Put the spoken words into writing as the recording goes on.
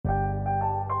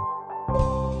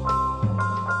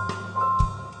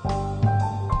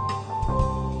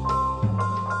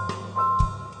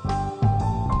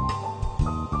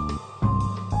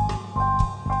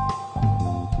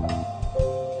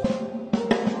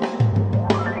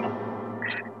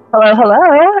Hello,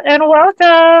 hello, and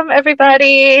welcome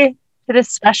everybody to this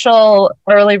special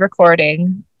early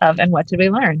recording of And What Did We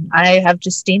Learn? I have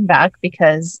Justine back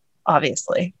because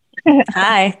obviously.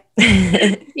 Hi.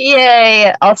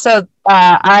 Yay. Also,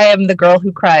 I am the girl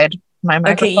who cried. My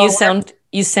Okay, microphone you worked.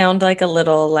 sound like a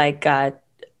little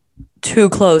too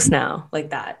close now, like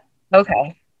that.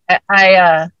 Okay.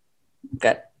 I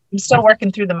Good. I'm still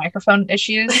working through the microphone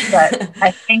issues, but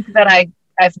I think that I've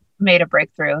made a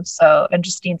breakthrough. So, and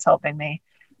Justine's helping me.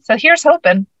 So here's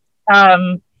hoping.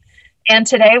 Um, And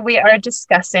today we are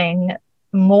discussing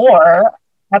more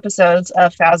episodes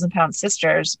of Thousand Pound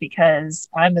Sisters because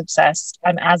I'm obsessed.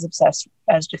 I'm as obsessed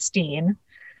as Justine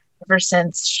ever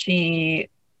since she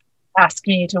asked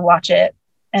me to watch it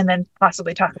and then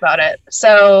possibly talk about it.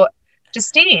 So,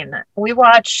 Justine, we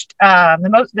watched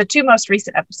the two most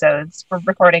recent episodes. We're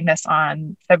recording this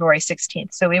on February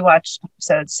 16th. So we watched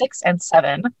episodes 6 and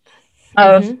 7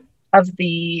 of hmm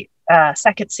the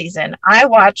second season. I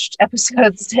watched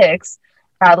episode 6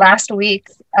 last week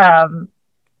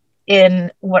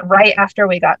in what right after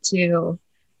we got to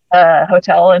a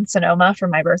hotel in Sonoma for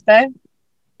my birthday.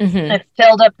 hmm I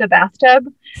filled up the bathtub,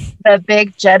 the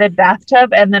big jetted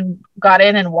bathtub, and then got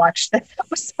in and watched the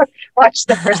episode, watched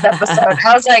the first episode.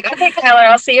 I was like, okay, Tyler,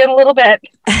 I'll see you in a little bit.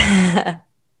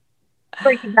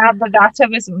 Freaking out, the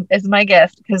bathtub is my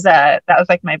gift because that was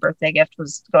like my birthday gift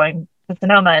was going to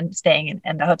Sonoma and staying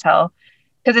in the hotel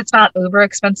because it's not uber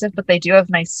expensive, but they do have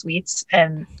nice suites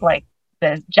and like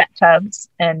the jet tubs.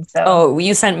 And so Oh,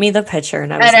 you sent me the picture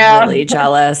and I I was really know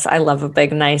jealous. I love a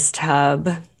big, nice tub.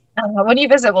 when you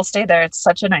visit, we'll stay there. It's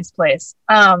such a nice place.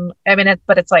 I mean,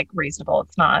 but it's like reasonable.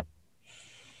 It's not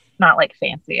like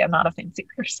fancy. I'm not a fancy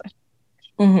person.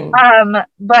 hmm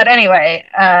But anyway,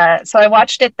 so I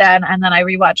watched it then, and then I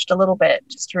rewatched a little bit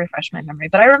just to refresh my memory.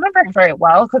 But I remember it very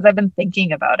well because I've been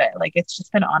thinking about it. Like it's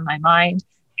just been on my mind,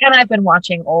 and I've been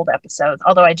watching old episodes.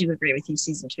 Although I do agree with you,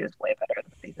 season 2 is way better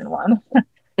than season 1.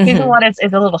 Season hmm 1 is a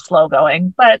little slow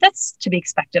going, but that's to be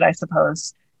expected, I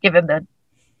suppose, given the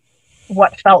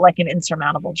what felt like an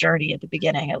insurmountable journey at the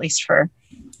beginning, at least for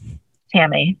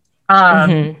Tammy.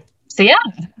 Um, hmm so yeah,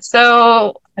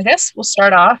 so I guess we'll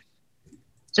start off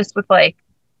just with like,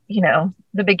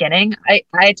 the beginning.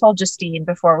 I told Justine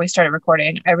before we started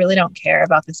recording, I really don't care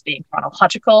about this being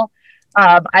chronological.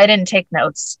 I didn't take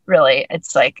notes really.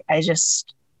 It's like I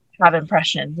just have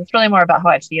impressions. It's really more about how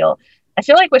I feel. I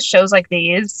feel like with shows like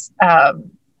these,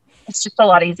 it's just a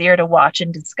lot easier to watch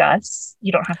and discuss.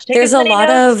 You don't have to take There's as a many lot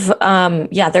notes.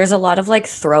 of there's a lot of like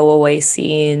throwaway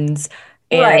scenes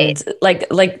Right. and like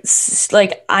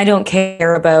I don't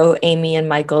care about Amy and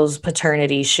Michael's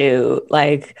paternity shoot,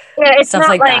 like Yeah, it's stuff not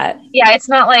like like that. yeah, it's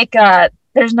not like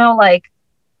there's no like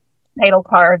title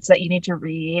cards that you need to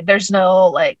read. There's no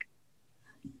like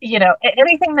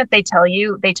anything that they tell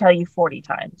you 40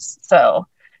 times. So,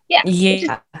 yeah,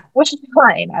 Yeah. which is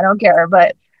fine. I don't care.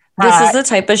 But This uh, is the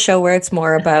type of show where it's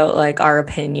more about like our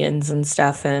opinions and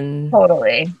stuff, and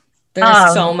totally. there's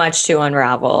so Um, much to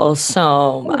unravel,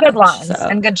 so and good much. lines So,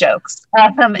 and good jokes.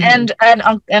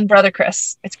 mhm. And brother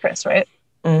Chris. It's Chris, right?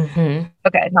 Mhm.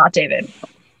 Okay, not David.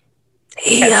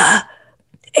 Hey, Okay.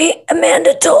 hey,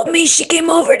 Amanda told me she came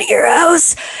over to your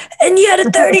house and you had a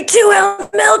 32-ounce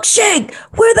milkshake.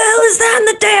 Where the hell is that in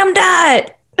the damn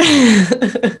diet?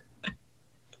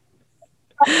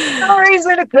 Calories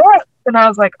in a cup. And I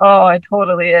was like, oh, it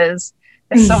totally is.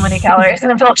 There's so many calories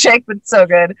in a milkshake, but it's so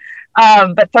good.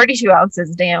 But 32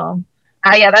 ounces, damn.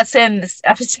 Yeah, that's in this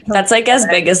episode That's like as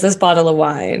 7. big as this bottle of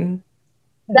wine.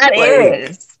 That Like,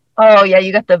 is. Oh yeah,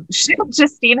 you got the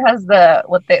Justine has the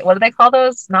what do they call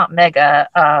those? Not mega.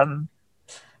 I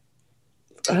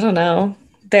don't know.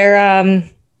 They're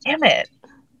Damn it.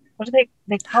 What do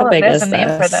they how call it? big There's a is name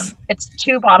for this? them. It's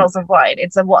 2 bottles of wine.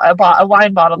 It's a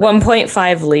wine bottle that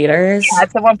 1.5 yeah, liters.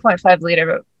 it's a 1.5 liter.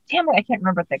 But damn it, I can't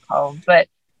remember what they call them. But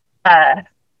uh,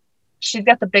 she's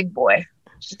got the big boy.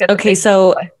 She's got the Okay, big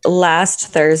so boy. last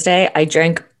Thursday, I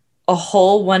drank a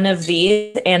whole one of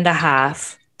these and a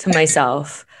half to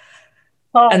myself.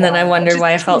 Oh And then I wow, wondered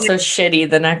why I felt Justine, so shitty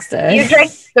the next you day.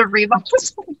 drank the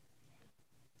Reeboks.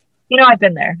 I've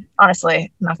been there.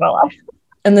 Honestly, I'm not gonna lie.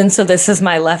 And then so this is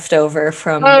my leftover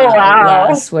from Oh wow.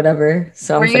 last whatever.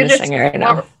 So Were I'm you finishing just it right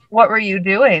now. what were you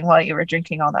doing while you were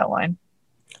drinking all that wine?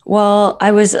 Well,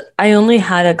 I only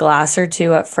had a glass or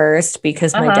two at first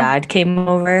because my Uh-huh. dad came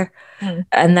over. Mm.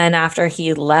 And then after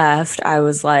he left, I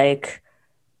was like,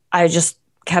 I just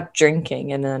kept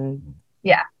drinking. And then,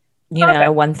 Yeah. Okay.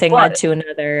 one thing Well, led to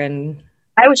another. And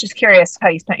I was just curious how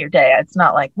you spent your day. It's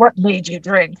not like what made you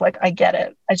drink. Like I get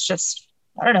it. It's just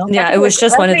I don't know. Yeah, it was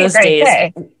just one of those great days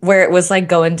day. where it was like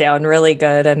going down really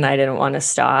good and I didn't want to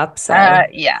stop. So, Yeah,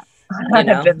 you I've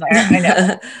know. been there. I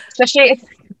know. Especially,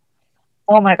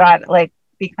 oh my God, like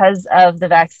because of the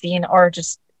vaccine or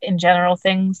just in general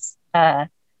things.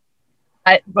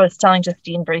 I was telling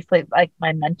Justine briefly, like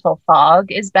my mental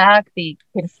fog is back, the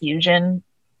confusion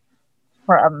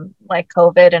from like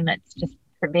COVID, and it's just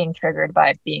being triggered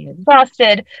by being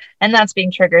exhausted. And that's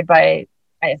being triggered by,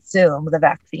 I assume, the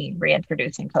vaccine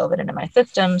reintroducing COVID into my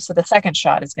system. So the second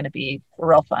shot is going to be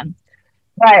real fun.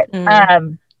 But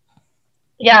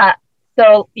yeah,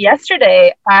 so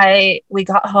yesterday we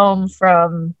got home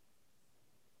from,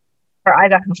 or I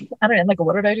got home, I don't know, like,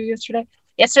 what did I do yesterday?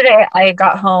 Yesterday, I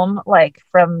got home like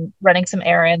from running some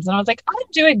errands, and I was like, I'm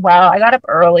doing well. I got up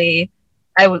early.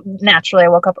 Naturally, I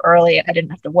woke up early. I didn't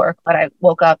have to work, but I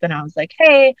woke up and I was like,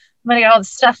 hey, I'm gonna get all this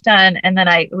stuff done. And then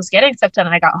I was getting stuff done,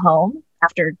 and I got home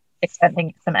after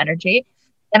expending some energy,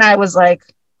 and I was like,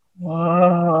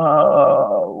 whoa,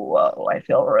 I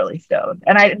feel really stoned.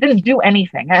 And I didn't do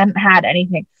anything. I hadn't had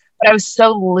anything, but I was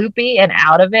so loopy and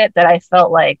out of it that I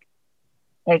felt like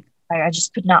I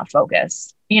just could not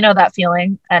focus. You know that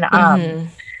feeling? And and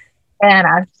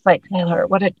I was like, Taylor,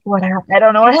 what happened? I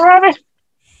don't know what happened.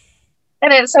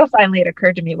 And so finally it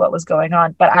occurred to me what was going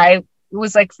on, but it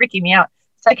was like freaking me out.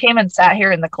 So I came and sat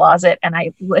here in the closet, and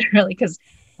I literally, because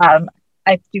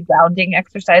I do grounding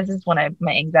exercises when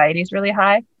my anxiety is really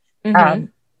high.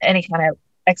 Any kind of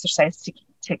exercise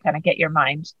to kind of get your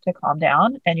mind to calm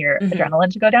down and your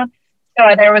adrenaline to go down.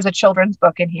 So there was a children's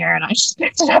book in here, and I just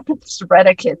picked it up and just read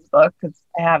a kid's book because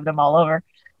I have them all over,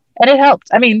 and it helped.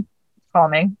 I mean,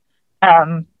 calming.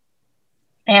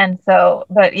 And so,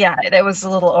 but yeah, it was a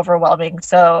little overwhelming.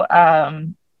 So I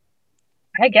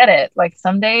get it. Like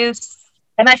some days,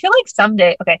 and I feel like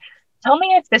someday, okay, tell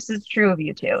me if this is true of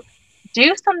you too.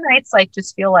 Do some nights like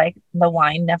just feel like the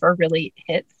wine never really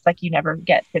hits, like you never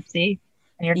get tipsy,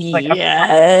 and you're just like,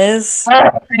 yes,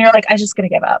 and you're like, I'm just gonna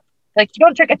give up. Like you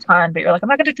don't drink a ton, but you're like, I'm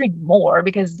not gonna drink more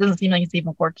because it doesn't seem like it's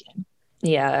even working.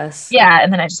 Yes. Yeah,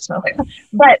 and then I just smoke it.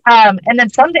 But and then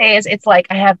some days it's like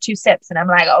I have 2 sips and I'm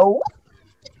like, oh,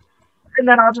 and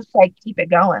then I'll just like keep it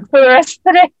going for the rest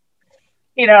of the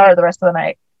day, or the rest of the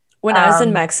night. When I was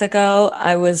in Mexico,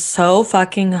 I was so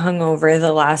fucking hungover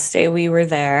the last day we were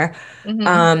there.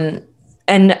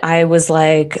 And I was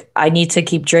like, I need to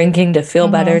keep drinking to feel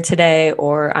better today,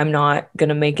 or I'm not going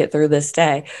to make it through this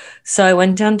day. So I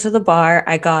went down to the bar.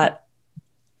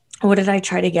 What did I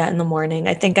try to get in the morning?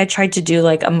 I think I tried to do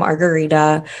like a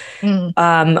margarita.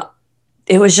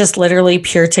 It was just literally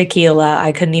pure tequila.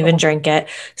 I couldn't even drink it.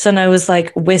 So then I was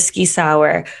like, whiskey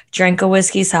sour, drank a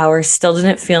whiskey sour, still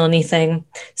didn't feel anything.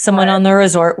 Someone on the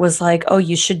resort was like, oh,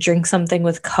 you should drink something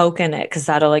with Coke in it because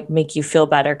that'll like make you feel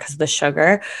better because of the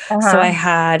sugar. So I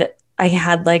had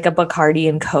like a Bacardi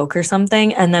and Coke or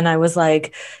something. And then I was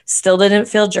like, still didn't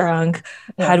feel drunk,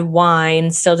 had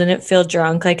wine, still didn't feel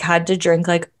drunk, like had to drink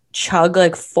chug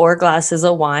like 4 glasses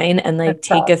of wine and like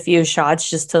take a few shots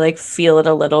just to like feel it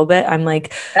a little bit. I'm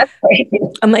like, that's crazy.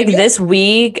 I'm like, this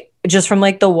week, just from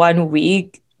like the 1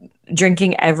 week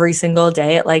drinking every single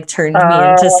day, it like turned me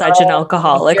into such an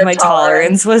alcoholic. My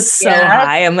tolerance was so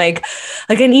high. I'm like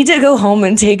I need to go home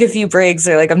and take a few breaks,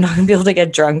 or like I'm not gonna be able to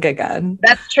get drunk again.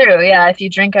 That's true. Yeah, if you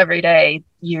drink every day,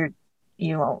 you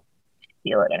won't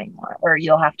feel it anymore, or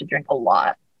you'll have to drink a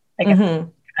lot. I guess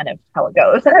that's kind of how it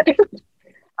goes.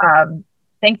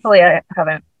 Thankfully I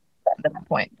haven't gotten to that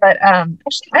point, but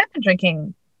actually I've been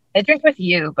drinking. I drink with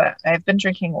you, but I've been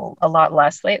drinking a lot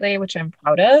less lately, which I'm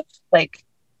proud of. Like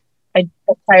I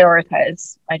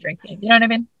prioritize my drinking, you know what I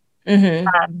mean?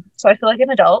 So I feel like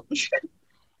an adult.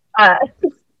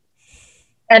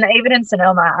 And even in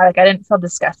Sonoma, I didn't feel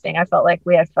disgusting. I felt like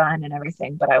we had fun and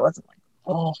everything, but I wasn't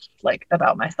like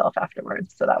about myself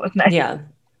afterwards, so that was nice. Yeah.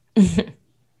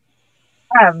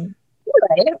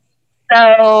 Anyway,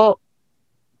 so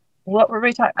what were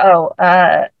we talking?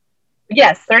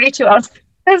 Yes, 32 ounces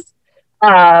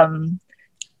of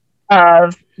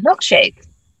milkshake,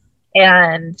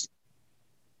 and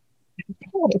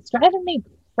it's driving me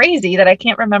crazy that I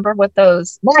can't remember what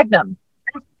those Magnum,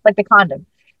 like the condom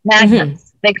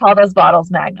Magnums. They call those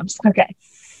bottles Magnums. Okay,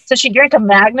 so she drank a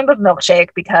Magnum of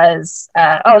milkshake because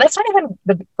that's not even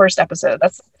the first episode.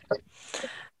 That's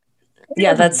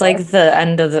like the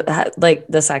end of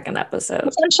the second episode.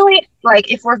 Essentially,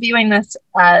 like if we're viewing this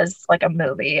as like a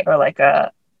movie or like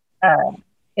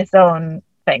its own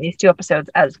thing, these 2 episodes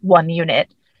as one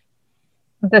unit,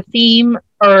 the theme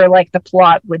or like the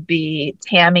plot would be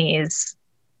Tammy's.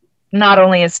 Not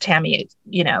only is Tammy,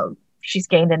 she's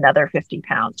gained another 50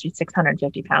 pounds. She's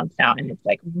 650 pounds now, and it's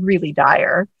like really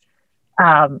dire.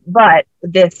 But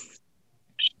this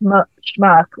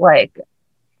schmuck, like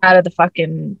out of the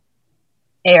fucking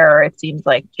air, it seems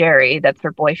like Jerry, that's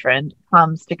her boyfriend,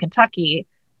 comes to Kentucky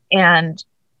and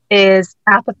is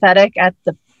apathetic at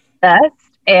the best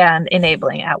and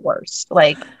enabling at worst.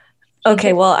 Like,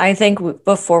 okay, well, I think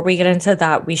before we get into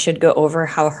that, we should go over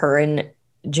how her and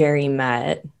Jerry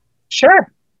met. Sure,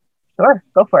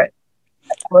 go for it.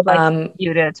 I would like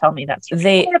you to tell me that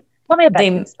story. Tell me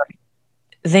about story.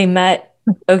 They met.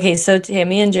 Okay, so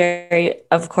Tammy and Jerry,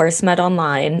 of course, met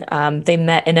online. They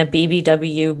met in a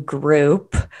BBW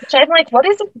group. Which I'm like, what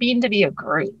does it mean to be a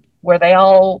group? Were they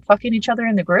all fucking each other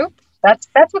in the group? That's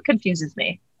what confuses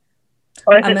me.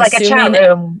 Or is it like a chat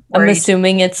room? I'm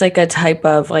assuming it's like a type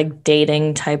of like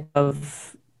dating type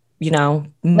of,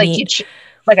 meet.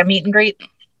 Like a meet and greet.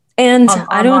 And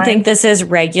I don't think this is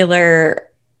regular.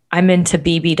 I'm into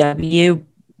BBW.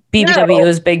 BBW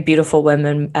is Big Beautiful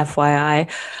Women, FYI.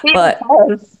 But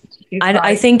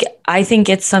I think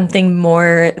it's something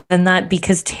more than that,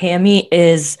 because Tammy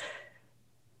is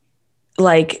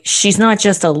like, she's not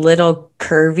just a little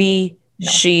curvy. No.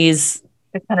 She's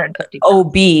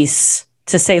obese,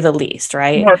 to say the least,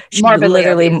 right?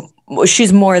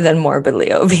 She's more than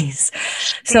morbidly obese.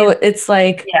 So it's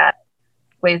like,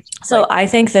 so I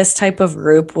think this type of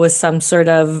group was some sort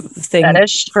of thing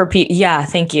fetish for people. Yeah,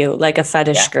 thank you. Like a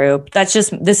fetish group. This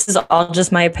is all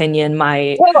just my opinion.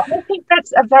 Well, I think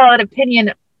that's a valid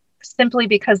opinion simply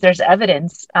because there's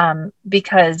evidence, or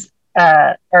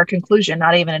conclusion,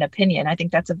 not even an opinion. I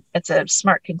think it's a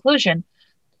smart conclusion,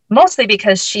 mostly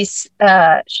because she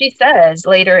says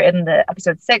later in the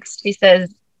episode 6, she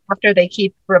says, after they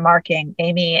keep remarking,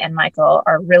 Amy and Michael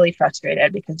are really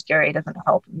frustrated because Jerry doesn't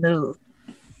help move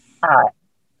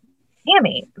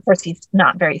Tammy. Of course, he's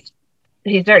very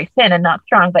thin and not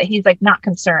strong, but he's like not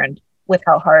concerned with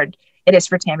how hard it is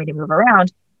for Tammy to move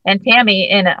around. And Tammy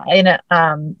in an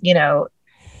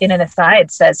aside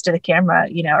says to the camera,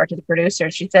 or to the producer,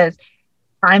 she says,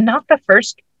 I'm not the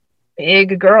first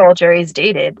big girl Jerry's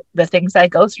dated. The things I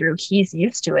go through, he's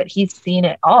used to it. He's seen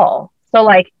it all. So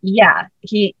like, yeah,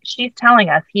 she's telling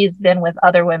us he's been with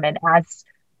other women as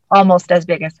almost as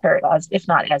big as her, if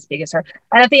not as big as her.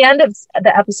 And at the end of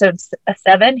the episode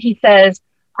 7, he says,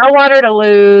 I want her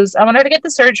to get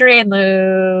the surgery and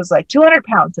lose like 200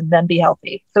 pounds and then be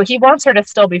healthy. So he wants her to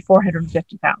still be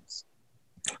 450 pounds.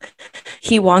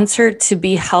 He wants her to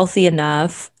be healthy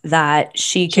enough that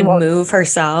she can move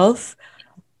herself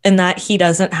and that he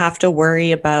doesn't have to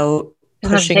worry about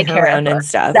pushing her around and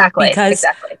stuff.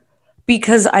 Exactly.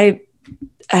 Because I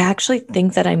actually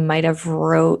think that I might have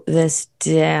wrote this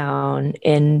down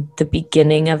in the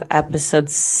beginning of episode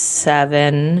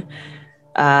 7.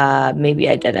 Maybe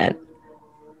I didn't.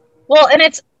 Well, and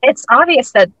it's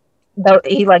obvious that though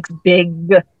he likes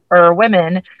bigger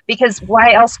women, because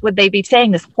why else would they be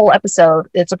saying this whole episode?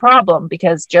 It's a problem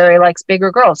because Jerry likes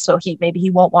bigger girls, so maybe he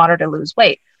won't want her to lose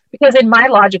weight. Because in my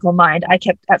logical mind, I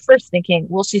kept at first thinking,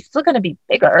 well, she's still going to be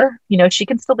bigger. She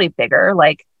can still be bigger.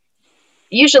 Like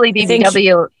usually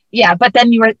BBW, but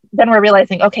then we're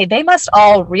realizing, okay, they must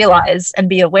all realize and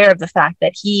be aware of the fact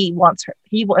that he wants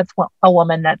a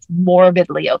woman that's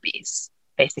morbidly obese,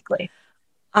 basically.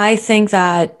 I think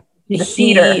that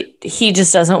he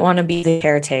just doesn't want to be the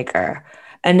caretaker.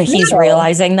 And he's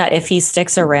realizing that if he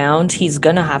sticks around, he's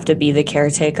going to have to be the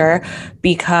caretaker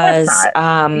because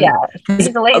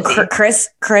he's lazy.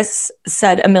 Chris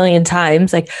said a million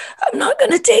times, like, I'm not going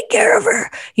to take care of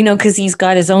her, because he's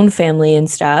got his own family and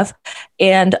stuff.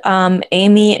 And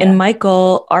Amy and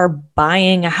Michael are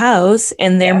buying a house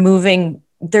and they're moving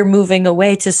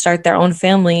away to start their own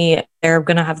family. They're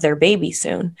going to have their baby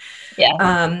soon.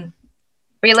 Yeah.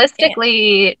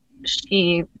 Realistically,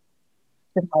 she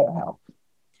could hire help.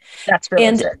 That's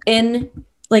realistic. And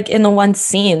in the one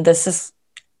scene, this is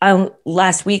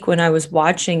last week when I was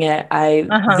watching it, I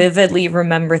vividly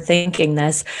remember thinking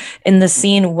this in the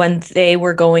scene when they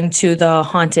were going to the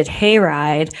haunted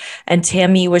hayride and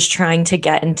Tammy was trying to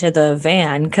get into the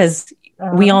van because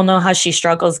we all know how she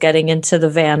struggles getting into the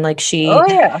van. Like she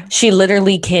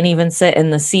literally can't even sit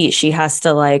in the seat. She has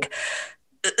to like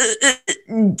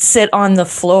sit on the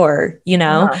floor,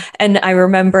 and I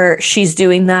remember she's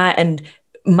doing that and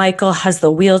Michael has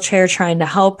the wheelchair trying to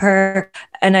help her.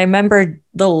 And I remember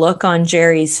the look on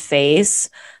Jerry's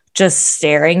face just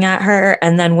staring at her.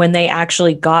 And then when they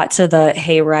actually got to the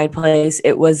hayride place,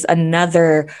 it was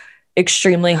another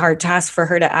extremely hard task for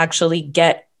her to actually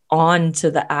get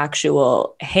onto the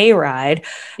actual hayride.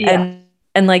 And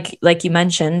like you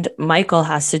mentioned, Michael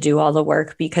has to do all the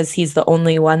work because he's the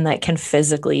only one that can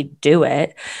physically do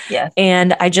it. Yes.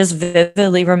 And I just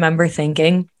vividly remember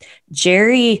thinking,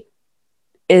 Jerry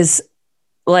is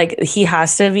like he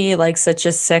has to be like such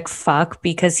a sick fuck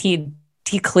because he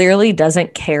clearly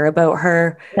doesn't care about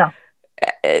her. No.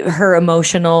 Her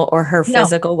emotional or her No.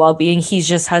 physical well-being. He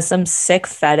just has some sick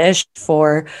fetish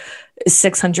for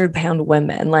 600-pound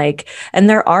women. Like, and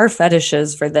there are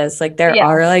fetishes for this. Like there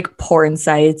are like porn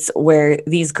sites where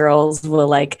these girls will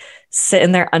like sit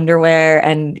in their underwear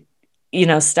and, you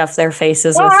know, stuff their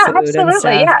faces with food and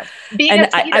stuff. Yeah. And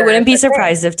I wouldn't be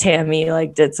surprised if Tammy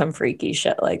like did some freaky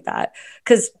shit like that.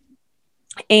 Because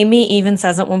Amy even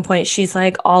says at one point, she's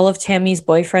like, all of Tammy's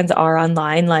boyfriends are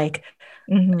online. Like,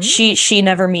 she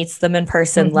never meets them in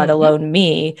person, let alone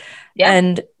me. Yeah.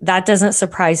 And that doesn't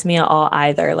surprise me at all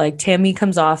either. Like Tammy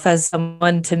comes off as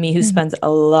someone to me who spends a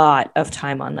lot of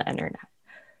time on the internet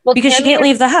because Tammy, she can't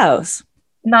leave the house.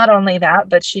 Not only that,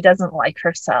 but she doesn't like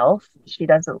herself. She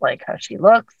doesn't like how she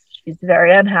looks. She's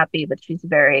very unhappy, but she's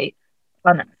very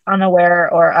unaware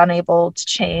or unable to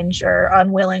change or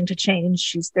unwilling to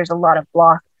change. There's a lot of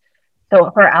block.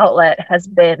 So her outlet has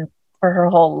been for her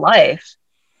whole life,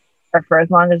 or for as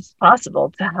long as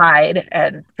possible, to hide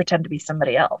and pretend to be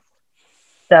somebody else.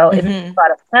 So it makes a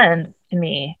lot of sense to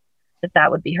me that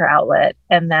would be her outlet,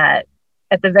 and that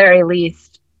at the very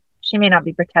least, she may not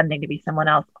be pretending to be someone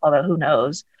else, although who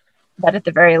knows, but at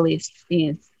the very least,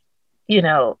 she's in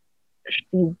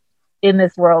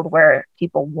this world where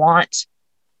people want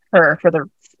her for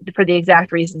the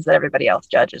exact reasons that everybody else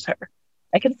judges her.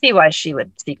 I can see why she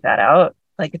would seek that out.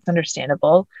 Like, it's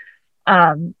understandable.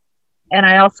 And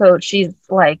she's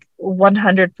like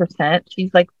 100%,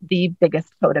 she's like the biggest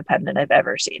codependent I've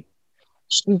ever seen.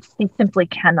 She simply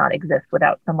cannot exist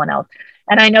without someone else.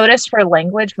 And I noticed her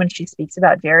language when she speaks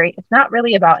about Jerry, it's not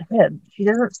really about him. She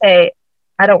doesn't say,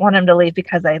 I don't want him to leave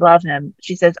because I love him.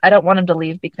 She says, I don't want him to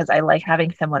leave because I like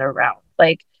having someone around.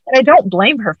 Like, and I don't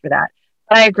blame her for that.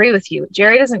 But I agree with you.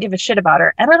 Jerry doesn't give a shit about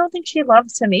her. And I don't think she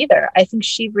loves him either. I think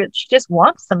she just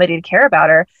wants somebody to care about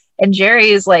her. And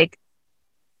Jerry is like,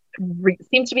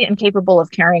 seems to be incapable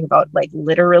of caring about like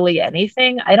literally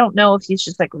anything. I don't know if he's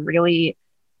just like really,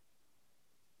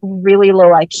 really low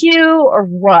IQ or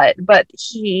what, but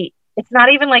it's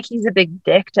not even like he's a big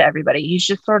dick to everybody. He's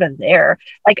just sort of there.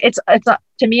 Like it's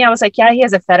to me, I was like, yeah, he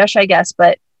has a fetish, I guess,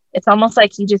 but it's almost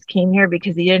like he just came here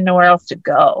because he didn't know where else to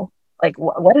go. Like,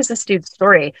 what is this dude's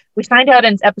story? We find out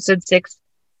in episode 6,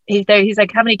 he's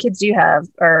like, how many kids do you have?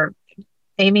 Or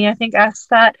Amy, I think, asks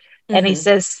that. And he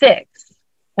says 6.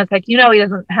 And it's like, he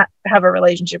doesn't have a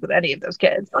relationship with any of those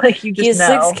kids. Like, you just he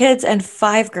has 6 kids and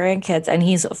 5 grandkids, and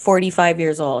he's 45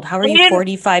 years old. How are you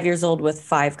 45 years old with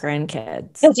 5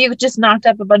 grandkids? Because you just knocked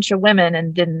up a bunch of women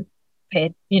and didn't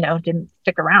stick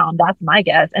around. That's my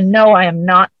guess. And no, I am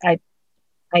not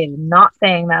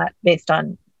saying that based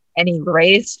on any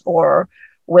race or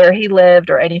where he lived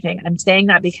or anything. I'm saying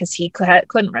that because he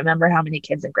couldn't remember how many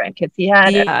kids and grandkids he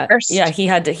had. Yeah, he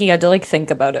had to like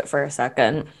think about it for a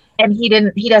second. And he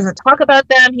doesn't talk about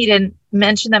them. He didn't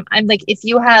mention them. I'm like, if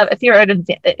you're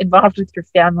involved with your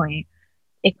family,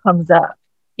 it comes up.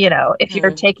 If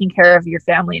you're taking care of your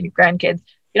family and your grandkids,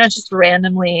 you don't just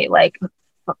randomly like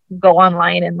go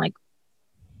online and like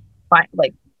find,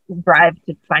 like, drive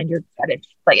to find your fetish.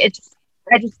 Like,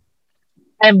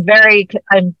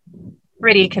 I'm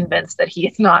pretty convinced that he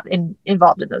is not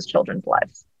involved in those children's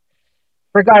lives,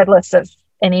 regardless of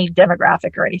any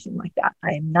demographic or anything like that.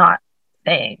 I am not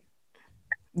saying.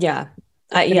 Yeah.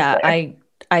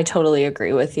 I totally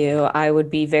agree with you. I would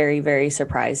be very, very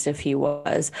surprised if he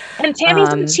was. And Tammy's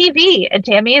on TV, and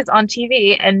Tammy is on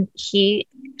TV, and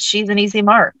she's an easy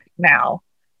mark now.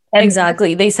 And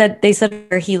exactly. They said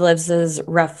where he lives is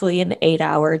roughly an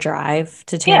 8-hour drive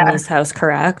to Tammy's house,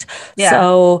 correct? Yeah.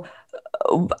 So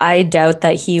I doubt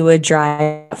that he would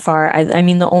drive far. I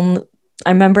mean, I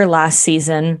remember last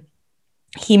season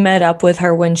he met up with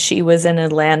her when she was in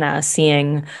Atlanta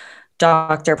seeing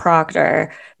Dr.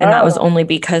 Proctor, and that was only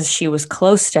because she was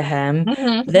close to him.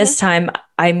 This time,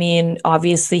 I mean,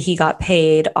 obviously he got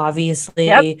paid.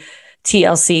 Obviously,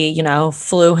 TLC,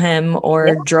 flew him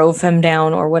or drove him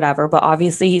down or whatever, but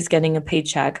obviously he's getting a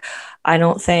paycheck. I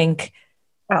don't think,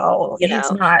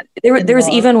 he's not. There was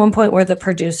even one point where the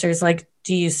producer's like,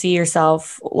 do you see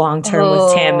yourself long-term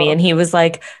with Tammy? And he was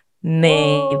like,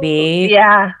 maybe.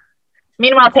 Yeah.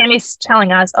 Meanwhile, Tammy's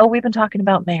telling us, we've been talking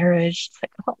about marriage. It's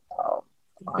like, come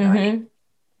on. And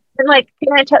like,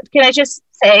 can I just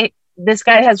say, this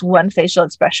guy has one facial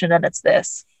expression, and it's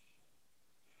this.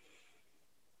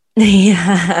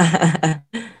 Yeah.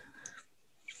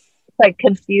 Like,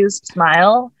 confused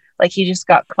smile. Like he just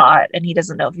got caught and he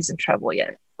doesn't know if he's in trouble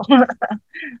yet.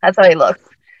 That's how he looks.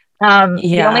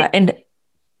 Yeah.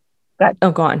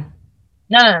 Go on.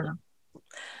 No.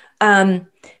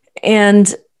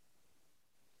 And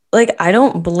like, I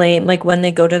don't blame, like when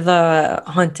they go to the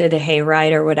haunted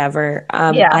hayride or whatever,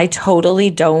 I totally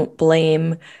don't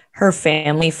blame her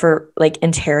family for like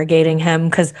interrogating him,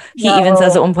 because he even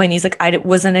says at one point, he's like, I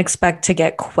wasn't expect to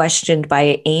get questioned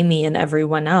by Amy and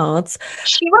everyone else.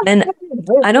 And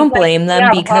I don't blame them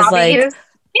because hobbies. Like,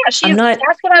 she's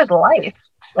asking about his life.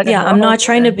 Like I'm not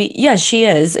trying to be, she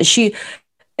is.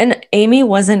 And Amy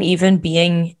wasn't even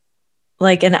being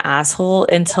like an asshole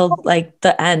until like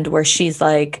the end, where she's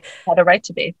like had a right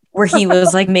to be, where he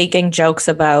was like making jokes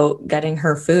about getting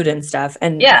her food and stuff.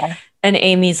 And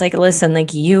Amy's like, listen,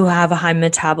 like, you have a high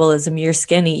metabolism, you're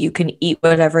skinny, you can eat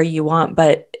whatever you want,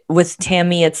 but with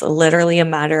Tammy, it's literally a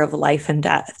matter of life and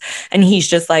death. And he's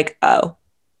just like, oh,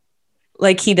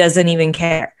 like he doesn't even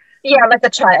care. Yeah, like a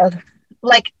child,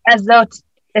 like as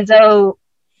though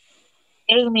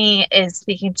Amy is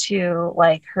speaking to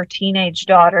like her teenage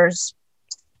daughter's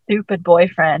stupid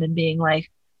boyfriend and being like,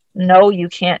 no, you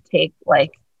can't take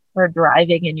like her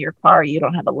driving in your car, you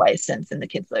don't have a license. And the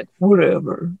kid's like,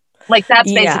 whatever. Like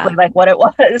that's basically like what it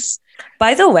was.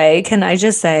 By the way, can I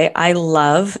just say, I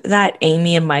love that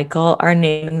Amy and Michael are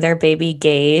naming their baby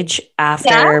Gage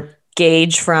after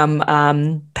Gage from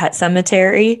Pet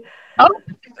Sematary. Oh,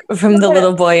 from the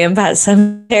little boy in Pet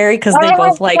Sematary, because they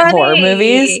both like horror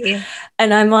movies.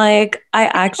 And I'm like, I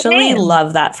actually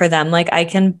love that for them. Like I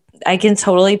can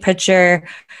totally picture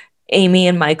Amy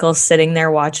and Michael sitting there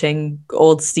watching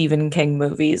old Stephen King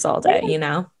movies all day, you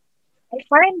know? I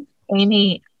find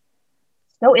Amy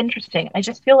so interesting. I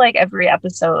just feel like every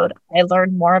episode I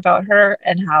learn more about her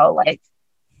and how like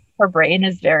her brain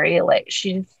is very like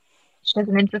she has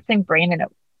an interesting brain, and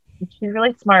she's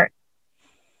really smart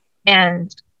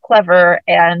and clever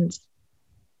and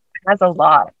has a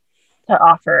lot to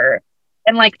offer.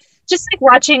 And like just like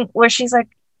watching where she's like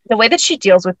the way that she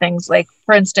deals with things, like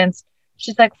for instance,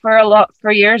 she's like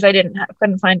for years I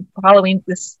couldn't find Halloween,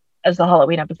 this as the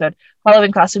Halloween episode,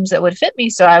 Halloween costumes that would fit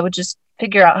me, so I would just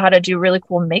figure out how to do really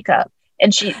cool makeup.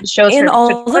 And she shows and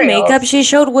all the makeup she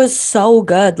showed was so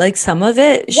good. Like some of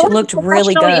it, she looked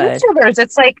really good. YouTubers,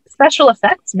 it's like special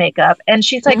effects makeup, and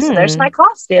she's like, so there's my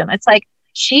costume. It's like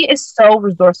she is so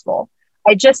resourceful.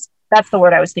 That's the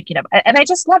word I was thinking of, and I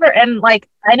just love her. And like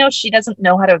I know she doesn't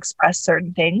know how to express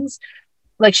certain things.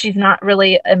 Like she's not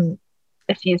really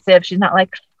effusive. She's not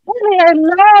like, oh, I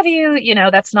love you. You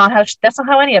know, that's not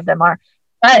how any of them are.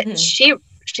 But she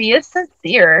is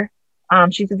sincere.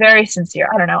 She's very sincere.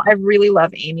 I don't know. I really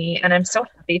love Amy, and I'm so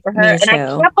happy for her. And I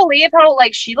can't believe how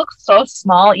like she looks so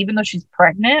small, even though she's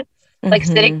pregnant. Like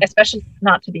sitting, especially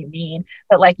not to be mean,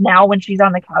 but like now when she's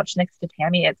on the couch next to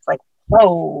Tammy, it's like,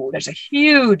 whoa, there's a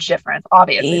huge difference.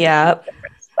 Obviously,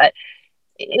 but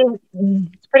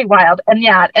it's pretty wild. And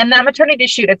and that maternity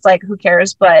shoot, it's like, who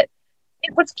cares? But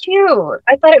it was cute.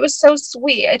 I thought it was so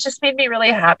sweet. It just made me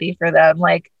really happy for them.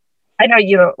 Like, I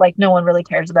know like no one really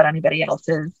cares about anybody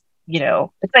else's. You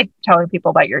know, it's like telling people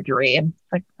about your dream.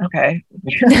 Like, okay.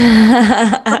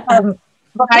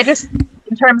 But I just,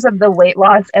 in terms of the weight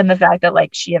loss and the fact that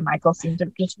like she and Michael seem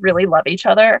to just really love each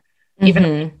other,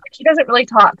 even like, he doesn't really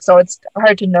talk, so it's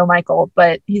hard to know Michael,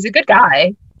 but he's a good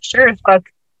guy. Sure as fuck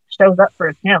shows up for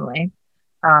his family.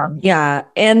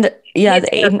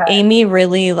 Amy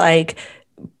really like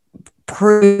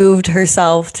proved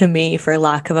herself to me, for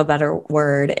lack of a better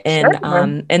word,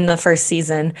 in the first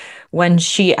season, when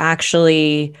she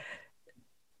actually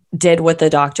did what the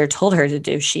doctor told her to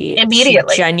do. She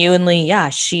genuinely,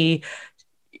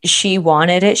 she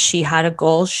wanted it. She had a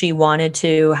goal. She wanted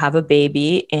to have a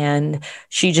baby, and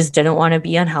she just didn't want to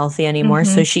be unhealthy anymore.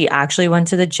 So she actually went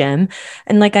to the gym.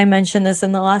 And like I mentioned this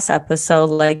in the last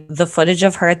episode, like the footage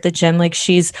of her at the gym, like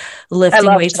she's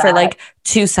lifting weights for like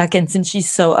 2 seconds and she's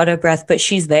so out of breath, but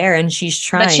she's there and she's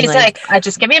trying. But she's like,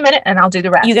 just give me a minute and I'll do the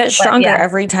rest. You get stronger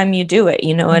every time you do it.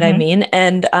 You know what I mean?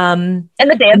 And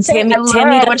the dancing,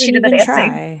 Tammy when she did the dancing.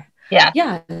 Try.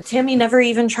 Yeah. Tammy never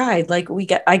even tried. Like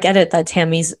I get it that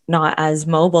Tammy's not as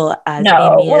mobile as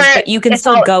Amy is, but you can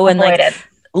still go and like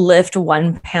lift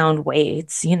 1 pound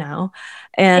weights, you know?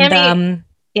 And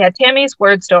Tammy's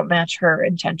words don't match her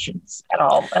intentions at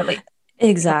all. At least.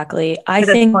 Exactly. I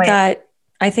think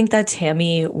that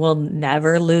Tammy will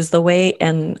never lose the weight.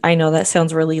 And I know that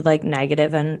sounds really like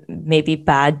negative and maybe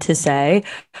bad to say,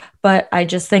 but I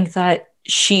just think that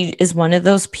she is one of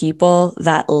those people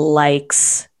that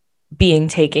likes being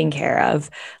taken care of.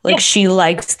 Like she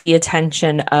likes the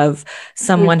attention of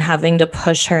someone having to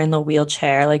push her in the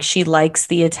wheelchair. Like she likes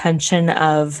the attention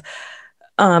of,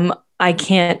 I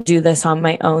can't do this on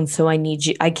my own, so I need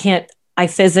you. I can't I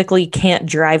physically can't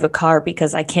drive a car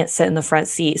because I can't sit in the front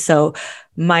seat. So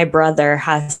my brother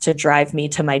has to drive me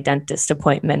to my dentist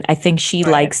appointment. I think she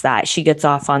likes that. She gets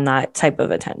off on that type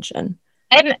of attention.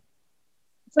 And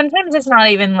sometimes it's not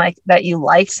even like that you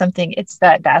like something, it's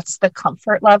that that's the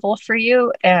comfort level for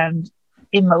you. And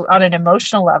on an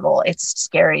emotional level, it's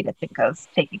scary to think of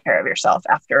taking care of yourself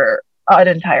after an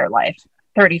entire life,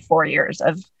 34 years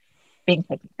of being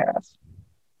taken care of.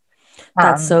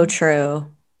 That's so true.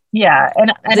 Yeah.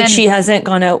 And that she hasn't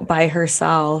gone out by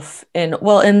herself. And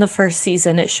well, in the first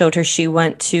season, it showed her she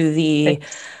went to the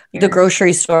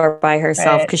grocery store by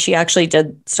herself because she actually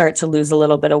did start to lose a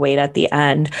little bit of weight at the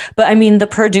end. But I mean, the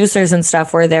producers and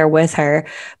stuff were there with her,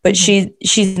 but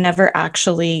she's never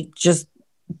actually just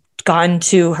gone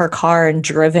to her car and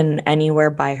driven anywhere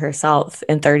by herself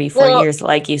in 34 years,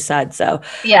 like you said. So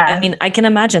yeah, I mean, I can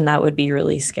imagine that would be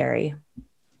really scary.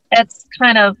 It's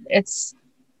kind of, it's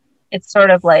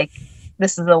sort of like,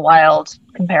 this is a wild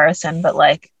comparison, but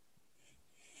like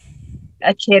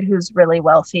a kid who's really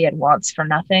wealthy and wants for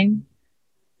nothing,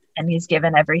 and he's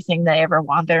given everything they ever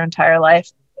want their entire life,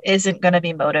 isn't going to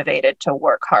be motivated to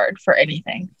work hard for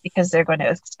anything because they're going to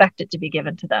expect it to be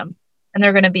given to them. And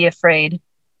they're going to be afraid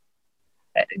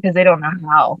because they don't know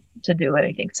how to do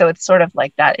anything. So it's sort of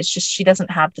like that. It's just, she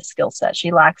doesn't have the skill set.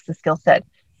 She lacks the skill set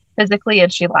physically,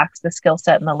 and she lacks the skill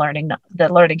set and the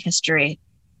learning history,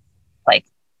 like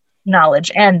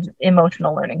knowledge and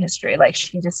emotional learning history. Like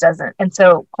she just doesn't. And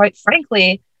so quite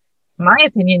frankly, my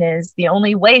opinion is the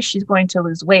only way she's going to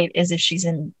lose weight is if she's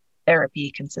in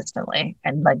therapy consistently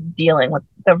and like dealing with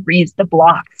the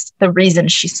blocks, the reason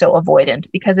she's so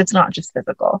avoidant, because it's not just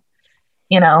physical.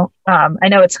 You know, I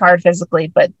know it's hard physically,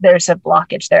 but there's a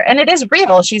blockage there, and it is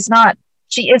real. She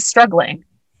is struggling.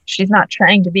 She's not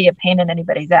trying to be a pain in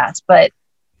anybody's ass, but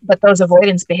those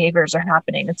avoidance behaviors are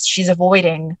happening. She's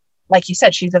avoiding, like you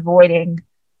said, she's avoiding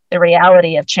the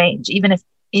reality of change, even if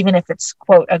it's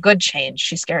quote a good change.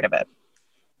 She's scared of it.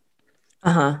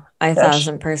 I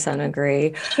 1,000%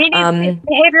 agree. She needs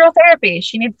behavioral therapy.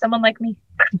 She needs someone like me.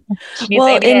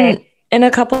 Well, in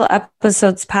a couple of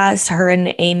episodes past, her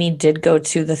and Amy did go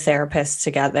to the therapist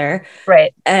together.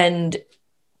 Right. And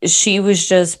she was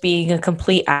just being a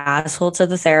complete asshole to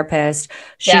the therapist.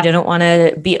 She didn't want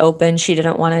to be open. She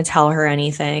didn't want to tell her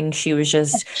anything. She was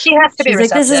just... She has to be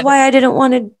receptive. Like, this is why I didn't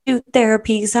want to do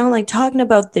therapy, because I don't like talking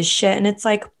about this shit. And it's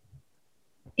like,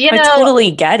 I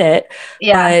totally get it.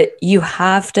 Yeah. But you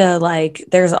have to, like,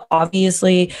 there's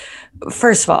obviously...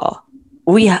 First of all,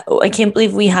 I can't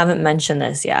believe we haven't mentioned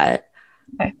this yet.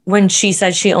 Okay. When she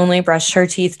said she only brushed her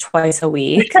teeth twice a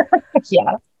week.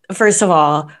 Yeah. First of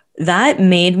all, that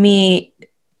made me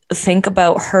think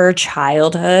about her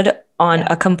childhood on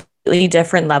a completely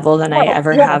different level than I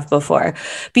ever have before.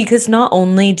 Because not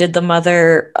only did the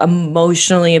mother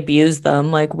emotionally abuse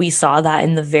them, like we saw that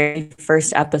in the very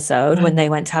first episode when they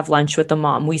went to have lunch with the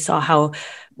mom. We saw how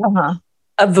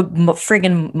of a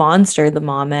friggin' monster the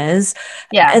mom is.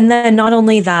 Yeah. And then not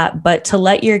only that, but to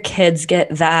let your kids get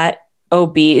that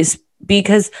obese,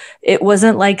 because it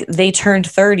wasn't like they turned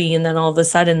 30 and then all of a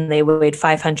sudden they weighed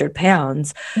 500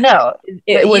 pounds. No,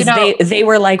 it was, they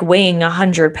were like weighing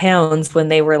 100 pounds when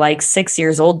they were like 6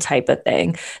 years old type of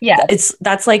thing. Yeah.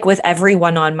 That's like with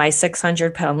everyone on My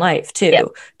 600-Pound Life too. Yeah.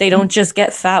 They don't just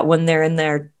get fat when they're in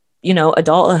their,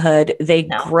 adulthood, they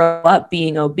grow up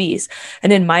being obese.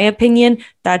 And in my opinion,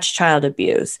 that's child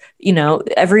abuse.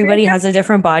 Everybody has a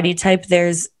different body type.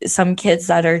 There's some kids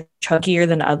that are chunkier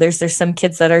than others. There's some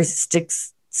kids that are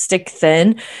stick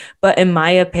thin. But in my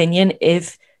opinion,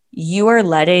 if you are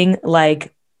letting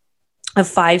like a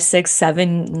 5, 6,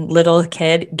 7 little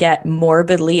kid get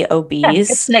morbidly obese,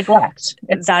 it's neglect.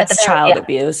 That's child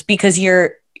abuse, because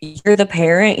you're the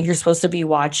parent. You're supposed to be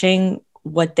watching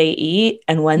what they eat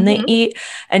and when they eat.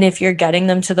 And if you're getting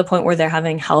them to the point where they're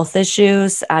having health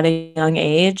issues at a young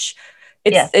age,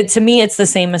 to me, it's the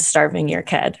same as starving your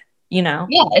kid, Yeah,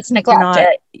 it's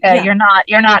neglect. You're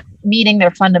not meeting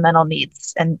their fundamental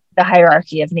needs and the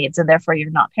hierarchy of needs, and therefore you're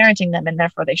not parenting them, and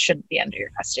therefore they shouldn't be under your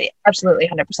custody. Absolutely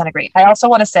 100% agree. I also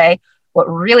want to say what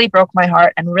really broke my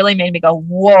heart and really made me go,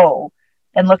 whoa,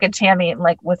 and look at Tammy and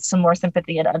like with some more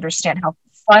sympathy and understand how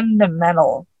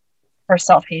fundamental her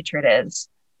self-hatred is,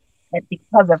 and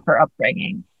because of her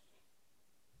upbringing.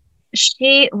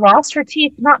 She lost her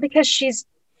teeth not because she's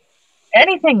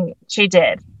anything she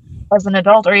did as an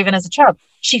adult or even as a child.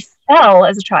 She fell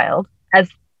as a child, as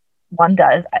one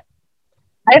does.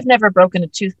 I've never broken a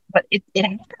tooth, but it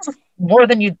happens more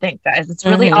than you'd think, guys. It's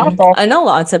really awful. I know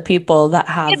lots of people that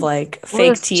have like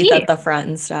fake teeth at the front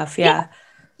and stuff. Yeah.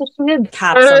 So she did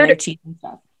caps on their teeth and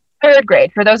stuff. 3rd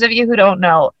grade. For those of you who don't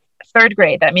know, 3rd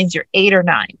grade, that means you're 8 or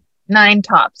 9. 9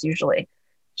 tops usually.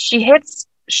 She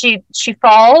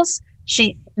falls,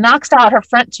 she knocks out her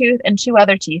front tooth and 2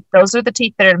 other teeth. Those are the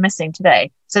teeth that are missing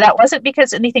today. So that wasn't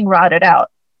because anything rotted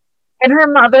out. And her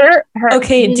mother,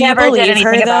 okay, do you believe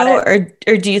her though,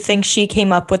 or do you think she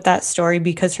came up with that story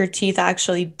because her teeth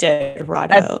actually did rot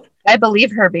out? I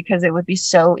believe her because it would be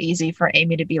so easy for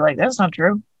Amy to be like, "That's not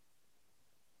true."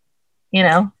 You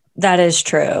know, that is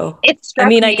true.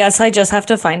 I guess I just have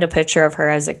to find a picture of her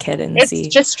as a kid and see.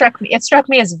 It struck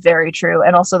me as very true,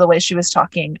 and also the way she was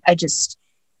talking,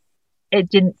 it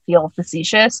didn't feel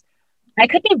facetious. I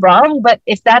could be wrong, but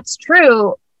if that's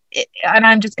true, and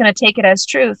I'm just going to take it as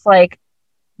truth, like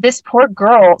this poor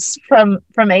girl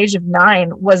from age of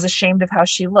 9 was ashamed of how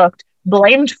she looked,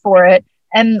 blamed for it,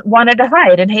 and wanted to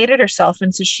hide and hated herself.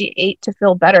 And so she ate to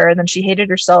feel better. And then she hated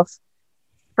herself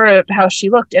for how she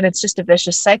looked. And it's just a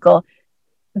vicious cycle.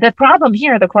 The problem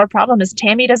here, the core problem is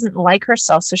Tammy doesn't like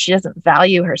herself. So she doesn't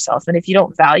value herself. And if you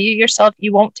don't value yourself,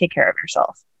 you won't take care of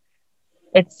yourself.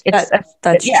 That's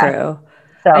true.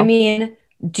 So, I mean,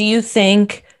 do you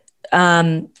think,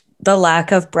 the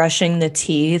lack of brushing the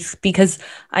teeth, because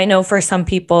I know for some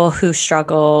people who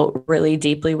struggle really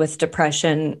deeply with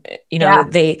depression,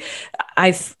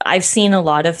 I've seen a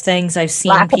lot of things. I've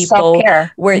seen people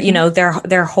where,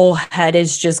 their whole head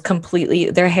is just completely,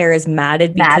 their hair is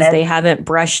matted because they haven't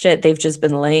brushed it. They've just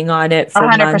been laying on it for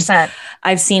 100%. Months.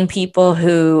 I've seen people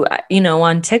who,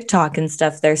 on TikTok and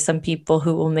stuff, there's some people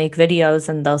who will make videos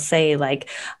and they'll say like,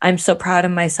 I'm so proud of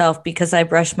myself because I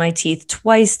brushed my teeth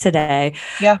twice today.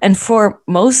 Yeah. And for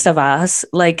most of us,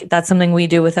 like that's something we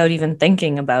do without even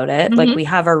thinking about it. Mm-hmm. Like we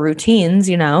have our routines,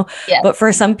 but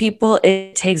for some people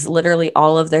it takes literally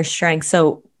all of their strength.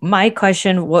 So my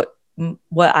question, what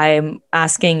I'm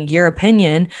asking your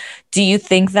opinion, do you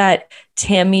think that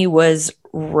Tammy was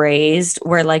raised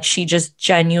where like she just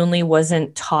genuinely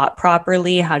wasn't taught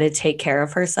properly how to take care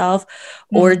of herself?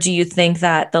 Mm-hmm. Or do you think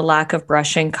that the lack of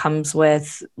brushing comes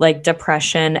with like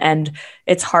depression and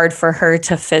it's hard for her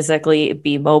to physically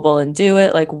be mobile and do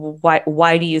it? Like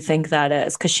why do you think that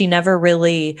is? Because she never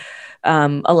really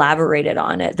elaborated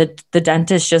on it. The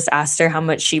dentist just asked her how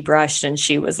much she brushed and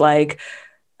she was like,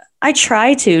 I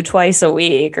try to twice a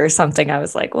week or something. I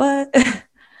was like, what?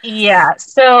 Yeah.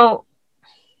 So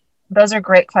those are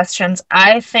great questions.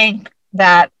 I think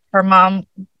that her mom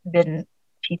didn't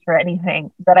teach her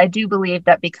anything, but I do believe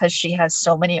that because she has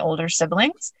so many older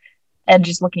siblings and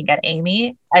just looking at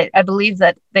Amy, I believe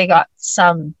that they got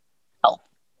some help.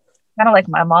 Kind of like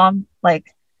my mom. Like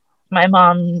my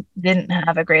mom didn't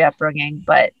have a great upbringing,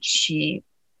 but she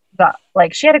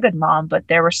had a good mom, but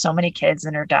there were so many kids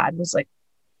and her dad was like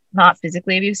not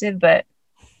physically abusive, but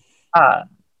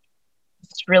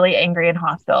just really angry and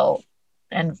hostile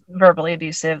and verbally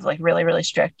abusive, like really, really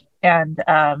strict. And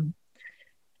it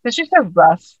was just a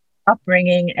rough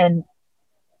upbringing. And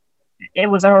it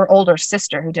was her older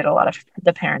sister who did a lot of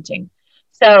the parenting.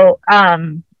 So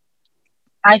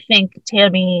I think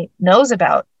Tammy knows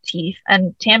about teeth,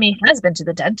 and Tammy has been to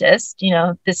the dentist.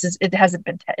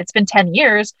 It's been 10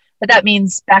 years, but that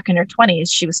means back in her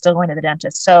 20s, she was still going to the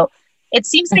dentist. So it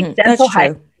seems like dental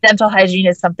hygiene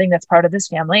is something that's part of this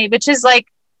family, which is like,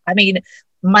 I mean,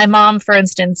 my mom, for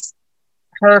instance,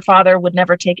 her father would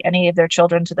never take any of their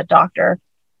children to the doctor.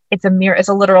 It's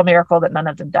a literal miracle that none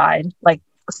of them died. Like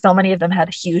so many of them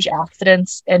had huge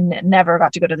accidents and never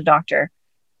got to go to the doctor.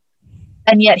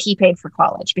 And yet he paid for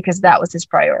college because that was his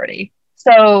priority.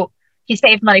 So he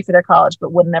saved money for their college,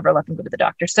 but would never let them go to the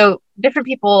doctor. So different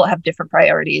people have different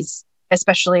priorities,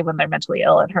 especially when they're mentally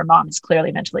ill. And her mom is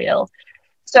clearly mentally ill.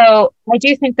 So I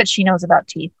do think that she knows about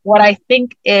teeth. What I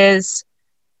think is,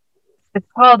 it's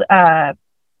called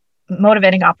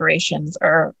motivating operations,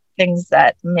 or things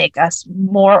that make us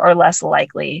more or less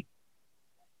likely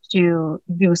to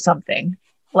do something.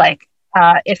 Like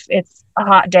if it's a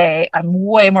hot day, I'm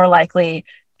way more likely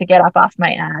to get up off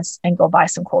my ass and go buy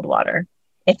some cold water.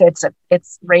 If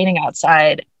it's raining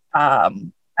outside,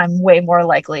 I'm way more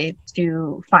likely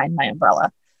to find my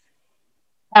umbrella.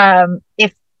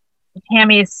 If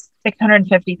Tammy's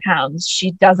 650 pounds,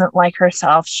 she doesn't like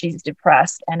herself, she's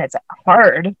depressed, and it's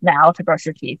hard now to brush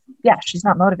her teeth. Yeah, she's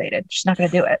not motivated. She's not going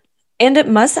to do it. And it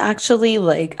must actually,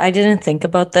 like, I didn't think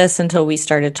about this until we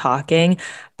started talking,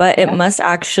 but it must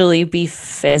actually be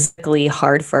physically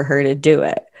hard for her to do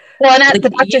it. Well, and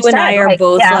like, you and I are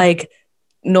both like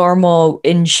normal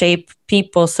in shape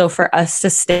people, so for us to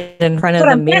stand in front of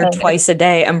the mirror twice a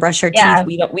day and brush our teeth,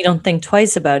 we don't think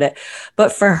twice about it.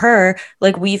 But for her,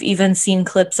 like, we've even seen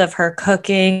clips of her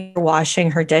cooking, washing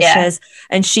her dishes,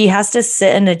 and she has to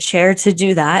sit in a chair to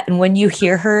do that. And when you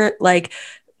hear her like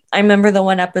I remember the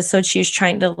one episode she was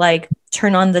trying to like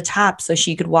turn on the tap so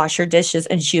she could wash her dishes,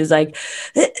 and she was like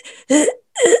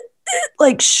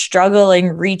like struggling,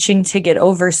 reaching to get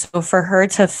over. So for her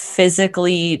to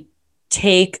physically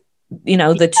take, you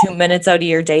know, the 2 minutes out of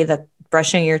your day that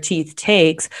brushing your teeth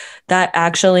takes, that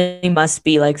actually must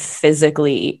be like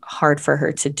physically hard for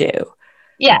her to do.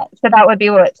 Yeah, so that would be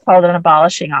what's called an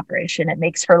abolishing operation. It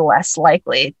makes her less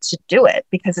likely to do it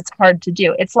because it's hard to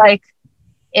do. It's like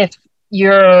if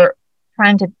you're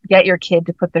trying to get your kid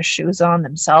to put their shoes on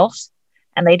themselves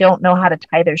and they don't know how to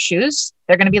tie their shoes,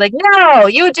 they're going to be like, no,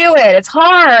 you do it. It's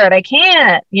hard. I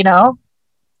can't, you know?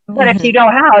 But if you know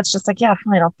how, it's just like, yeah,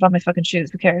 fine, I'll put on my fucking shoes.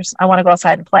 Who cares? I want to go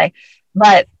outside and play.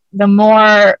 But the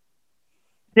more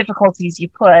difficulties you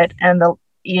put and the,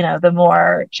 you know, the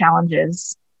more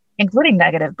challenges, including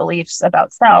negative beliefs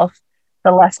about self,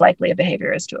 the less likely a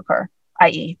behavior is to occur,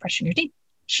 i.e. brushing your teeth.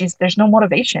 There's no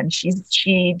motivation.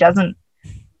 She doesn't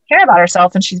care about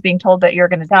herself, and she's being told that you're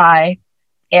going to die.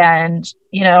 And,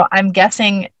 you know, I'm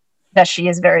guessing that she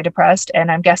is very depressed, and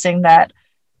I'm guessing that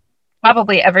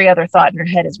probably every other thought in her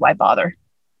head is why bother?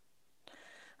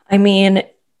 I mean,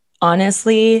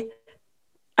 honestly,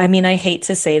 I mean, I hate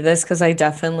to say this because I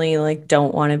definitely like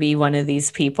don't want to be one of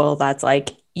these people that's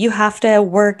like, you have to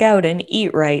work out and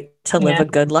eat right to live a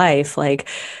good life. Like,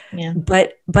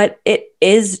 but it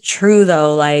is true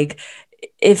though. Like,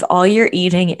 if all you're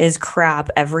eating is crap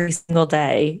every single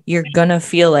day, you're gonna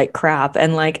feel like crap.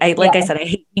 And like I said, I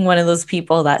hate being one of those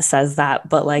people that says that,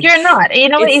 but like you're not. You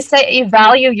know what you say? You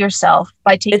value yourself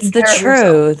by taking it's the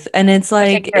truth. And it's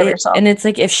like and it's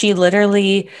like if she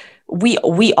literally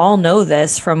we all know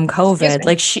this from COVID.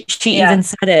 Like she even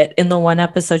said it in the one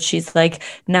episode. She's like,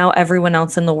 now everyone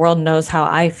else in the world knows how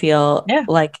I feel. Yeah.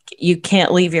 Like you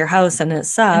can't leave your house and it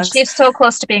sucks. And she's so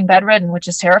close to being bedridden, which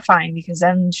is terrifying because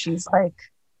then she's like,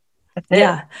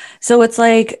 yeah. So it's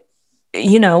like,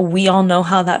 you know, we all know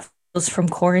how that feels from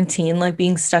quarantine, like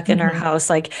being stuck in our house.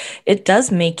 Like it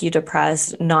does make you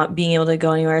depressed, not being able to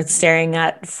go anywhere, staring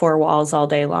at four walls all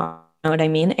day long. Know what I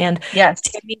mean? And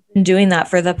Tammy's been doing that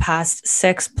for the past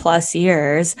 6+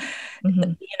 years.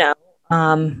 You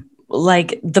know,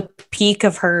 like the peak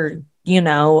of her, you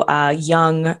know,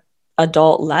 young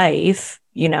adult life,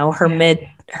 you know, her mid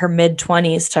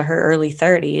 20s to her early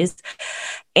 30s.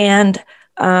 And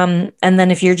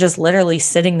then if you're just literally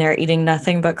sitting there eating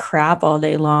nothing but crap all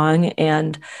day long,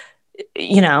 and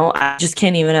you know, I just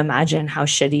can't even imagine how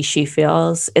shitty she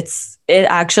feels. It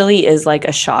actually is like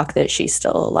a shock that she's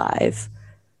still alive.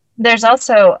 There's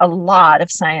also a lot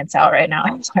of science out right now.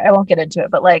 I'm sorry, I won't get into it,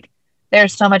 but like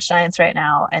there's so much science right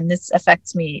now, and this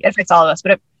affects me. It affects all of us,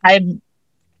 but I'm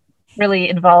really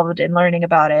involved in learning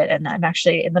about it. And I'm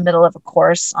actually in the middle of a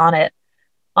course on it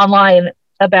online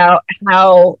about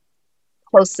how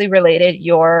closely related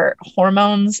your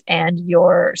hormones and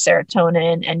your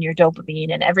serotonin and your dopamine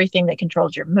and everything that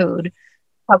controls your mood,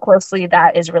 how closely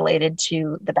that is related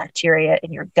to the bacteria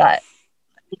in your gut.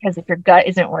 Because if your gut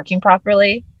isn't working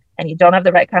properly and you don't have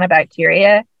the right kind of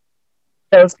bacteria,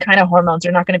 those kind of hormones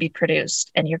are not going to be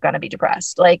produced and you're going to be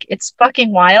depressed. Like it's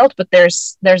fucking wild, but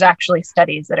there's actually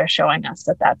studies that are showing us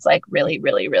that that's like really,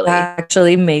 really, really that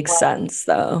actually makes sense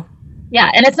though. Yeah.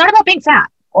 And it's not about being fat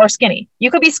or skinny.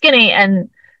 You could be skinny, and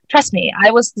trust me,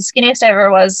 I was the skinniest I ever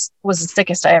was the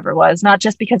sickest I ever was, not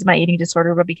just because of my eating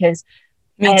disorder, but because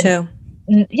me too.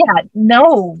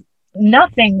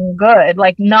 Nothing good.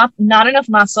 Like not enough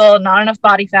muscle, not enough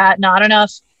body fat, not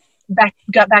enough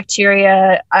gut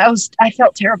bacteria. I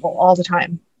felt terrible all the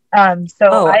time.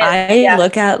 I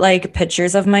look at like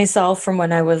pictures of myself from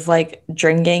when I was like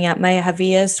drinking at my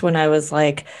heaviest, when I was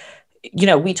like, you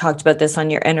know, we talked about this on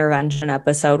your intervention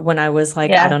episode, when I was like,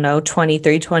 I don't know,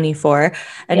 23, 24.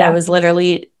 And I was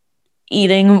literally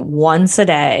eating once a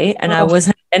day, and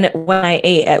when I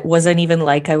ate, it wasn't even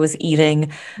like I was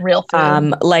eating real food.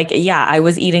 I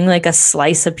was eating like a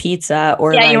slice of pizza,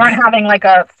 or you weren't having like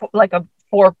a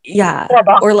four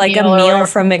or like a meal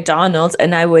from McDonald's,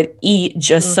 and I would eat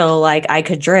just so like I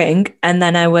could drink, and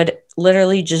then I would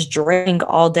literally just drink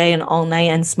all day and all night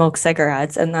and smoke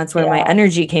cigarettes, and that's where my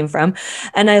energy came from.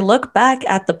 And I look back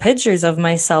at the pictures of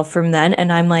myself from then,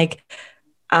 and I'm like,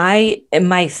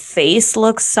 my face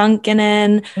looks sunken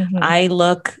in. I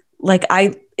look like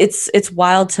it's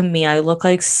wild to me. I look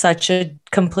like such a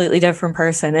completely different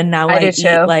person. And now I eat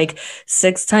like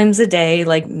 6 times a day,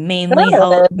 like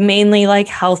mainly like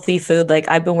healthy food. Like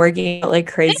I've been working out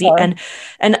like crazy, and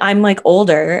I'm like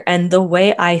older, and the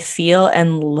way I feel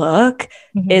and look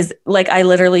is like, I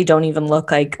literally don't even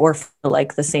look like or feel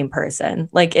like the same person.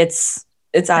 Like it's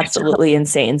absolutely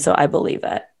insane. So I believe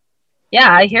it. Yeah,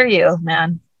 I hear you,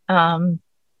 man.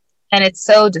 And it's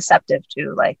so deceptive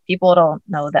too. Like people don't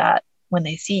know that when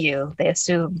they see you, they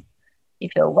assume you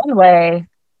feel one way,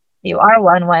 you are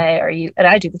one way, or you, and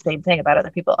I do the same thing about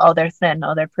other people. Oh, they're thin.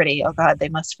 Oh, they're pretty. Oh God, they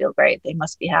must feel great. They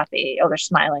must be happy. Oh, they're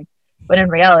smiling. But in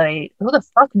reality, who the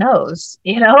fuck knows?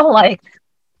 Like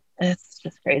it's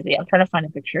just crazy. I'm trying to find a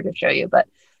picture to show you, but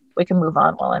we can move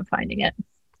on while I'm finding it.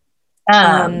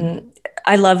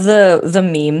 I love the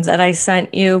meme that I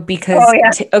sent you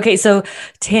because, okay, so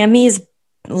Tammy's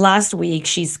last week,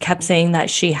 she's kept saying that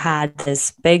she had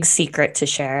this big secret to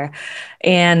share.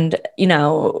 And,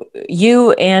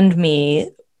 you and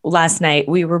me last night,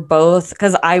 we were both,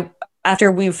 because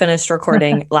after we finished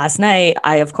recording last night,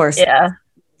 I, of course,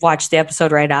 watched the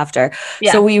episode right after.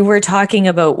 Yeah. So we were talking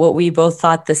about what we both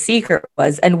thought the secret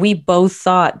was. And we both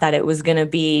thought that it was going to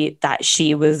be that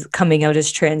she was coming out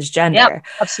as transgender. Yep,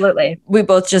 absolutely. We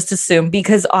both just assumed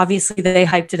because obviously they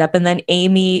hyped it up. And then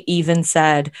Amy even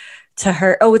said to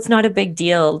her, oh, it's not a big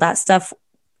deal. That stuff,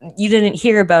 you didn't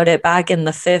hear about it back in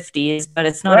the 50s, but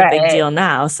it's not a big deal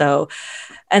now. So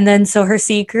her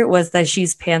secret was that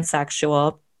she's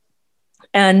pansexual.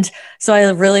 And so I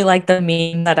really like the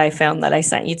meme that I found that I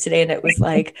sent you today. And it was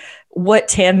like what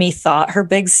Tammy thought her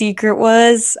big secret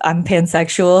was. I'm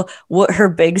pansexual. What her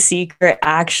big secret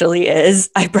actually is.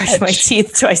 I brush my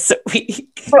teeth twice a week.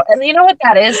 Well, and you know what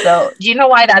that is, though? Do you know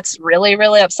why that's really,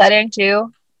 really upsetting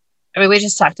too? I mean, we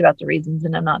just talked about the reasons,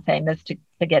 and I'm not saying this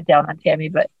to get down on Tammy,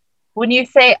 but when you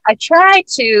say, I try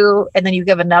to, and then you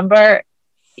give a number,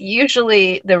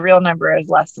 usually the real number is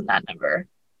less than that number.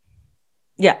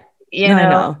 Yeah. I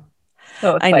know.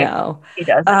 So I know. He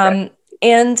does.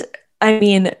 And I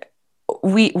mean,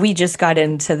 we just got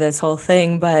into this whole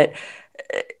thing, but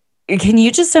can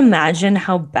you just imagine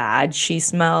how bad she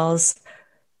smells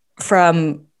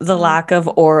from the lack of,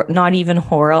 or not even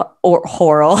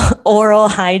oral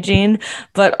hygiene,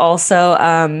 but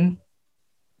also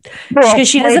because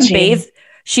she doesn't bathe.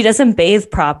 She doesn't bathe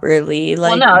properly.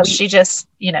 Like, well, no, she just,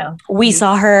 we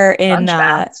saw her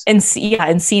in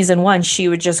season 1, she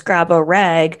would just grab a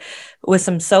rag with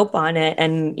some soap on it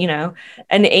and,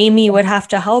 and Amy would have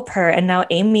to help her. And now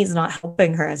Amy's not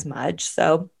helping her as much.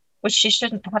 So, which she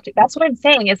shouldn't have to. That's what I'm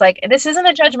saying is like, this isn't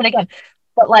a judgment again,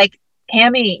 but like,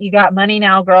 Tammy, you got money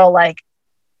now, girl. Like,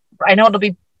 I know it'll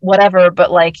be whatever,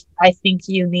 but like, I think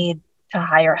you need to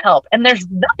hire help. And there's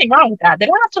nothing wrong with that. They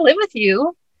don't have to live with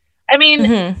you. I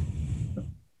mean,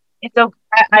 it's okay.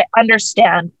 I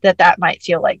understand that might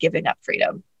feel like giving up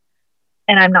freedom.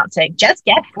 And I'm not saying just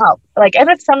get help. Like, and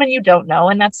it's someone you don't know.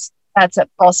 And that's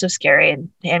also scary.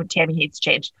 And Tammy hates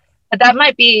change. But that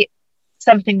might be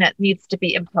something that needs to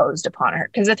be imposed upon her.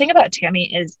 Because the thing about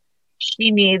Tammy is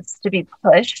she needs to be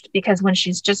pushed, because when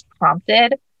she's just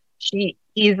prompted, she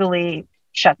easily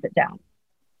shuts it down.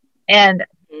 And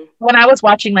when I was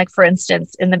watching, like, for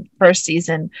instance, in the first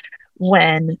season,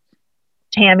 when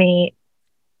Tammy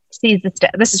sees the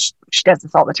step, she does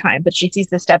this all the time, but she sees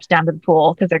the steps down to the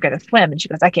pool because they're going to swim, and she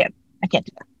goes, I can't do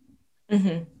that.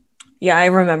 Mm-hmm. Yeah, I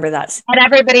remember that. And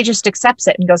everybody just accepts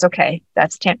it and goes, okay,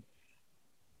 that's Tammy.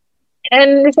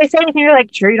 And if they say anything, you're like,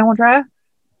 sure, you don't want to try?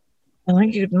 I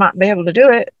think you might be able to do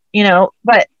it,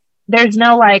 but there's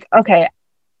no like, okay,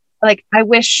 like, I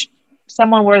wish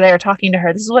someone were there talking to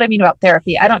her. This is what I mean about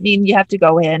therapy. I don't mean you have to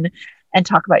go in and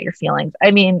talk about your feelings. I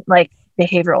mean, like,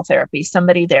 behavioral therapy,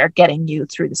 somebody there getting you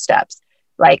through the steps.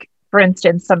 Like, for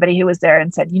instance, somebody who was there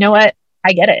and said, you know what,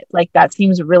 I get it. Like, that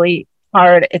seems really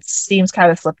hard. It seems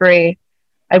kind of slippery.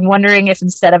 I'm wondering if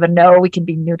instead of a no, we can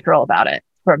be neutral about it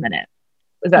for a minute.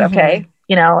 Is that okay?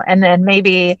 And then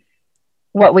maybe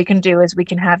what we can do is we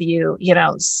can have you,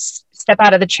 step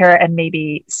out of the chair and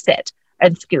maybe sit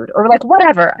and scoot, or like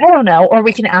whatever. I don't know. Or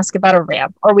we can ask about a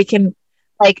ramp, or we can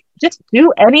like just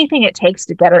do anything it takes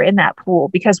to get her in that pool.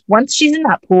 Because once she's in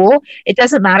that pool, it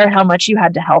doesn't matter how much you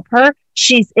had to help her.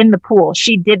 She's in the pool.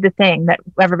 She did the thing that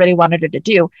everybody wanted her to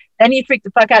do. Then you freak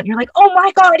the fuck out and you're like, oh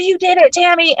my God, you did it,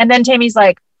 Tammy. And then Tammy's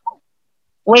like,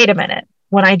 wait a minute.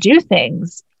 When I do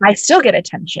things, I still get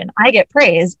attention. I get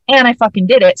praise, and I fucking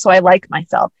did it. So I like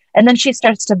myself. And then she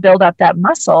starts to build up that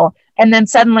muscle. And then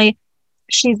suddenly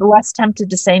she's less tempted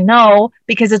to say no,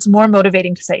 because it's more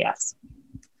motivating to say yes.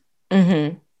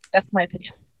 Mm-hmm. That's my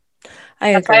opinion. I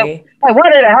agree. I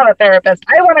wanted to have a therapist.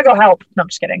 I want to go help. No, I'm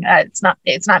just kidding. It's not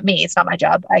me. It's not my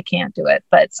job. I can't do it.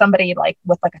 But somebody like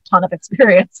with like a ton of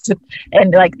experience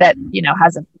and like that,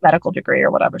 has a medical degree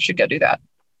or whatever should go do that.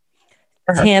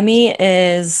 Tammy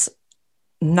is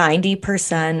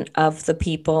 90% of the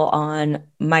people on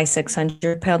My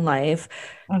 600-Pound Life.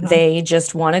 Mm-hmm. They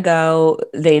just want to go.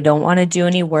 They don't want to do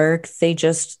any work. They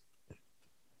just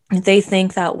they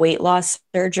think that weight loss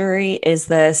surgery is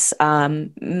this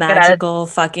magical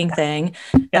fucking thing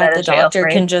that the doctor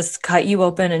can just cut you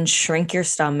open and shrink your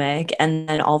stomach, and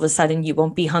then all of a sudden you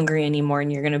won't be hungry anymore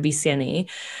and you're going to be skinny.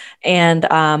 And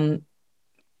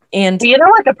you know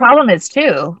what the problem is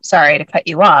too? Sorry to cut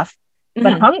you off,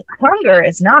 but hunger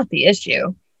is not the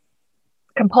issue.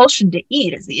 Compulsion to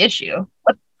eat is the issue.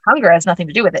 But hunger has nothing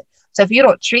to do with it. So if you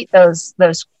don't treat those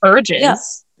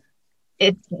urges,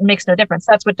 it makes no difference.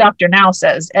 That's what Dr. Now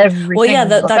says every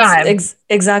that's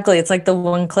exactly. It's like the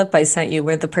one clip I sent you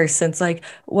where the person's like,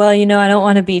 well, you know, I don't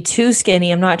want to be too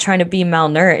skinny. I'm not trying to be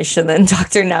malnourished. And then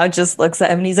Dr. Now just looks at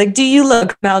him and he's like, do you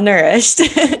look malnourished?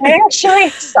 I actually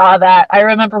saw that. I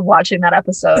remember watching that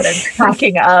episode and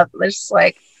cracking up. It's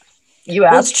like, you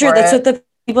asked it's true. For that's it. what the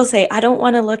people say, I don't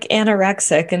want to look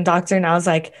anorexic. And Dr. Now's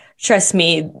like, trust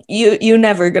me, you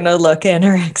never gonna look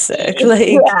anorexic. Like,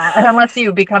 yeah, unless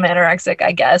you become anorexic,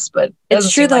 I guess. But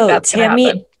it's true though. Like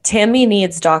Tammy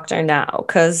needs Dr. Now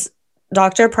because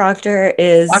Dr. Proctor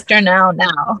is Dr. Now.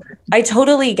 I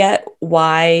totally get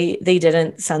why they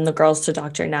didn't send the girls to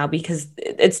Dr. Now because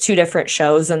it's two different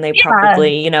shows and they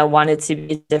probably, you know, wanted to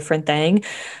be a different thing.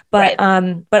 But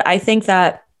but I think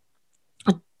that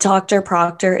Dr.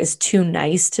 Proctor is too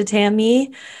nice to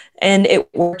Tammy, and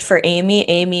it worked for Amy.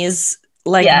 Amy is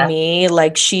like me,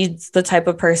 like she's the type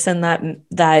of person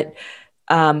that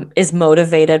is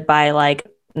motivated by like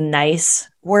nice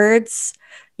words.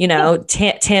 You know,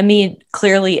 Tammy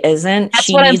clearly isn't. That's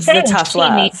she what needs I'm saying. The tough she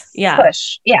love. Needs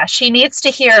push. Yeah, she needs to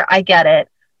hear, I get it,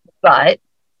 but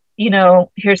you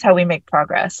know, here's how we make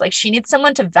progress. Like she needs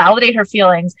someone to validate her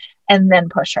feelings and then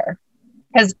push her,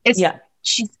 because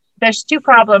there's two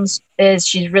problems. Is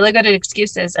she's really good at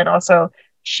excuses, and also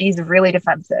she's really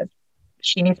defensive.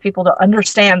 She needs people to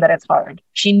understand that it's hard.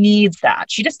 She needs that.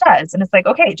 She just does. And it's like,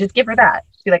 okay, just give her that.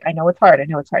 She's like, I know it's hard.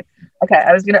 Okay.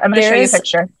 I'm going to show you a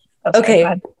picture.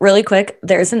 Okay, really quick.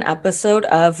 There's an episode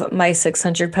of My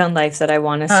 600-Pound Life that I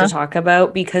want us to talk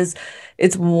about because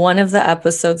it's one of the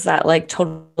episodes that like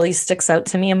totally sticks out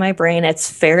to me in my brain. It's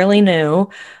fairly new.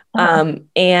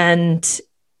 And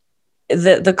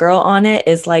the girl on it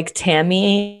is like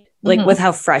Tammy, like with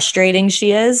how frustrating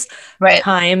she is,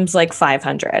 times like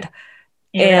 500.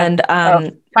 And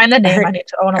find the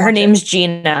name. Her name's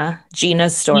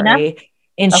Gina's Story. Gina?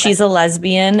 And she's a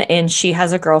lesbian and she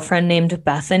has a girlfriend named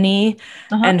Bethany.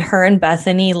 And her and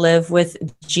Bethany live with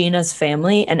Gina's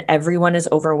family, and everyone is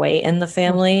overweight in the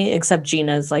family except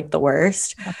Gina's like the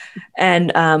worst.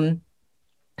 And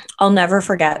I'll never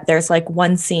forget, there's like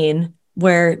one scene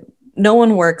where no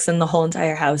one works in the whole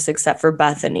entire house except for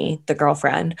Bethany, the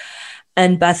girlfriend.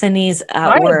 And Bethany's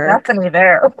at work. Bethany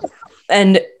there.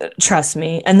 And trust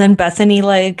me. And then Bethany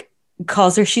like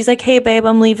calls her. She's like, hey, babe,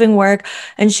 I'm leaving work.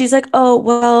 And she's like, oh,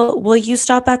 well, will you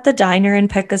stop at the diner and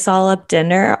pick us all up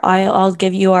dinner? I'll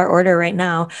give you our order right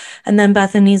now. And then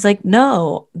Bethany's like,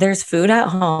 no, there's food at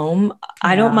home.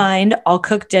 I don't mind. I'll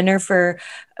cook dinner for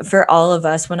all of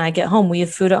us when I get home. We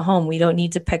have food at home. We don't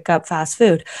need to pick up fast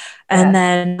food. And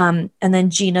then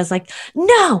Gina's like,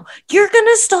 no, you're going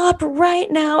to stop right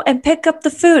now and pick up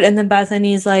the food. And then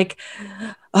Bethany's like,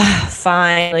 oh,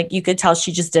 fine. Like you could tell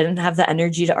she just didn't have the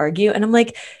energy to argue. And I'm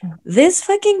like, this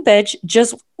fucking bitch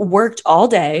just worked all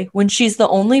day when she's the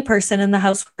only person in the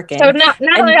house working. So not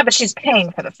only that, but she's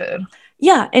paying for the food.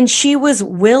 Yeah. And she was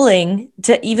willing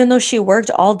to, even though she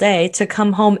worked all day, to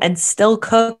come home and still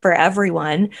cook for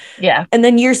everyone. Yeah. And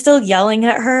then you're still yelling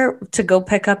at her to go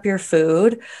pick up your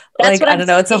food. Like, I don't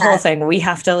know. It's a whole thing. We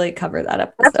have to like cover that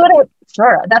up.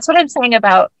 That's what I'm saying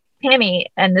about Tammy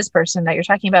and this person that you're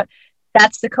talking about.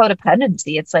 That's the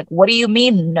codependency. It's like, what do you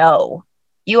mean no?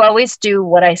 You always do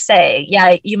what I say.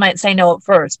 Yeah, you might say no at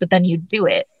first, but then you do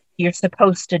it. You're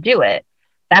supposed to do it.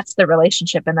 That's the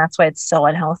relationship. And that's why it's so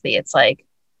unhealthy. It's like,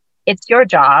 it's your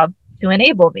job to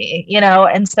enable me, you know?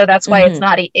 And so that's why it's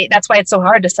not, that's why it's so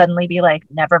hard to suddenly be like,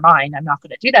 never mind, I'm not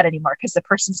going to do that anymore. Because the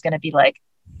person's going to be like,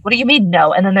 what do you mean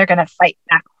no? And then they're going to fight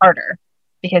back harder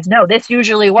because no, this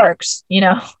usually works. You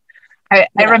know, I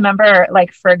remember,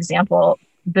 like, for example,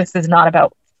 this is not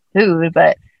about food,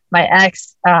 but my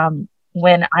ex,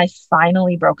 when I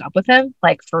finally broke up with him,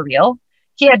 like for real,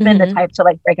 he had been the type to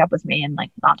like break up with me and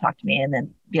like not talk to me and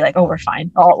then be like, oh, we're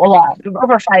fine. A lot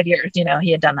over 5 years, you know,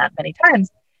 he had done that many times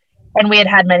and we had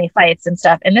had many fights and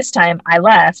stuff. And this time I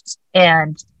left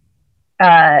and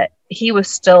he was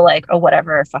still like, oh,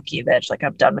 whatever, fuck you, bitch. Like,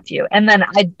 I'm done with you. And then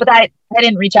I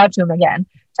didn't reach out to him again.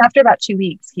 So after about 2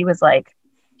 weeks, he was like,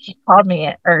 he called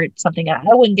me or something and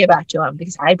I wouldn't get back to him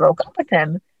because I broke up with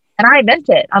him and I meant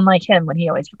it, unlike him when he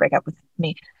always would break up with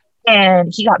me.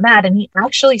 And he got mad and he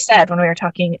actually said when we were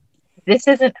talking, this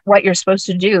isn't what you're supposed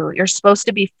to do. You're supposed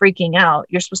to be freaking out.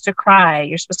 You're supposed to cry.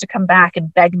 You're supposed to come back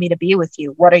and beg me to be with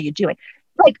you. What are you doing?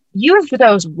 Like, use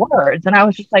those words. And I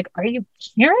was just like, are you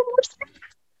hearing yourself?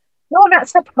 No, I'm not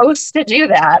supposed to do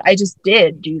that. I just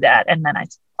did do that. And then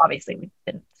obviously we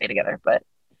didn't stay together, but.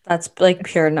 That's like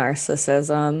pure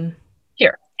narcissism.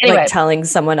 Here. Anyway. Like telling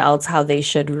someone else how they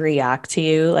should react to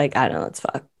you. Like, I don't know, it's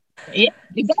fuck. Yeah,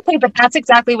 exactly. But that's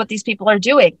exactly what these people are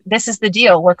doing. This is the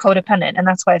deal. We're codependent, and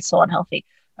that's why it's so unhealthy.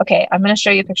 Okay, I'm going to show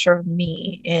you a picture of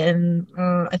me in,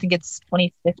 I think it's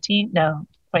 2015. No,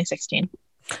 2016.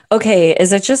 Okay,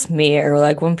 is it just me, or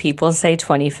like when people say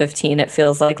 2015, it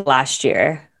feels like last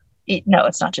year? No,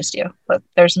 it's not just you. Look,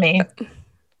 there's me.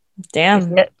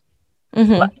 Damn.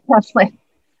 That's like,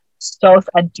 so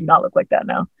I do not look like that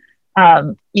now.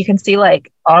 You can see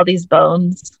like all these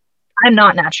bones. I'm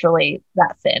not naturally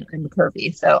that thin. I'm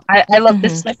curvy. So I look,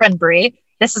 this is my friend Brie.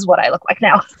 This is what I look like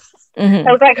now. I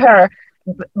look like her,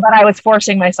 but I was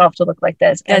forcing myself to look like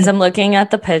this. Guys, I'm looking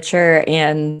at the picture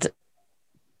and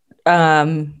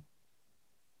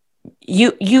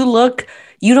you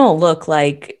don't look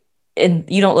like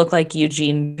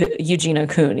Eugenia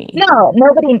Cooney. No,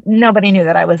 nobody knew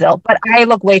that I was ill, but I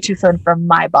look way too thin for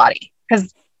my body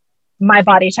because my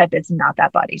body type is not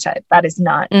that body type. That is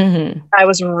not. I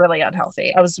was really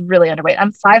unhealthy. I was really underweight.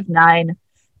 I'm 5'9",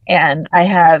 and I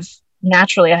have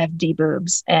D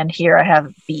boobs, and here I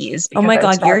have B's. Oh my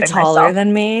God, you're taller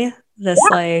than me.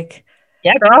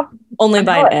 Yeah, girl. Only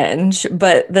by an inch,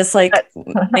 but this like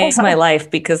makes my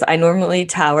life because I normally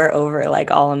tower over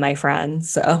like all of my friends.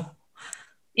 So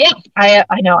yeah,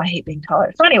 I know I hate being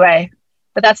taller. So anyway.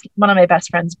 But that's one of my best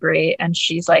friends, Brie, and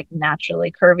she's like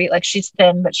naturally curvy. Like she's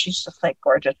thin, but she's just like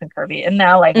gorgeous and curvy. And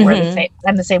now like we're the same.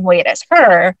 I'm the same weight as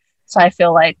her, so I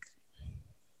feel like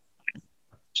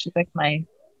she's like my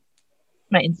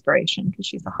inspiration because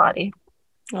she's a hottie.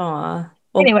 Aw.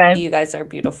 Well, anyway, you guys are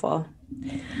beautiful.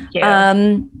 Yeah.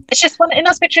 It's just in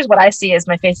those pictures, what I see is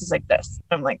my face is like this.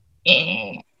 I'm like,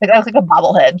 eh. Like I look like a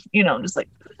bobblehead, just like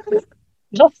there's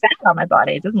no fat on my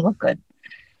body. It doesn't look good.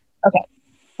 Okay.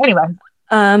 Anyway.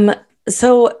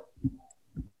 So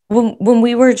when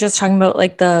we were just talking about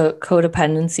like the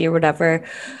codependency or whatever,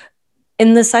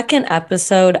 in the second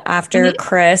episode after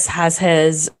Chris has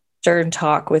his stern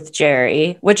talk with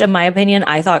Jerry, which in my opinion,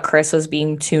 I thought Chris was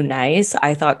being too nice.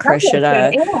 I thought Chris should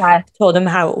have told him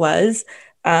how it was.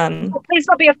 Please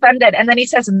don't be offended. And then he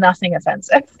says nothing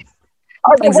offensive.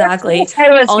 Exactly.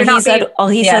 All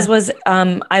he says was,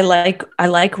 I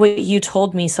like what you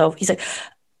told me. So he's like,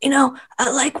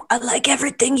 I like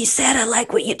everything you said. I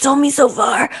like what you told me so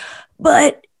far.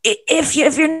 But if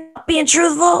you're not being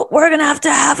truthful, we're going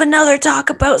to have another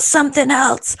talk about something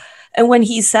else. And when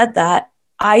he said that,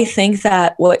 I think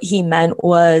that what he meant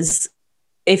was,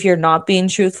 if you're not being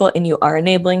truthful and you are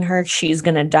enabling her, she's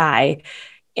going to die.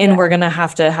 And we're going to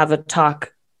have a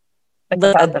talk,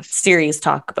 a serious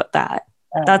talk about that.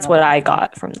 That's what I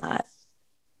got from that.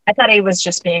 I thought he was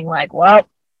just being like, well,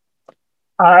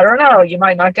 I don't know. You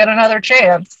might not get another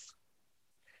chance.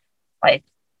 Like,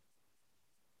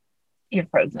 you're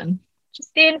frozen.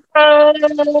 Justine froze.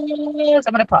 I'm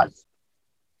going to pause.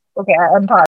 Okay, I'm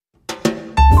paused.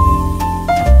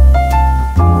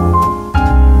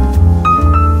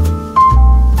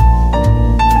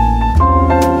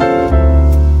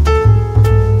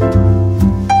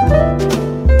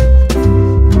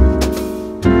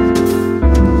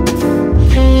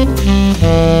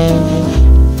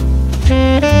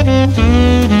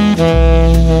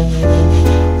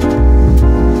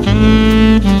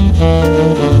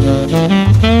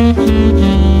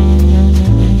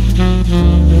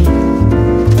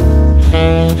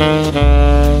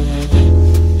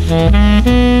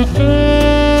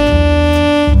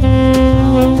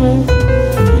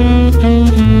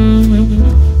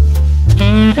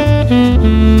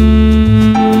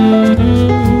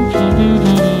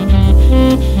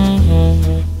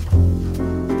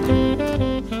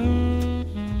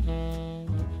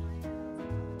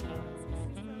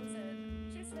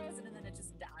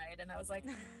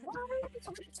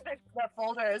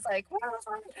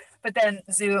 But then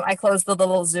Zoom, I closed the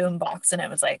little Zoom box and it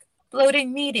was like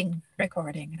loading meeting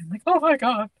recording. And I'm like, oh my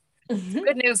God.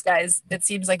 Good news, guys. It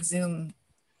seems like Zoom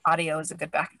audio is a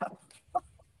good backup.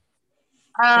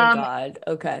 Thank God.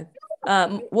 Okay.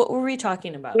 What were we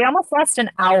talking about? We almost lost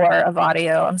an hour of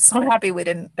audio. I'm so happy we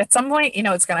didn't. At some point,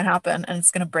 it's going to happen and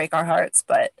it's going to break our hearts,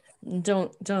 but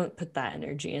don't put that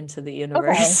energy into the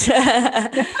universe.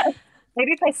 Okay.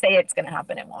 Maybe if I say it's going to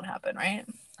happen, it won't happen, right?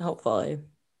 Hopefully.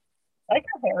 I like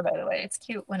her hair, by the way. It's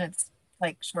cute when it's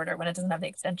like shorter, when it doesn't have the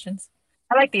extensions.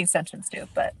 I like the extensions too,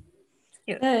 but it's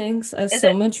Cute. Thanks. I have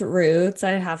so much roots.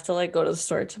 I have to like go to the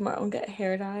store tomorrow and get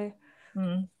hair dye.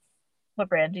 What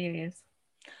brand do you use?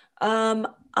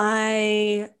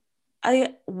 I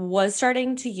was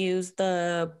starting to use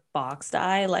the box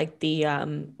dye, like the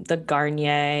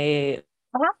Garnier.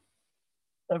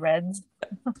 The reds.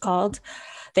 Called.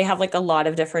 They have like a lot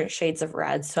of different shades of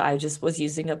red, so I just was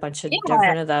using a bunch of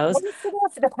different of those.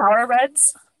 The power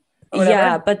reds.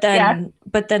 Yeah, but then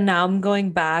now I'm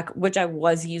going back, which I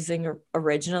was using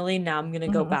originally. Now I'm gonna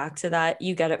go back to that.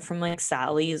 You get it from like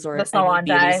Sally's or the salon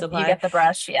dye. Supply. You get the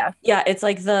brush, yeah. Yeah, it's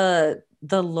like the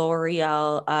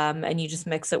L'Oreal, and you just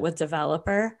mix it with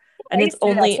Developer, and it's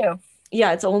only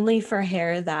it's only for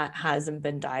hair that hasn't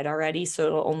been dyed already, so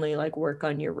it'll only like work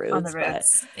on your roots. On the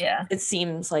roots, yeah. It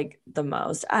seems like the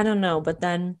most. I don't know, but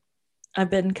then I've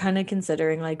been kind of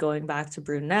considering like going back to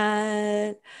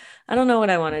brunette. I don't know what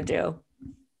I want to do.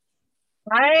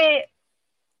 I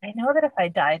know that if I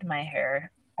dyed my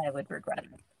hair, I would regret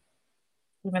it.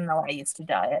 Even though I used to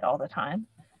dye it all the time.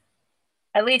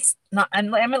 At least not.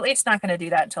 I'm at least not going to do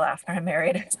that until after I'm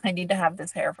married. I need to have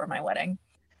this hair for my wedding.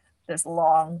 This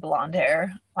long blonde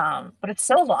hair. But it's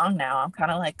so long now. I'm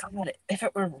kind of like, God, if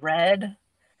it were red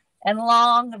and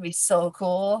long, it'd be so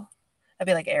cool. I'd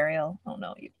be like Ariel. Oh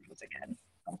no, you lose again.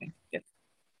 Okay, good.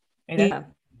 Yeah.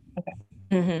 Okay.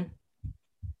 Mm-hmm.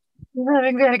 I'm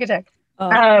having a panic attack.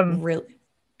 Really,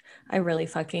 I really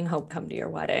fucking hope come to your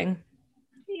wedding.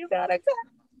 You gotta go.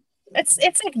 It's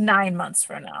like 9 months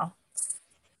from now.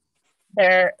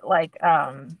 They're like,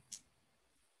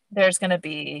 there's gonna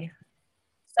be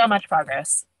so much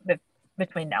progress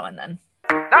between now and then.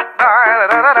 Your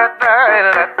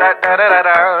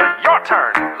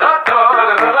turn.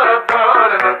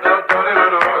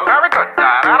 Very good.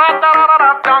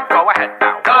 Go ahead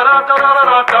now.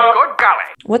 Good golly.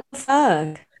 What the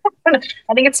fuck?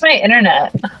 I think it's my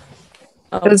internet.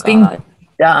 Oh, it was being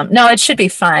dumb. No, it should be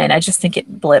fine. I just think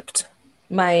it blipped.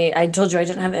 I told you I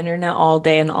didn't have internet all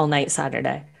day and all night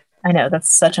Saturday. I know,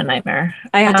 that's such a nightmare.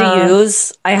 I had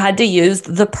to use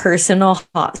the personal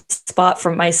hotspot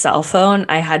from my cell phone.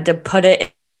 I had to put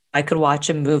it. I could watch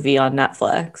a movie on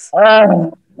Netflix.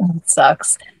 Oh, it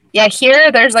sucks. Yeah,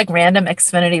 here there's like random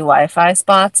Xfinity Wi-Fi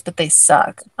spots, but they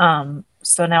suck.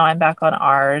 So now I'm back on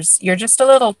ours. You're just a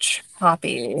little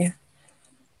choppy.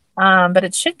 But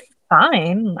it should be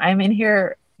fine. I'm in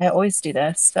here. I always do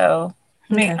this. So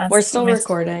okay. We're still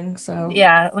recording. So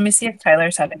yeah, let me see if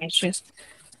Tyler's having issues.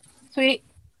 Sweet.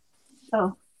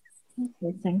 Oh,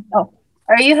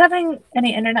 are you having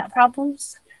any internet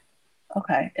problems?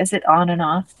 Okay. Is it on and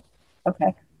off?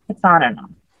 Okay. It's on and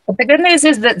off. But the good news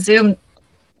is that Zoom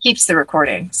keeps the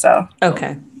recording. So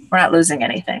okay. We're not losing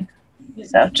anything.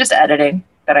 So just editing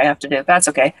that I have to do. That's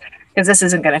okay. Because this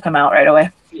isn't going to come out right away.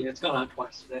 Yeah, it's gone on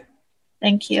twice today.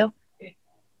 Thank you.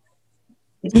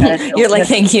 You're like,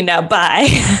 thank you now. Bye.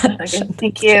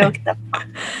 Thank you.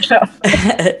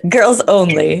 Girls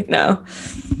only. No.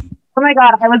 Oh my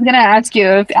God. I was going to ask you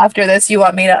if after this you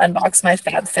want me to unbox my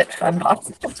FabFitFun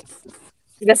box.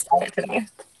 I just saw it today.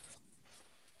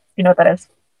 You know what that is?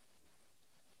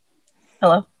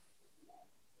 Hello?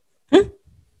 Did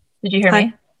you hear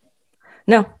me?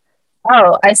 No.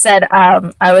 Oh, I said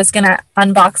I was going to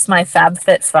unbox my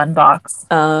FabFitFun box.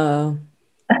 Oh.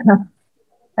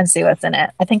 And see what's in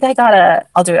it. I think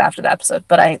I'll do it after the episode,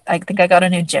 but I think I got a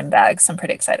new gym bag, so I'm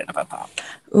pretty excited about that.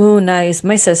 Ooh, nice.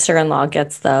 My sister-in-law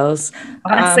gets those.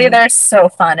 Honestly, they're so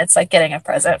fun. It's like getting a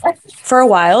present. For a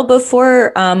while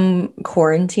before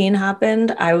quarantine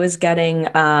happened, I was getting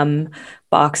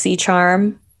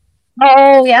BoxyCharm.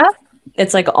 Oh, yeah?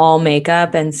 It's like all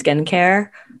makeup and skincare.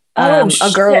 Shit.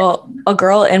 A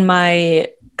girl in my...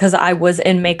 because I was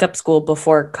in makeup school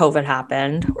before COVID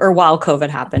happened, or while COVID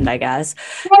happened, I guess.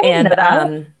 And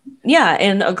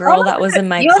and a girl that was in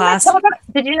my class.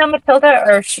 Did you know Matilda,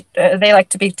 or they like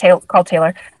to be called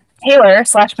Taylor?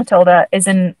 Taylor/Matilda is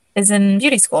in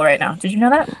beauty school right now. Did you know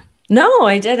that? No,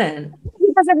 I didn't. He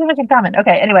has everything in common.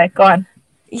 Okay, anyway, go on.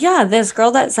 Yeah, this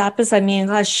girl that sat beside me in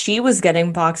class, she was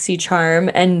getting BoxyCharm,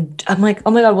 and I'm like,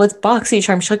 oh my God, what's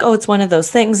BoxyCharm? She's like, oh, it's one of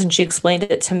those things, and she explained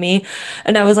it to me,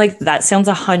 and I was like, that sounds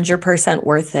 100%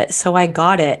 worth it. So I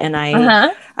got it, and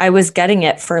I was getting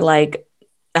it for like,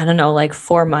 I don't know, like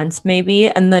 4 months maybe,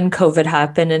 and then COVID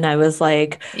happened, and I was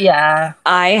like, yeah,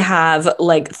 I have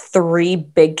like 3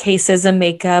 big cases of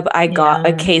makeup. I got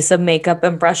a case of makeup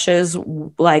and brushes,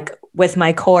 like with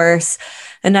my course.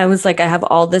 And I was like, I have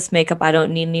all this makeup. I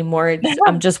don't need any more.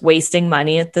 I'm just wasting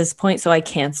money at this point. So I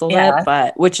canceled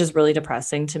it, which is really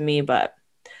depressing to me, but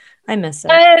I miss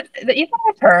it. You can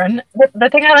return. The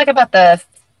thing I like about the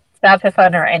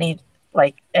FabFitFun or any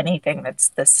like anything that's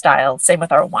this style. Same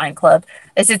with our wine club.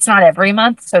 It's not every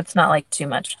month, so it's not like too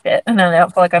much shit. And then I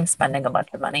don't feel like I'm spending a bunch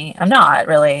of money. I'm not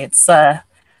really. It's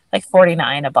like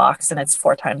 49 a box and it's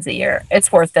 4 times a year.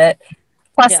 It's worth it.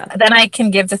 Plus, then I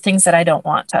can give the things that I don't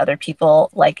want to other people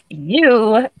like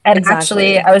you. And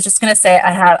actually, I was just going to say,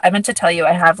 I meant to tell you,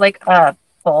 I have like a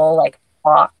full like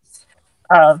box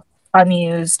of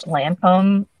unused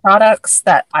Lancome products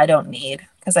that I don't need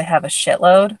because I have a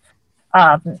shitload.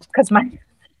 Because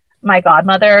my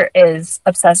godmother is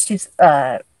obsessed. She's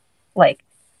like,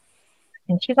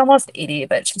 and she's almost 80,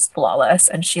 but she's flawless.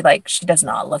 And she does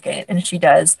not look it. And she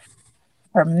does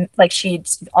her, like,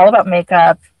 she's all about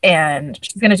makeup, and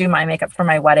she's going to do my makeup for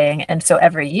my wedding. And so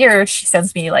every year she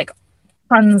sends me like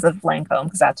tons of Lancome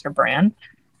because that's her brand.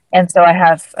 And so I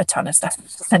have a ton of stuff to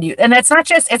send you. And it's not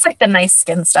just, it's like the nice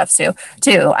skin stuff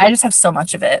too. I just have so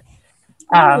much of it.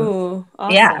 Ooh,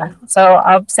 awesome. Yeah. So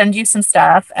I'll send you some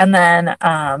stuff, and then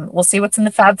we'll see what's in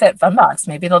the FabFitFun box.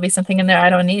 Maybe there'll be something in there I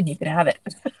don't need and you could have it.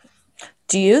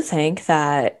 Do you think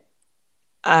that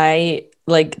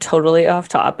like totally off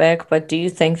topic, but do you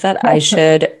think that I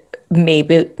should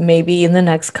maybe in the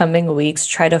next coming weeks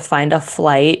try to find a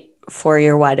flight for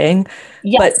your wedding?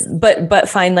 Yes. But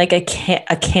find like a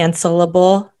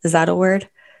cancelable, is that a word?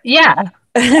 Yeah.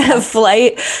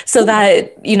 Flight, so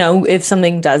that, if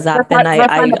something does happen,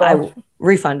 I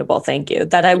refundable, thank you,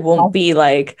 that I won't be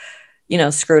like,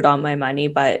 screwed on my money,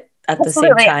 but at the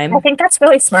same time, I think that's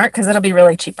really smart because it'll be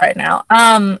really cheap right now.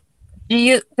 Do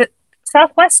you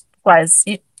Southwest wise,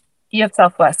 you have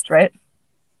Southwest, right?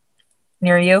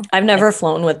 Near you? I've never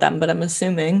flown with them, but I'm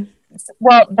assuming.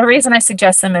 Well, the reason I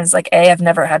suggest them is like, A, I've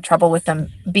never had trouble with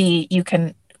them. B, you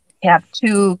can have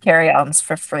 2 carry-ons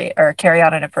for free, or carry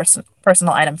on in a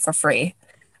personal item for free,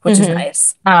 which is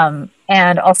nice.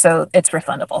 And also it's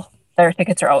refundable. Their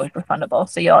tickets are always refundable,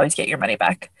 so you always get your money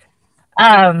back.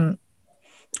 I'll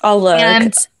look.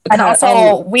 And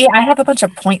also I have a bunch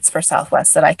of points for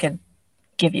Southwest that I could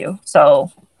give you.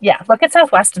 So yeah, look at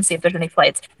Southwest and see if there's any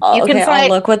flights. I'll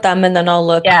look with them, and then I'll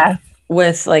look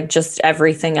with like just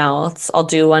everything else. I'll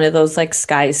do one of those like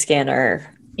Skyscanner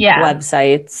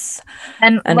websites,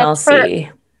 and I'll see.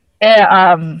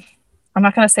 I'm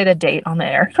not going to say the date on the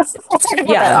air.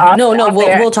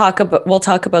 We'll talk about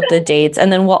the dates,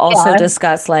 and then we'll also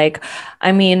discuss, like,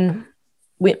 I mean,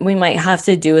 we might have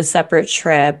to do a separate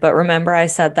trip, but remember I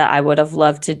said that I would have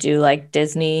loved to do like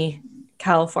Disney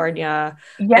California.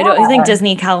 I don't think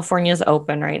Disney California is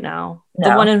open right now. No.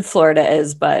 The one in Florida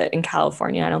is, but in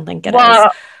California I don't think it is.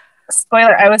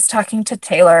 Spoiler, I was talking to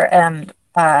Taylor, and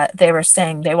they were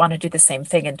saying they want to do the same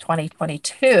thing in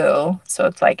 2022. So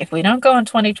it's like, if we don't go in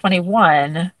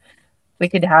 2021, we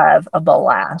could have a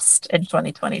blast in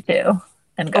 2022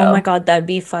 and go. Oh my God, that'd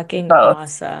be fucking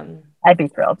awesome. I'd be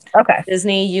thrilled. Okay.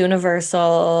 Disney,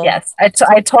 Universal. Yes.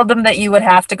 I told them that you would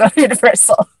have to go to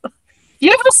Universal.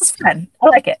 Universal's fun. I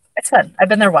like it. It's fun. I've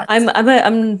been there once.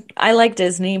 I like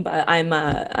Disney, but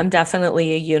I'm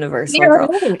definitely a Universal girl.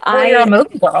 You're a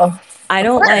movie girl. I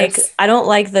don't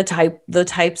like the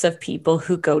types of people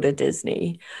who go to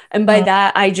Disney. And by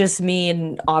that I just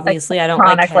mean, obviously, I don't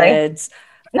like kids.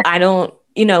 I don't,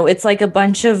 it's like a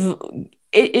bunch of,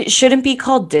 it shouldn't be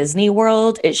called Disney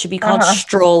World. It should be called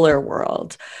Stroller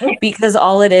World, because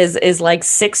all it is like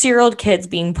 6-year-old kids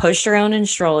being pushed around in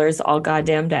strollers all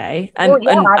goddamn day. And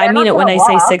I mean it when I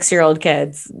say 6-year-old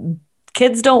kids.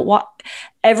 Kids don't walk.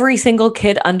 Every single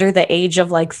kid under the age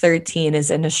of like 13 is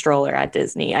in a stroller at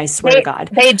Disney. I swear to God.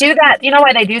 They do that. You know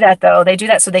why they do that though? They do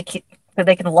that so they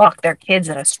can lock their kids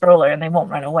in a stroller and they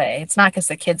won't run away. It's not because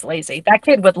the kid's lazy. That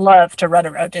kid would love to run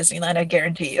around Disneyland, I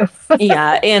guarantee you.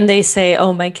 Yeah, and they say,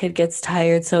 oh, my kid gets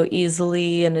tired so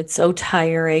easily, and it's so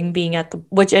tiring being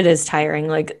which it is tiring.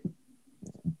 Like,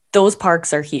 those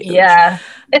parks are huge. Yeah,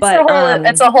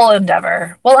 it's a whole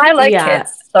endeavor. Well, I like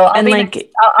kids, so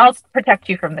I'll protect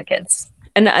you from the kids.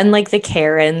 And like the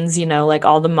Karens, like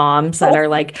all the moms that are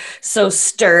like so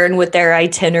stern with their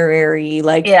itinerary.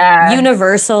 Like,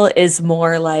 Universal is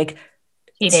more like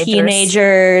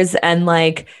teenagers and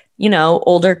like,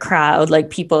 older crowd, like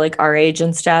people like our age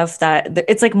and stuff, that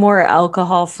it's like more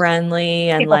alcohol friendly,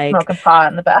 and people like smoking pot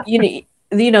in the bathroom.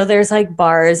 There's like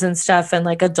bars and stuff and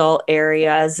like adult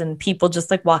areas, and people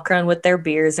just like walk around with their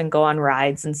beers and go on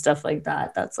rides and stuff like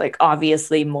that. That's like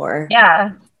obviously more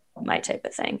my type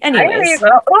of thing. Anyways. I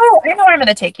know where I'm going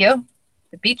to take you.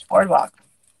 The beach boardwalk.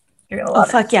 You're going to love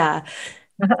it. Fuck yeah.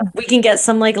 We can get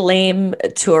some like lame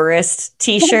tourist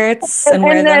t-shirts and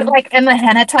wear them. And the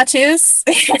henna tattoos.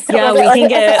 Yeah, we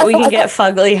can get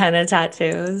fugly henna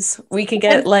tattoos. We can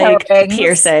get like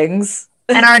piercings.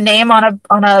 And our name on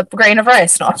a grain of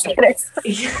rice. No, I'm kidding.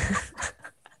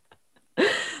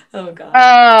 Oh God.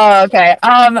 Oh, okay.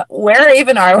 Where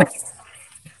even are we?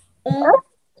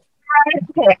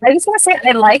 Okay, I just want to say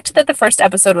I liked that the first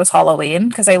episode was Halloween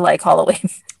because I like Halloween.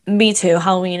 Me too.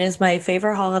 Halloween is my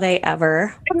favorite holiday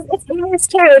ever. It's nice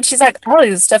too. And she's like, I'll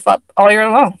use stuff up all year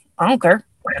long. I don't care.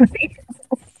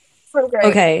 So great.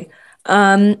 Okay.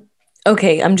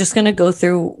 Okay, I'm just gonna go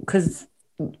through because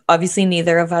obviously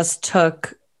neither of us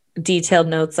took detailed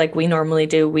notes like we normally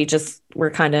do.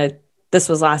 We're kind of this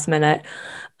was last minute.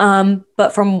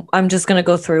 But from I'm just gonna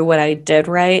go through what I did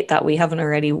right that we haven't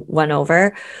already went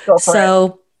over. Go for it.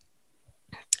 So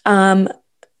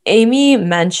Amy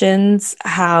mentions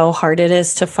how hard it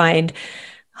is to find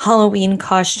Halloween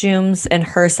costumes in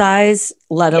her size,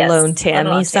 let alone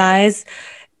Tammy's size.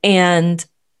 And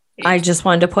I just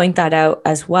wanted to point that out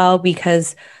as well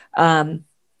because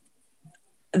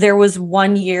there was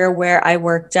one year where I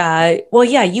worked at, well,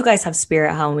 yeah, you guys have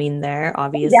Spirit Halloween there,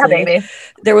 obviously. Yeah, baby.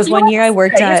 There was one year I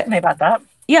worked at, me about that.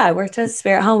 Yeah, I worked at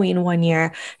Spirit Halloween one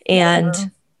year and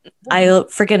I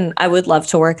would love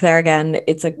to work there again.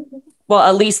 Well,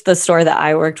 at least the store that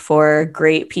I worked for,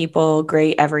 great people,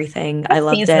 great everything. I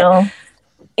loved it.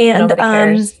 And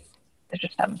they're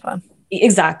just having fun.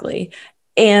 Exactly.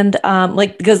 And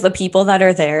like because the people that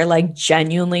are there like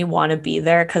genuinely want to be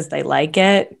there because they like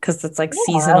it because it's like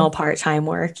seasonal part-time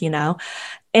work,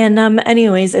 And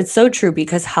anyways, it's so true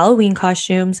because Halloween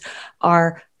costumes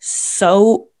are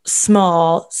so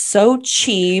small, so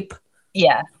cheap.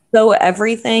 Yeah. So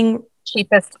everything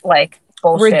cheapest like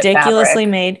bullshit ridiculously fabric.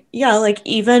 made. Yeah, like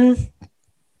even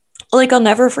like I'll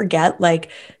never forget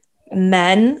like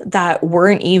men that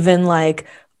weren't even like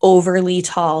overly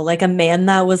tall, like a man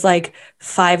that was like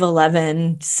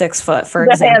 5'11", 6 foot, for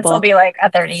example, will be like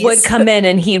at their knees. Would come in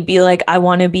and he'd be like, I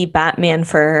want to be Batman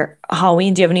for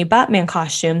Halloween. Do you have any Batman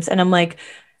costumes? And I'm like,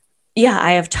 yeah,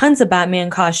 I have tons of Batman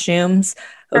costumes,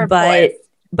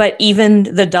 but even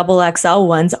the double XL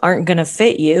ones aren't going to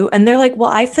fit you. And they're like, well,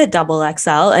 I fit double XL.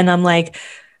 And I'm like,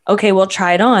 okay, well,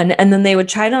 try it on. And then they would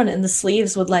try it on and the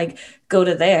sleeves would like go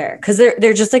to there because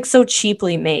they're just like so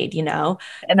cheaply made,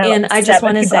 And I just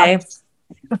want to say,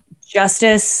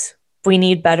 justice, we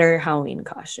need better Halloween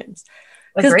costumes.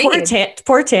 Because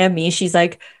poor Tammy, she's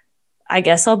like, I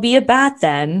guess I'll be a bat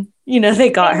then. They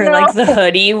got her like the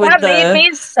hoodie with that made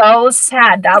me so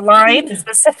sad. That line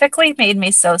specifically made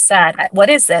me so sad. What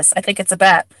is this? I think it's a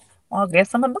bat. Well, I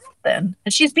guess I'm a bat then.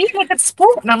 And she's being like a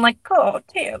sport. And I'm like, oh,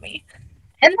 Tammy.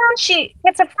 And then she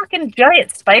gets a fucking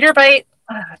giant spider bite.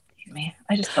 Oh, me.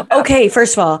 I just feel bad. Okay,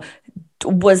 first of all,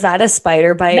 was that a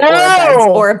spider bite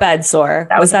or a bed sore?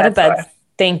 Was that a bed sore?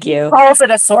 Thank you. Calls it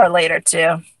a sore later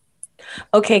too.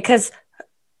 Okay, because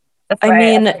I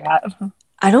mean,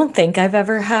 I don't think I've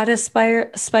ever had a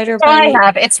spider bite. I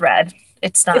have. It's red.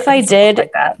 It's not. If I did,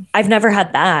 like that. I've never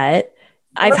had that.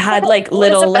 I've had like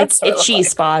little like itchy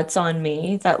spots on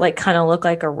me that like kind of look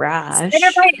like a rash.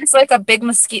 Spider bite is like a big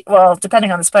mosquito. Well,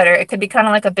 depending on the spider, it could be kind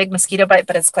of like a big mosquito bite,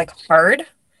 but it's like hard,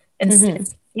 and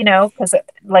because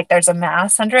like there's a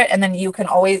mass under it, and then you can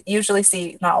usually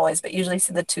see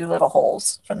the two little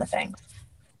holes from the thing,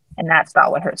 and that's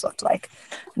not what hers looked like.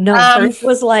 No, hers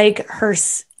was like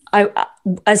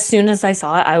as soon as I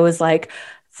saw it, I was like,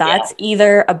 that's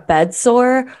either a bed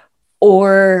sore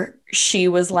or she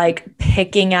was like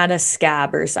picking at a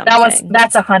scab or something.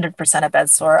 That's 100% a bed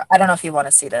sore. I don't know if you want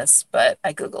to see this, but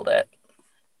I Googled it.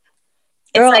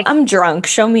 Girl, I'm drunk.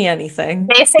 Show me anything.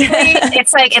 Basically,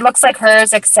 it's like, it looks like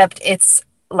hers, except it's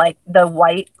like the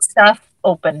white stuff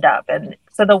opened up. And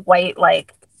so the white,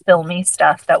 like filmy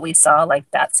stuff that we saw, like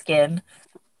that skin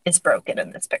is broken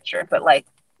in this picture. But like,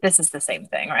 this is the same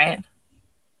thing, right?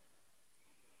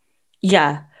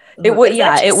 Yeah. It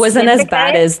wasn't as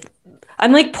bad as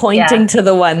I'm like pointing to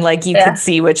the one, like you could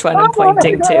see which one I'm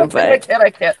pointing to, but I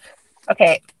can't.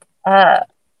 Okay.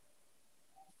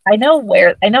 I know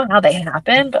how they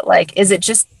happen, but like, is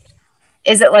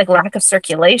it like lack of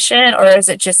circulation, or is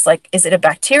it just like, is it a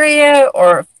bacteria,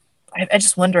 or I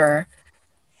just wonder.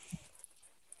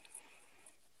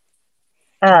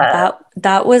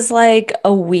 That was like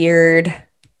a weird.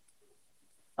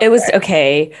 It was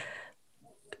okay.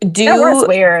 That was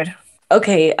weird.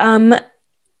 Okay.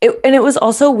 It was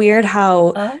also weird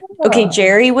how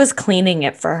Jerry was cleaning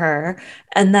it for her,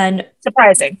 and then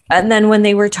surprising. And then when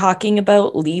they were talking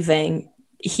about leaving,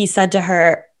 he said to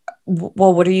her,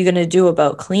 well, what are you going to do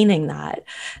about cleaning that?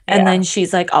 And then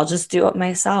she's like, I'll just do it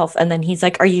myself. And then he's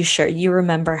like, are you sure you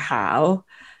remember how?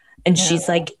 And she's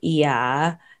like,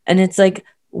 yeah. And it's like,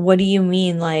 what do you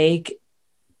mean? Like,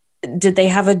 did they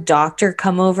have a doctor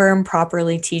come over and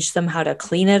properly teach them how to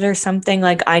clean it or something?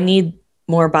 Like, I need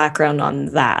more background on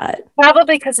that.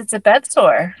 Probably because it's a bed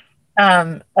sore.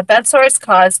 A bed sore is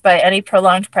caused by any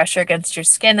prolonged pressure against your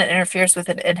skin that interferes with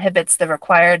and inhibits the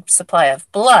required supply of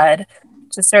blood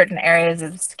to certain areas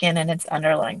of the skin and its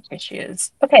underlying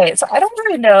tissues. Okay, so I don't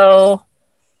really know.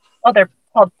 Oh, they're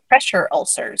called pressure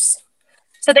ulcers.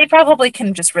 So they probably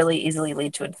can just really easily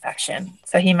lead to infection.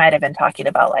 So he might have been talking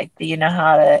about like, do you know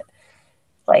how to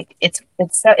like it's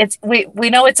we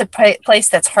know it's a place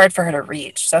that's hard for her to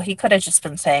reach. So he could have just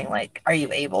been saying like, are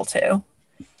you able to?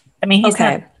 I mean, he's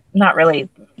not really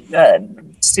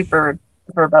super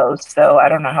verbose, so I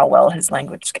don't know how well his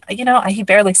language. You know, he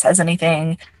barely says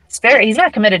anything. He's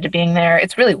not committed to being there.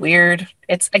 It's really weird.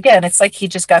 It's like he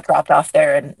just got dropped off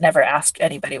there and never asked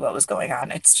anybody what was going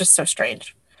on. It's just so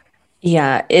strange.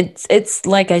 Yeah, it's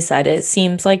like I said, it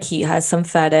seems like he has some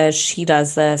fetish. He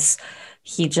does this.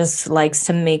 He just likes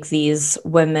to make these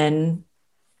women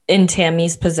in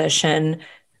Tammy's position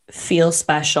feel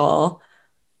special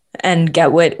and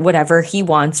get whatever he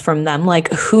wants from them.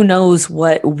 Like, who knows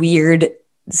what weird,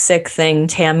 sick thing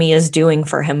Tammy is doing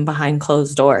for him behind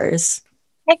closed doors.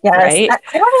 I guess. Right?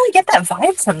 I don't really get that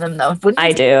vibe from them, though.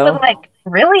 I do. Like,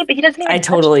 really? But he doesn't even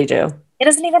totally do. He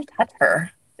doesn't even touch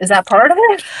her. Is that part of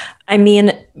it? I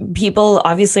mean, people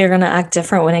obviously are going to act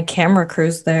different when a camera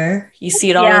crew's there. You see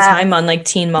it all the time on like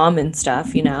Teen Mom and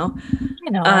stuff, you know? I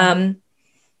know.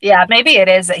 Yeah, maybe it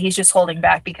is that he's just holding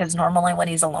back because normally when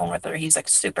he's alone with her, he's like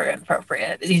super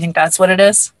inappropriate. Do you think that's what it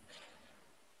is?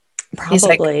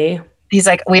 Probably. He's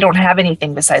like, we don't have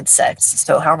anything besides sex,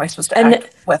 so how am I supposed to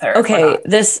act with her? Okay,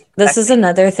 this is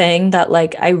another thing that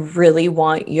like I really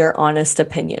want your honest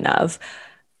opinion of.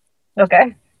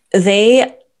 Okay.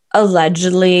 They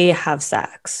allegedly have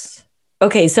sex.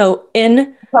 Okay, so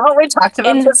we talked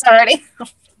about this already.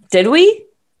 Did we?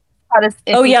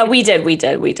 We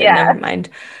did. Yeah. Never mind.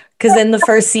 Because in the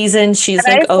first season, she's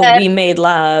like, we made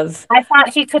love. I thought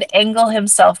he could angle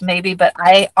himself maybe, but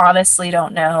I honestly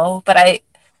don't know. But I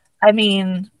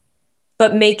mean.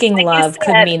 But making love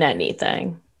could mean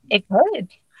anything. It could.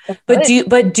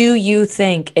 But do you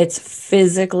think it's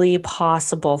physically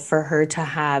possible for her to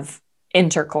have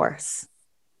intercourse?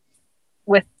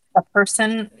 With a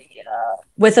person?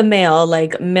 With a male,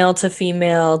 like male to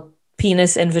female,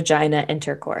 penis and vagina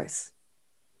intercourse?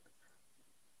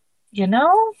 You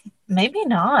know, maybe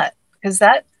not.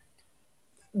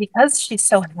 Because she's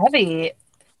so heavy.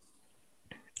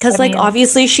 Because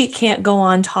obviously she can't go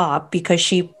on top because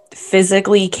she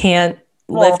physically can't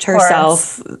lift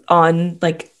herself on,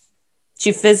 like,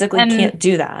 she physically can't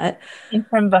do that. And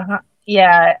from behind,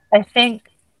 yeah, I think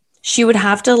she would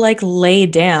have to like lay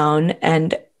down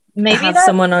and maybe have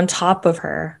someone on top of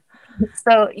her.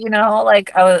 So, you know,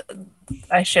 like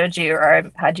I showed you, or I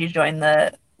had you join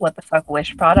the What the Fuck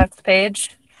Wish products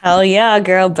page. Hell yeah,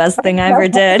 girl. Best thing I ever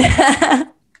did.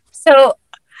 So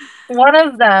one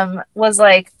of them was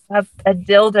like a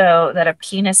dildo that a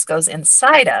penis goes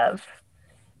inside of.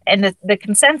 And the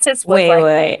consensus was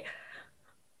wait.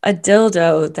 A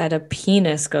dildo that a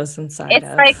penis goes inside of.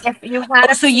 It's like if you had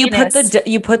a so penis,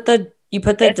 you put the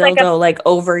dildo like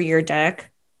over your dick.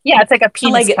 Yeah, it's like a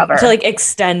penis cover. To like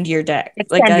extend your dick.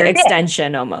 Like an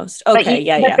extension almost. Okay,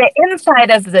 yeah. The inside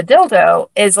of the dildo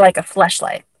is like a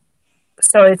fleshlight.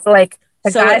 So it's like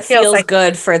it feels like,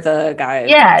 good for the guy.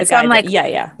 Yeah, so I'm like,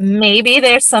 yeah. Maybe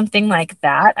there's something like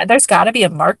that. There's got to be a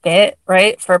market,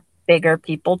 right, for bigger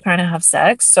people trying to have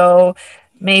sex. So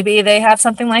maybe they have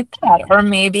something like that, or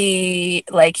maybe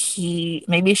like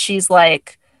she's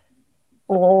like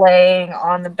laying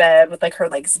on the bed with like her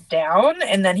legs down,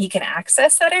 and then he can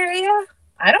access that area.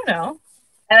 I don't know.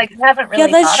 I haven't really. Yeah,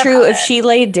 that's true. If she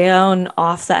laid down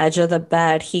off the edge of the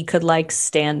bed, he could like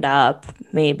stand up,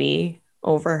 maybe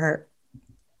over her.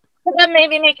 But then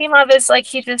maybe making love is like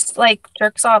he just like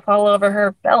jerks off all over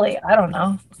her belly. I don't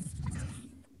know.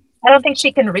 I don't think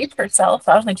she can reach herself.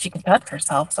 I don't think she can touch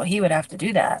herself. So he would have to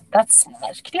do that. That's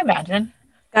sad. Can you imagine?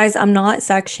 Guys, I'm not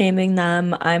sex shaming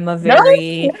them. I'm a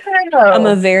very,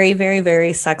 very,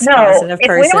 very sex positive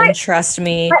person. Trust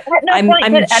me. I'm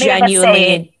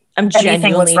genuinely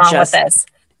just.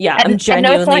 Yeah, I'm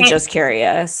genuinely just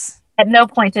curious. At no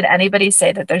point did anybody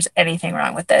say that there's anything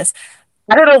wrong with this.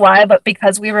 I don't know why, but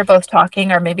because we were both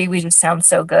talking, or maybe we just sound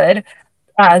so good,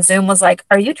 Zoom was like,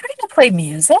 "Are you trying to play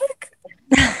music?"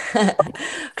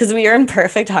 Because we are in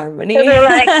perfect harmony. They're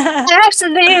like,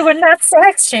 "Actually, we're not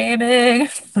sex shaming."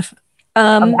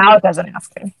 Now it doesn't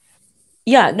ask me.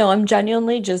 Yeah, no, I'm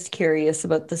genuinely just curious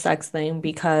about the sex thing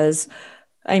because,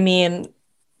 I mean,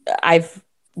 I've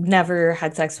never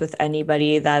had sex with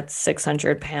anybody that's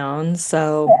 600 pounds,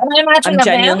 so I'm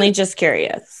genuinely just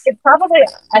curious. It probably,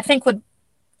 I think, would.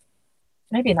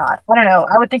 Maybe not. I don't know.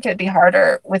 I would think it'd be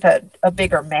harder with a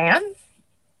bigger man.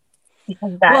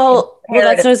 because that Well,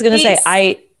 that's what I was gonna say.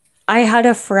 piece. I had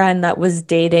a friend that was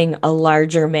dating a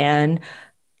larger man.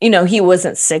 You know, he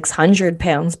wasn't 600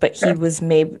 pounds, but Sure.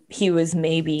 he was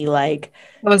maybe like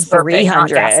It was burping, not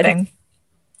 300. gasping. He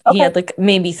Okay. had like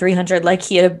maybe 300. Like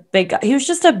he was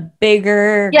just a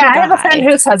bigger Yeah, I have a friend guy.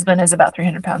 whose husband is about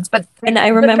 300 pounds, And I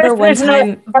remember one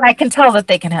time, but I can tell that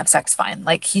they can have sex fine.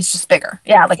 Like he's just bigger.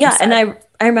 Yeah, like you yeah, and said.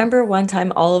 I remember one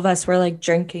time all of us were like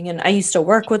drinking, and I used to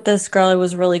work with this girl. I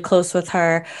was really close with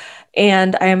her.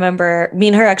 And I remember me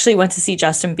and her actually went to see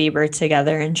Justin Bieber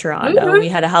together in Toronto. Mhm. We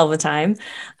had a hell of a time.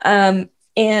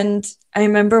 And I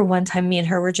remember one time me and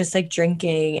her were just like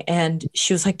drinking, and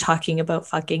she was like talking about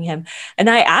fucking him. And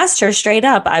I asked her straight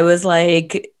up, I was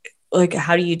like,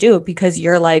 how do you do it? Because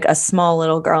you're like a small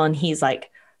little girl and he's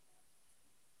like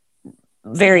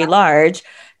very large.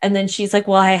 And then she's like,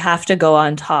 well, I have to go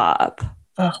on top.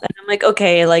 Ugh, And I'm like,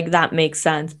 okay, like that makes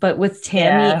sense. But with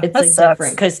Tammy, yeah, it's that like different sucks.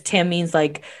 because Tammy's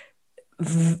like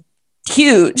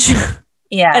huge. And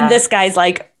Yeah, this guy's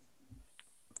like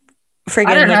I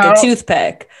friggin' don't like a know.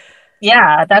 toothpick.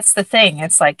 Yeah, that's the thing.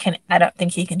 It's like, I don't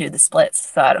think he can do the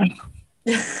splits. So I don't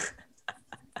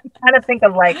kind of think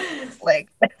of like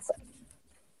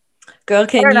Girl, I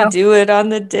can don't you know. do it on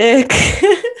the dick?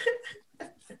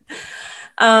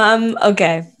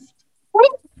 Okay.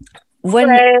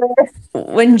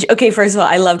 When okay, first of all,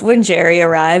 I loved when Jerry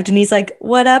arrived and he's like,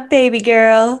 "What up, baby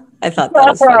girl?" I thought that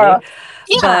was funny. But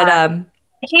Yeah,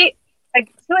 he like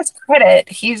to his credit,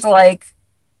 he's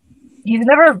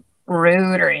never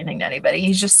rude or anything to anybody.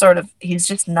 He's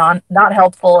just not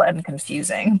helpful and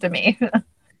confusing to me.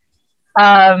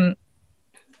 Um,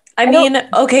 I I don't mean,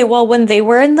 okay, well, when they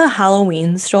were in the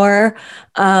Halloween store,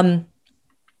 and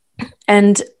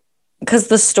because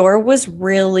the store was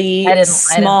really I didn't like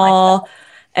that. small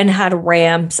and had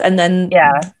ramps, and then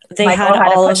Yeah. they had Michael had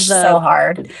to all push of so the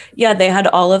hard. yeah, they had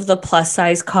all of the plus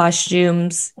size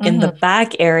costumes in the Hmm.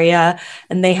 back area,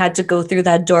 and they had to go through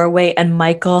that doorway, and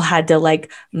Michael had to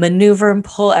like maneuver and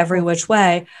pull every which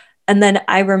way. And then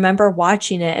I remember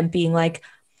watching it and being like,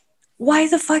 why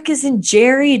the fuck isn't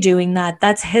Jerry doing that?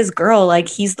 That's his girl. Like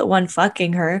he's the one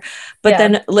fucking her. But Yeah.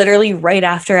 then, literally, right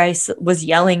after was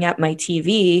yelling at my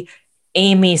TV,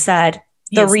 Amy said,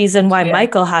 the He's reason why yeah.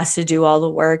 Michael has to do all the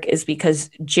work is because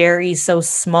Jerry's so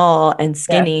small and Yeah.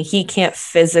 skinny, he can't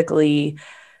physically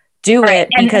do Right. it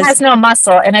And has because, no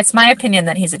muscle. And it's my opinion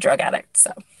that he's a drug addict.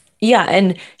 So yeah.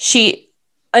 And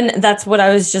that's what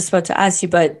I was just about to ask you.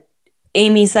 But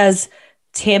Amy says,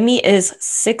 Tammy is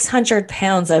 600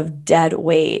 pounds of dead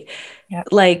weight. yeah.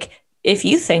 Like, if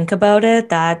you think about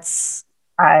it, I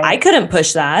I couldn't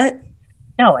push that.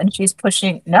 no, and she's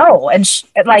pushing no, and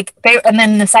and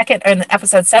then the second in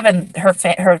episode 7,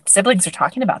 her siblings are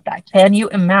talking about that. Can you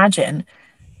imagine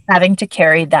having to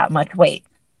carry that much weight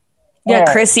Yeah, all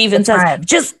Chris the even says, time?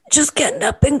 just getting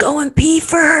up and going pee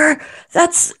for her.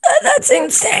 That's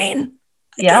insane.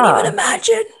 I can't even Yeah.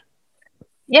 imagine.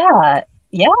 Yeah.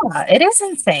 Yeah. It is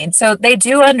insane. So they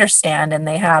do understand and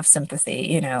they have sympathy,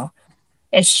 you know.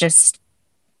 It's just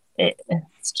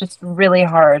it's just really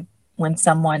hard when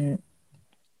someone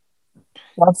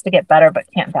wants to get better but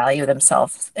can't value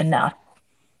themselves enough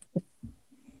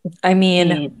I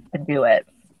mean, to do it.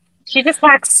 She just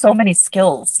lacks so many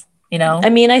skills, you know?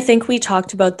 I think we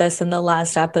talked about this in the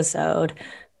last episode.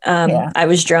 Yeah. I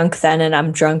was drunk then and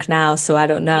I'm drunk now, so I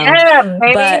don't know. Yeah,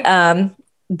 But maybe.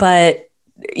 but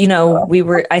you know,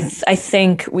 I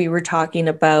think we were talking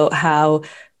about how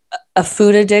a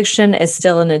food addiction is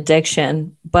still an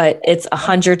addiction, but it's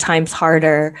 100 times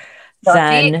harder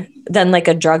Lucky. than like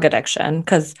a drug addiction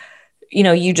because you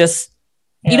know you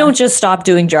Yeah. don't just stop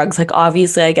doing drugs. Like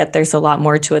obviously I get there's a lot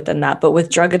more to it than that, but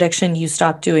with drug addiction you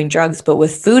stop doing drugs, but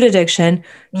with food addiction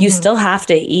you Hmm. still have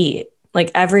to eat. Like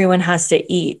everyone has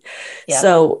to eat. Yeah.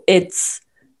 So it's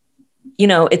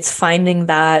it's finding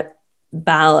that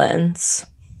balance.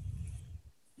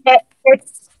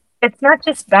 It's not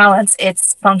just balance,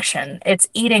 it's function. It's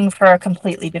eating for a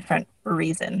completely different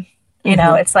reason. You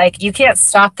know, Mm-hmm. it's like you can't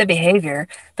stop the behavior,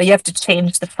 but you have to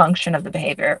change the function of the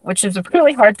behavior, which is a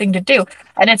really hard thing to do.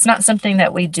 And it's not something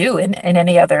that we do in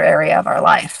any other area of our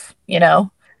life, you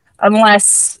know,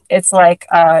 unless it's like,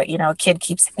 a kid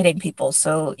keeps hitting people.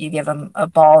 So you give him a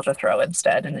ball to throw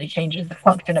instead, and he changes the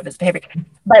function of his behavior.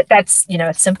 But that's,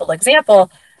 a simple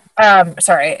example.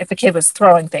 Sorry, if the kid was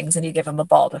throwing things and you give him a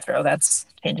ball to throw, that's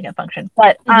changing a function.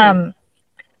 But Mm-hmm.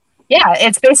 yeah,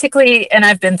 it's basically, and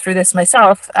I've been through this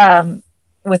myself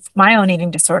with my own eating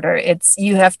disorder. It's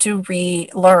you have to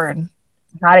relearn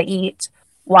how to eat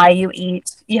why you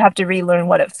eat. You have to relearn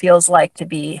what it feels like to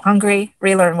be hungry,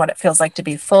 relearn what it feels like to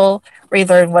be full,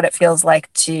 relearn what it feels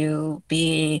like to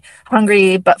be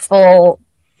hungry but full,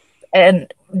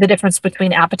 and the difference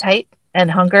between appetite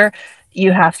and hunger.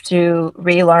 You have to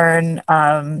relearn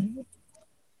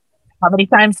how many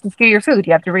times to chew your food.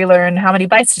 You have to relearn how many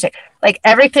bites to take. Like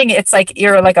everything, it's like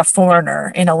you're like a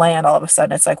foreigner in a land all of a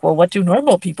sudden. It's like, well, what do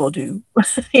normal people do?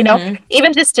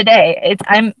 Even just today,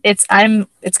 it's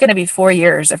going to be 4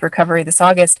 years of recovery this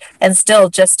August. And still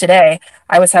just today,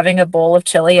 I was having a bowl of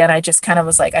chili and I just kind of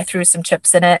was like, I threw some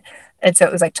chips in it. And so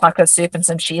it was like taco soup and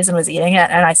some cheese and was eating it.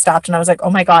 And I stopped and I was like,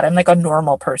 oh my God, I'm like a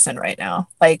normal person right now.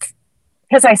 Like,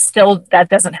 because that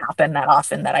doesn't happen that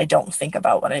often that I don't think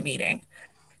about what I'm eating.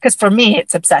 Because for me,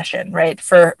 it's obsession, right?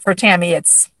 For Tammy,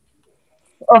 it's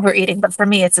overeating, but for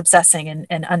me, it's obsessing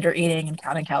and under eating and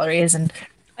counting calories. And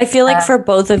I feel like for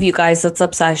both of you guys, it's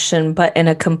obsession, but in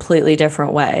a completely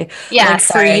different way. Yeah, like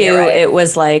for you, right. It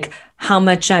was like how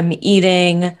much I'm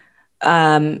eating,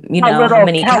 how many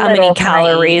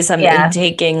calories I'm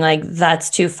intaking. Like that's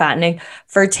too fattening.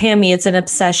 For Tammy, it's an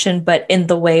obsession, but in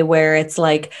the way where it's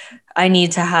like I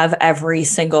need to have every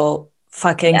single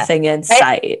fucking thing in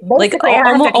sight. Like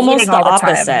almost the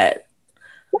opposite.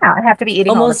 Yeah, I have to be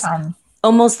eating all the time.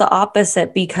 Almost the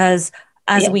opposite, because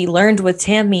as we learned with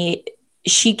Tammy,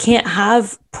 she can't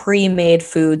have pre-made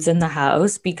foods in the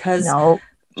house because I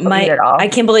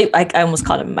can't believe I almost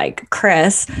called him Mike,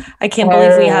 Chris. I can't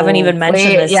believe we haven't even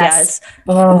mentioned this yet.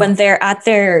 When they're at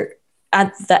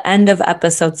the end of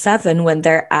episode 7, when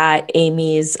they're at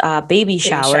Amy's baby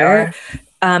shower.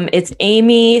 It's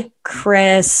Amy,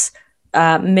 Chris,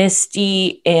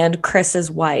 Misty, and Chris's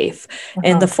wife.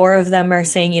 And the 4 of them are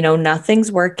saying,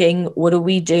 nothing's working. What do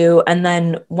we do? And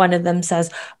then one of them says,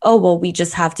 oh, well, we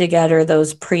just have to get her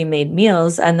those pre-made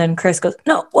meals. And then Chris goes,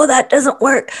 no, well, that doesn't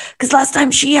work. Because last time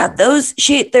she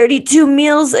ate 32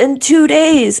 meals in 2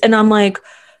 days. And I'm like,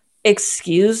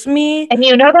 excuse me? And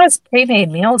those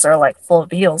pre-made meals are like full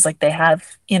meals. Like they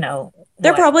have,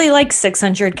 they're probably like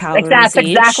 600 calories. That's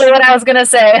exactly what I was going to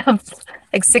say.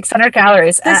 Like 600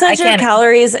 calories. 600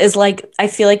 calories is like, I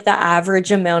feel like the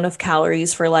average amount of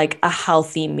calories for like a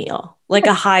healthy meal, like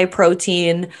a high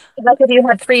protein. Like if you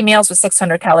had 3 meals with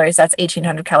 600 calories, that's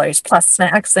 1,800 calories plus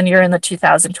snacks. Then you're in the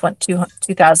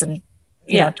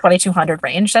 2,200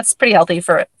 range. That's pretty healthy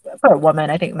for a woman.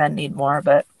 I think men need more,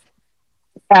 but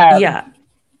yeah.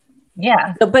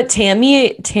 But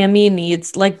Tammy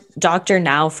needs, like Dr.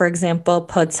 Now, for example,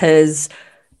 puts his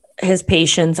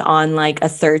patients on like a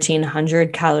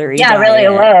 1,300 calorie diet.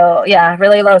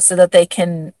 Really low so that they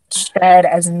can shed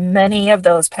as many of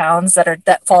those pounds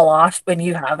that fall off when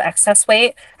you have excess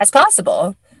weight as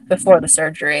possible before the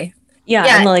surgery.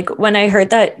 And like when I heard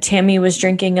that Tammy was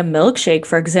drinking a milkshake,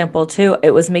 for example, too,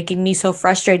 it was making me so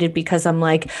frustrated because I'm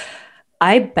like,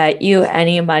 I bet you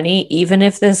any money, even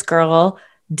if this girl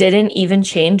didn't even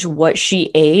change what she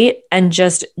ate and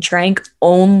just drank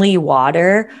only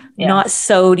water, not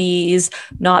sodies,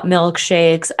 not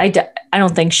milkshakes. I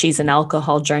don't think she's an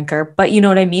alcohol drinker, but you know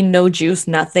what I mean? No juice,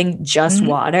 nothing, just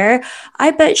water.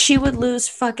 I bet she would lose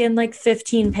fucking like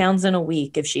 15 pounds in a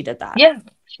week if she did that. Yeah,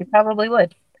 she probably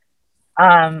would.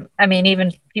 I mean,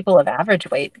 even people of average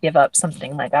weight give up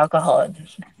something like alcohol.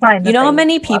 You know how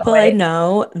many people I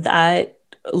know that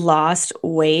lost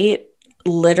weight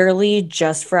literally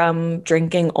just from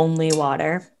drinking only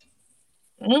water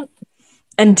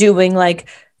and doing like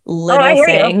little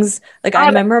things. Like I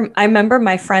remember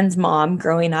my friend's mom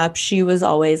growing up, she was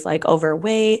always like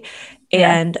overweight.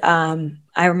 And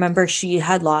I remember she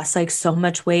had lost like so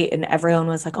much weight and everyone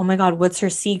was like, oh my God, what's her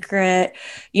secret?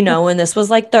 And this was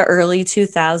like the early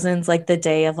 2000s, like the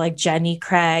day of like Jenny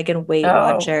Craig and Weight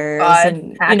Watchers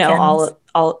and, Atkins.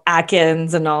 all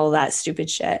Atkins and all of that stupid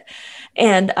shit.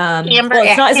 And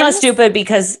it's not stupid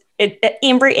because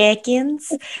Amber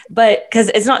Atkins, but because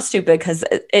it's not stupid because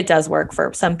it does work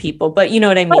for some people, but you know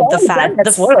what I mean? The fad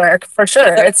work for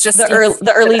sure. It's just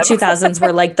the early 2000s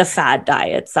were like the fad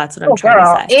diets. That's what I'm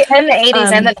trying to say. And the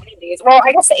 80s and the 90s. Well,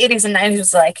 I guess the 80s and 90s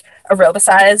was like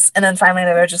aerobicize, and then finally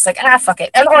they were just like, fuck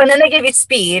it. And then they gave you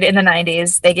speed in the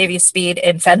 90s. They gave you speed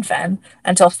in fen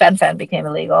until fen became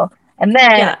illegal. And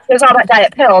then it was all about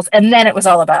diet pills, and then it was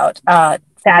all about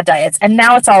fad diets, and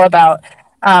now it's all about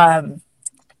blah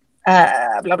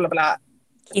blah blah.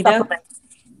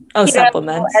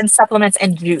 Supplements. Supplements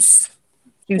and juice.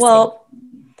 Well,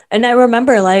 and I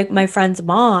remember like my friend's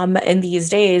mom in these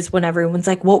days when everyone's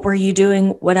like, what were you doing?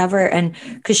 Whatever. And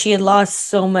because she had lost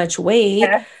so much weight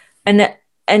and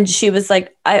she was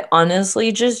like, I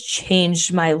honestly just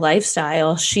changed my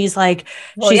lifestyle. I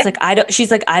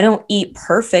don't eat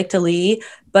perfectly,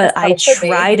 but I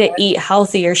try to eat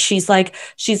healthier. She's like,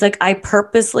 I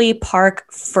purposely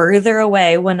park further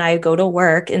away when I go to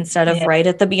work instead of right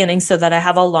at the beginning so that I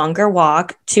have a longer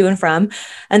walk to and from.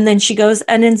 And then she goes,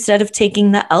 and instead of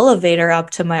taking the elevator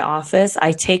up to my office,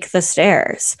 I take the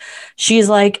stairs. She's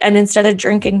like, and instead of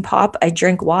drinking pop, I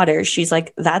drink water. She's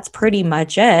like, that's pretty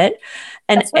much it.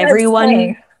 And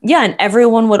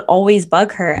everyone would always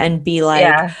bug her and be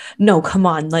like, no, come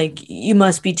on, like you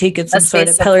must be taking some sort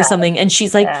of pill or something. And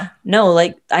she's like, no,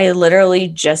 like I literally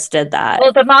just did that.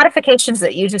 Well, the modifications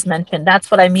that you just mentioned, that's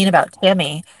what I mean about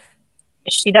Tammy.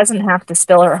 She doesn't have to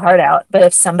spill her heart out, but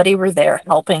if somebody were there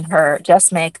helping her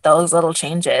just make those little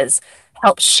changes,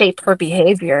 help shape her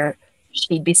behavior,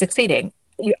 she'd be succeeding.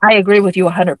 I agree with you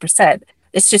 100%.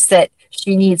 It's just that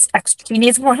she needs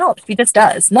more help. She just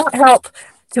does. Not help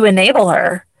to enable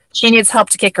her. She needs help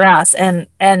to kick her ass and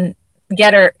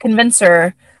convince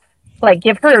her, like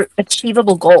give her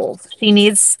achievable goals. She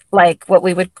needs like what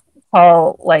we would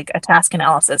call like a task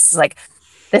analysis. It's like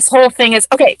this whole thing is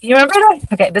okay. You remember that?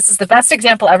 Okay, this is the best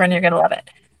example ever, and you're gonna love it.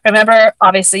 Remember,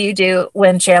 obviously you do,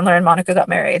 when Chandler and Monica got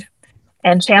married,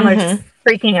 and Chandler's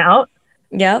freaking out.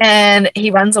 Yeah. And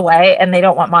he runs away, and they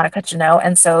don't want Monica to know.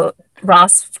 And so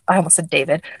Ross, I almost said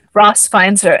David, Ross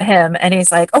finds him, and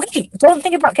he's like, okay, don't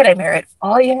think about getting married.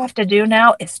 All you have to do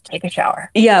now is take a shower.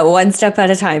 Yeah, one step at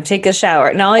a time. Take a shower.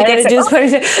 And all I got to do is put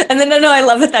it. And then, no, I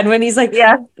love it then when he's like,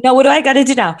 no, what do I got to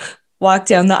do now? Walk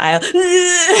down the aisle.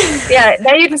 Yeah,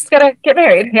 now you just got to get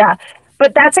married. Yeah.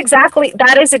 But that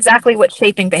is exactly what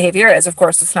shaping behavior is. Of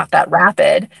course, it's not that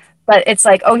rapid, but it's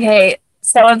like, okay,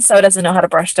 so-and-so doesn't know how to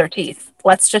brush their teeth.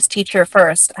 Let's just teach her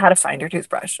first how to find your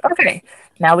toothbrush. Okay.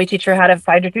 Now we teach her how to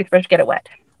find your toothbrush, get it wet.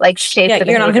 Like shape the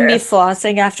behavior. You're not going to be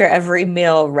flossing after every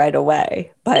meal right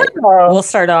away, but we'll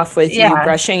start off with you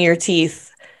brushing your teeth,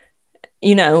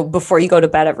 before you go to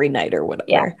bed every night or whatever.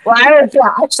 Yeah. Well,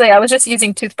 I was just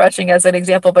using toothbrushing as an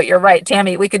example, but you're right,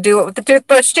 Tammy. We could do it with the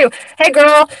toothbrush too. Hey,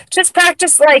 girl, just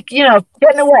practice getting it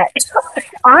wet.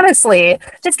 Honestly,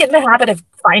 just get in the habit of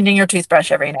finding your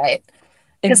toothbrush every night.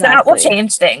 Because that will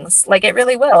change things. Like it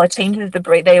really will. It changes the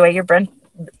way your brain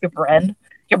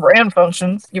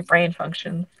functions.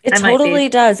 It totally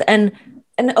does. And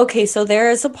okay, so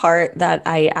there is a part that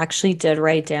I actually did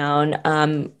write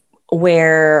down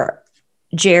where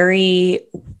Jerry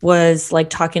was like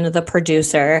talking to the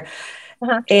producer,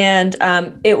 and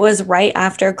it was right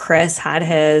after Chris had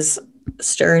his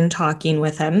stern talking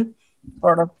with him.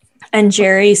 Sort of. And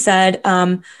Jerry said,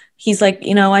 he's like,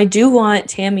 I do want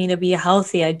Tammy to be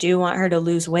healthy. I do want her to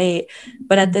lose weight.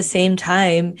 But at the same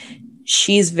time,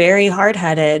 she's very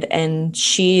hard-headed, and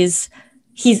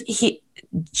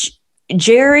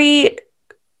Jerry,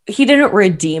 he didn't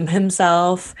redeem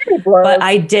himself, but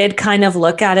I did kind of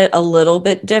look at it a little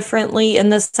bit differently in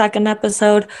the second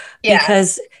episode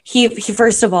because he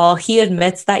first of all, he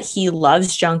admits that he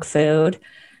loves junk food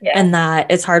and that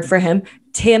it's hard for him.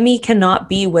 Tammy cannot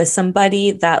be with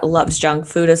somebody that loves junk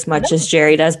food as much as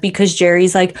Jerry does, because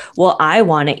Jerry's like, well, I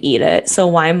want to eat it. So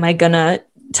why am I going to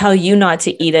tell you not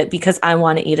to eat it because I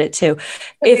want to eat it too?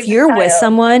 If you're with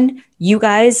someone, you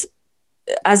guys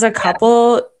as a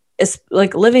couple, is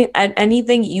like living at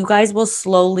anything, you guys will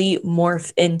slowly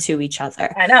morph into each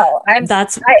other. I know.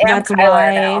 That's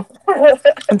why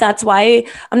that's why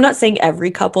I'm not saying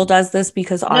every couple does this,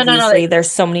 because obviously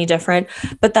there's so many different,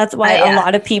 but that's why a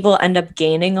lot of people end up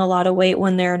gaining a lot of weight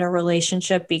when they're in a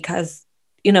relationship, because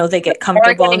they get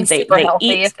comfortable and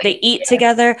they eat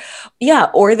together.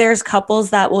 Yeah. Or there's couples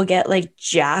that will get like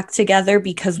jacked together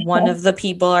because one of the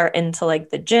people are into like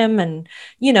the gym, and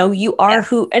you are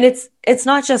who, and it's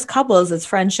not just couples, it's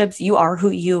friendships. You are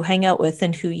who you hang out with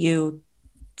and who you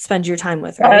spend your time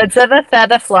with. Right? Birds of a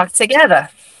feather flock together.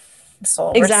 That's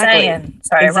what we're saying.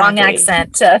 Sorry, wrong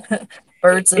accent.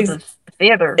 Birds of a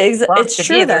feather. It's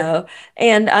true though.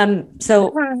 And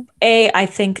so I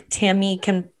think Tammy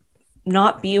can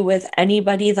not be with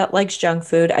anybody that likes junk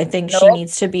food. I think she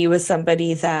needs to be with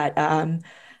somebody that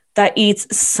that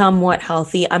eats somewhat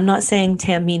healthy. I'm not saying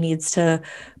Tammy needs to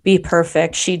be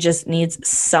perfect. She just needs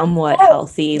somewhat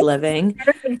healthy living.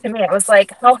 Interesting to me. It was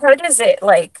like, how hard is it?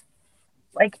 Like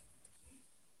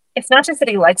it's not just that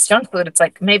he likes junk food. It's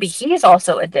like maybe he's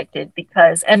also addicted,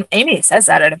 because, and Amy says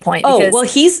that at a point. Well,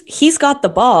 he's got the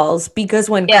balls, because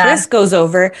when Chris goes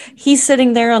over, he's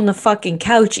sitting there on the fucking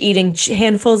couch eating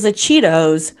handfuls of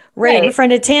Cheetos right in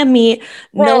front of Tammy,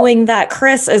 knowing that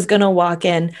Chris is going to walk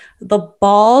in. The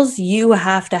balls you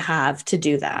have to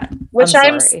do that. Which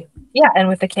I'm sorry. And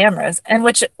with the cameras, and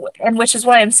which is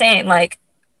why I'm saying, like,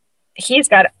 he's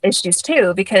got issues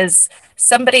too, because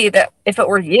somebody that, if it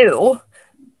were you,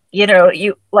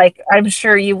 you like, I'm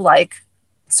sure you like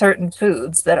certain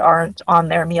foods that aren't on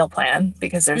their meal plan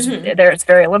because Mm-hmm. it's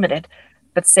very limited.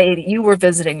 But say you were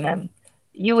visiting them,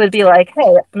 you would be like,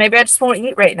 hey, maybe I just won't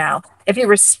eat right now. If you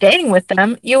were staying with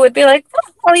them, you would be like,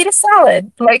 oh, I'll eat a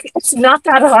salad. Like, it's not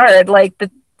that hard. Like,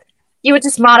 you would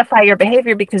just modify your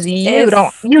behavior because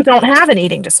If you don't have an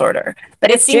eating disorder.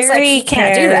 But it if seems like Jerry he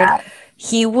can't do cared, that.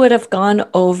 he would have gone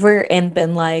over and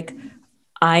been like,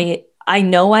 I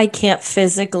know I can't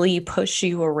physically push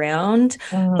you around,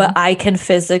 but I can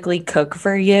physically cook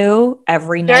for you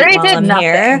every night Jerry while did I'm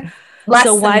here. nothing. Less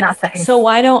than nothing. So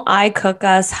why don't I cook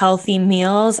us healthy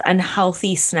meals and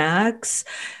healthy snacks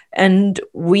and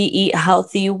we eat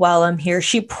healthy while I'm here?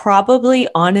 She probably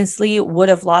honestly would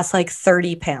have lost like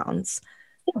 30 pounds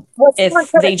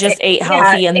if they just ate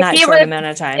healthy in that short amount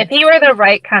of time. If he were the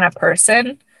right kind of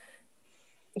person,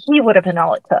 he would have been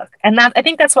all it took. And that, I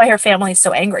think that's why her family is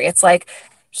so angry. It's like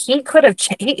he could have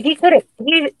he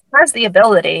has the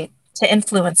ability to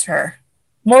influence her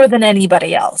more than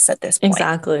anybody else at this point.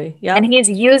 Exactly. Yeah. And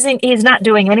he's not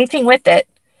doing anything with it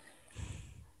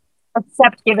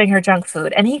except giving her junk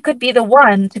food. And he could be the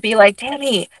one to be like,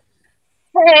 Tammy,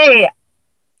 hey,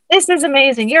 this is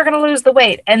amazing. You're going to lose the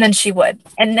weight. And then she would.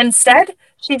 And instead,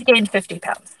 she's gained 50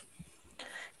 pounds.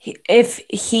 If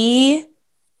he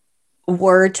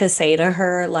were to say to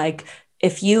her, like,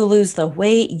 if you lose the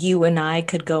weight, you and I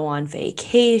could go on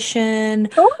vacation.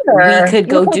 Sure. We could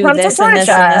go do this and this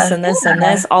and this and this and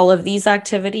this, all of these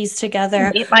activities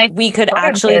together. We could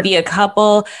actually be a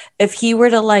couple. If he were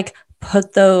to like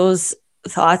put those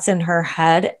thoughts in her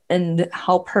head and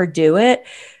help her do it,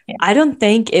 I don't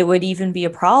think it would even be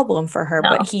a problem for her.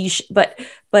 No. But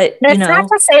it's not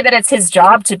to say that it's his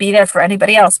job to be there for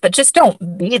anybody else, but just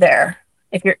don't be there.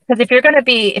 If you're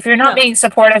not being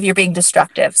supportive, you're being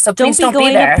destructive. So please don't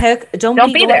be there.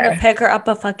 Don't be going to pick her up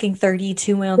a fucking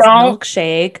 32-ounce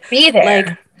milkshake. Be there.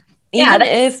 Like, even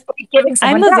if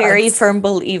I'm a very firm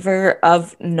believer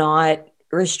of not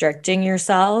restricting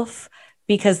yourself,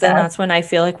 because then that's when I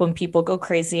feel like when people go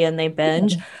crazy and they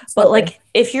binge. But like,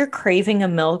 if you're craving a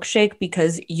milkshake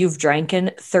because you've drank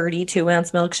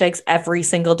 32-ounce milkshakes every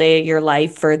single day of your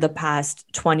life for the past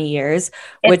 20 years,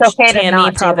 which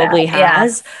Tammy probably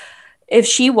has, if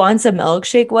she wants a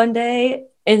milkshake one day,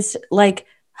 it's like,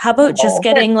 how about just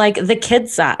getting like the kid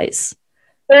size?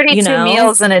 32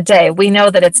 meals in a day. We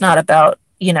know that it's not about,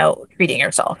 treating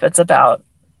yourself. It's about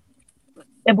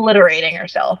obliterating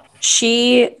yourself.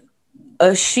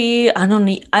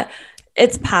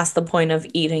 It's past the point of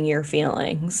eating your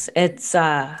feelings. It's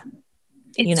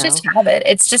just habit.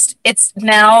 It's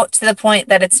now to the point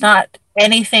that it's not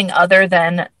anything other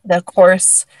than the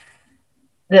course,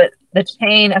 the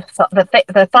chain of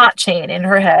the thought chain in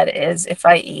her head is, if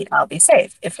I eat, I'll be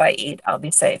safe. If I eat, I'll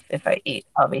be safe. If I eat,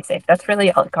 I'll be safe. That's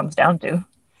really all it comes down to.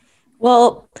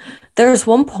 Well, there's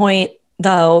one point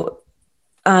though,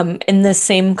 in the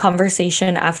same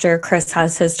conversation after Chris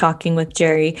has his talking with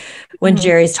Jerry, when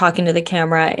Jerry's talking to the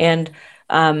camera and,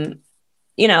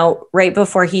 right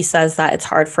before he says that it's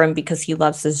hard for him because he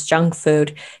loves his junk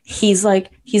food, he's like,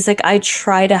 I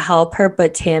try to help her,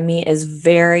 but Tammy is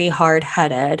very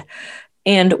hard-headed.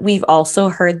 And we've also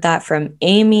heard that from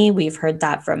Amy. We've heard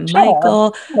that from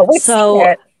Michael.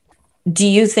 So do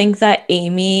you think that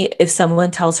Amy, if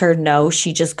someone tells her no,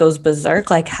 she just goes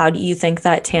berserk? Like, how do you think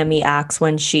that Tammy acts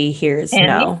when she hears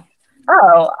no?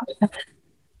 Oh,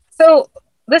 so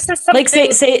this is something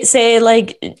like say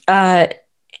like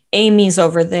Amy's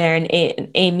over there and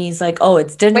Amy's like, oh,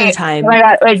 it's dinner time. Wait,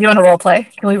 do you want to role play?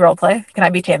 Can we role play? Can I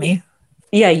be Tammy?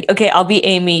 Yeah. Okay, I'll be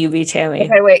Amy. You be Tammy.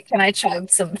 Okay, wait. Can I chug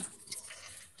some?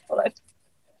 Hold on.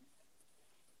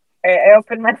 I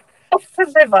opened my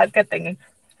vodka thing.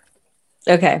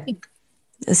 Okay.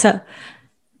 So,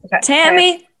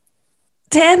 Tammy,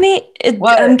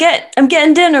 I'm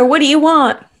getting dinner. What do you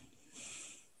want?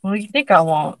 What do you think I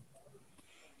want?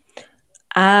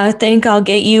 I think I'll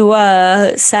get you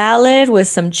a salad with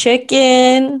some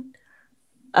chicken.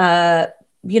 You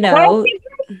give me a whole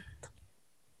chicken?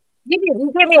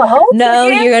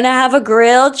 You're gonna have a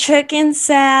grilled chicken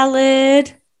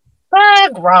salad.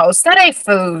 Gross. That ain't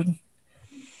food.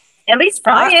 At least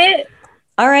fry it.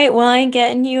 All right, well, I ain't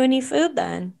getting you any food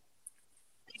then.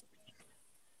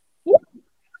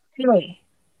 Really?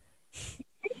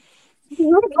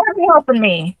 You're going to be helping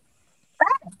me.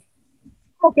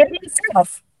 I'll get it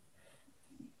yourself.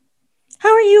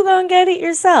 How are you going to get it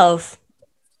yourself?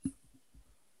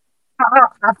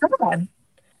 Come on.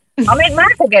 I'll make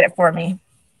Michael get it for me.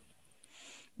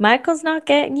 Michael's not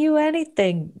getting you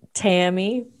anything,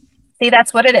 Tammy. See,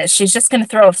 that's what it is. She's just going to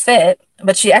throw a fit,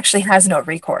 but she actually has no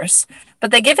recourse.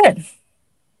 But they give in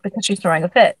because she's throwing a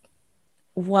fit.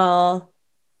 Well,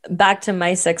 back to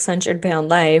My 600-Pound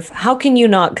Life, how can you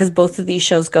not? Because both of these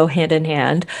shows go hand in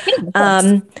hand.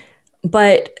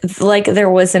 But like there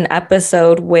was an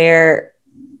episode where,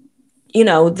 you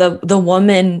know, the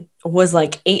woman was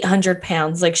like 800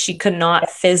 pounds, like she could not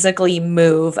physically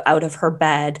move out of her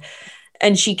bed,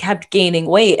 and she kept gaining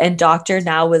weight. And Dr.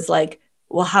 Now was like,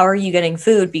 well, how are you getting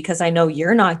food? Because I know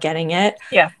you're not getting it.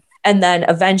 Yeah. And then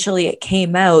eventually it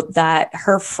came out that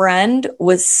her friend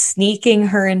was sneaking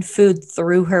her in food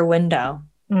through her window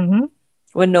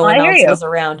when no one else was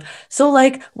around. So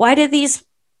like, why did these,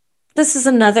 this is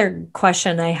another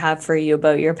question I have for you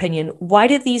about your opinion. Why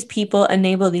did these people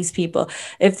enable these people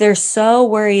if they're so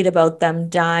worried about them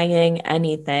dying,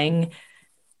 anything?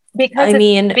 Because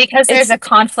because there's a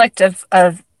conflict of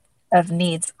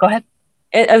needs. Go ahead.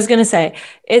 I was going to say,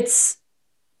 it's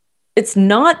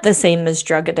not the same as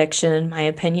drug addiction, in my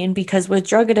opinion, because with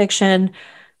drug addiction,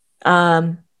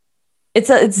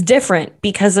 it's different,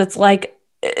 because it's like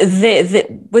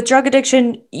with drug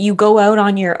addiction, you go out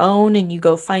on your own and you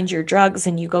go find your drugs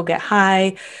and you go get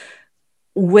high.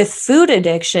 With food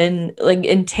addiction, like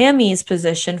in Tammy's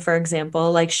position, for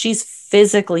example, like she's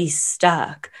physically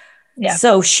stuck. Yeah.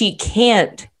 So she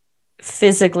can't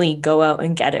physically go out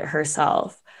and get it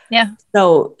herself. Yeah.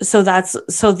 So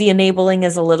the enabling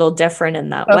is a little different in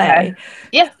that way.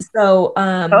 Yeah. So,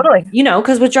 totally. You know,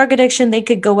 because with drug addiction, they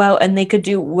could go out and they could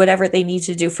do whatever they need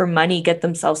to do for money, get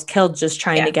themselves killed, just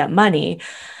trying to get money.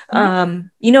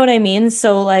 You know what I mean?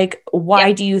 So like,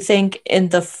 why do you think in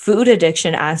the food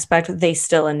addiction aspect, they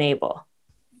still enable?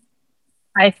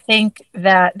 I think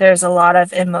that there's a lot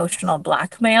of emotional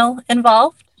blackmail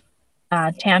involved.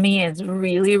 Tammy is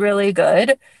really, really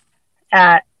good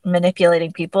at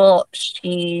manipulating people.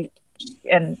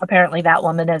 And apparently that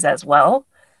woman is as well.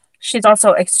 She's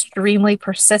also extremely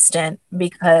persistent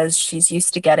because she's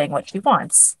used to getting what she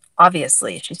wants.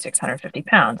 Obviously, she's 650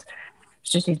 pounds.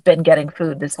 So she's been getting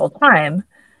food this whole time.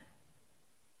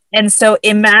 And so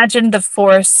imagine the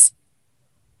force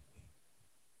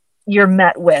you're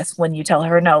met with when you tell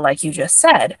her no, like you just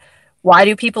said. Why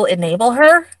do people enable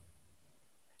her?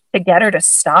 To get her to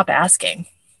stop asking.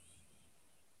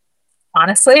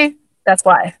 Honestly, that's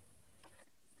why.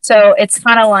 So it's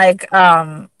kind of like,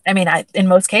 in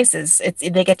most cases,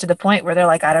 they get to the point where they're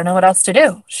like, I don't know what else to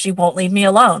do. She won't leave me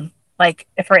alone. Like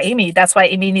for Amy, that's why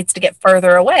Amy needs to get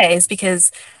further away, is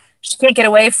because she can't get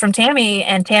away from Tammy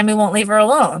and Tammy won't leave her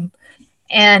alone.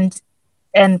 And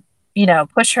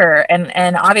push her.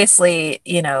 And obviously,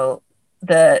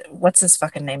 what's his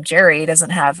fucking name? Jerry doesn't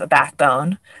have a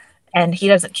backbone. And he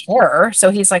doesn't care.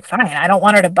 So he's like, fine, I don't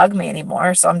want her to bug me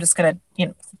anymore. So I'm just going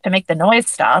to, to make the noise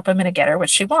stop, I'm going to get her what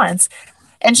she wants.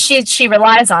 And she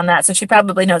relies on that. So she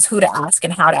probably knows who to ask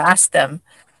and how to ask them.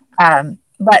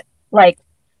 But like,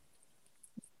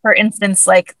 for instance,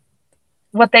 like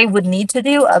what they would need to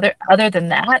do other than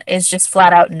that is just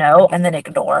flat out no and then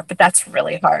ignore. But that's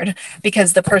really hard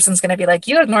because the person's going to be like,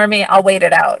 you ignore me, I'll wait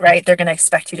it out, right? They're going to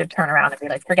expect you to turn around and be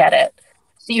like, forget it.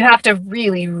 So you have to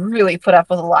really, really put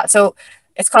up with a lot. So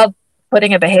it's called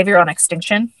putting a behavior on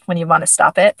extinction when you want to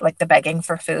stop it, like the begging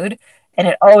for food. And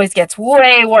it always gets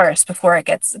way worse before it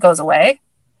goes away.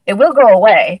 It will go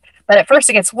away, but at first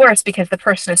it gets worse because the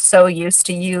person is so used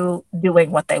to you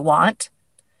doing what they want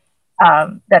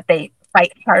that they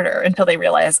fight harder until they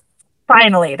realize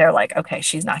finally they're like, okay,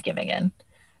 she's not giving in.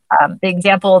 The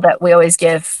example that we always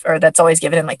give, or that's always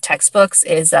given in like textbooks,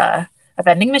 is a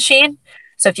vending machine.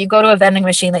 So if you go to a vending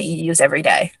machine that you use every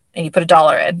day and you put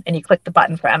 $1 in and you click the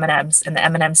button for M&Ms and the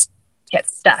M&Ms get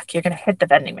stuck, you're going to hit the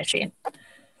vending machine.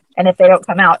 And if they don't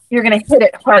come out, you're going to hit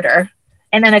it harder.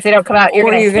 And then if they don't come out, you're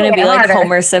going to be like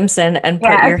Homer Simpson and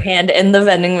put your hand in the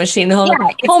vending machine.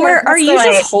 Homer, are you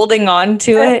just holding on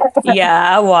to it?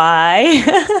 Yeah, why?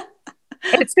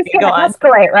 It's just going to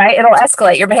escalate, right? It'll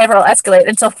escalate. Your behavior will escalate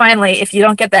until finally, if you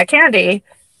don't get that candy,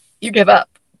 you give up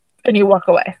and you walk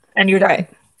away and you're done. Right.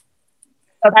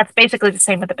 So that's basically the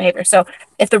same with the behavior. So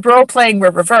if the role playing were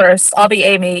reversed, I'll be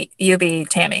Amy, you be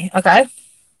Tammy. Okay?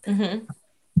 Mm-hmm.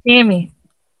 Tammy,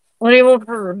 what do you want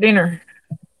for dinner?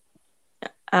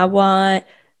 I want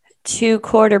 2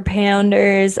 Quarter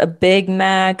Pounders, a Big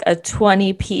Mac, a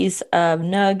 20-piece of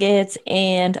nuggets,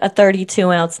 and a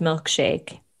 32-ounce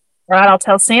milkshake. All right, I'll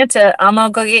tell Santa I'm going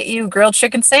to go get you grilled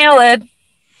chicken salad.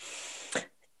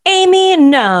 Amy,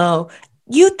 no.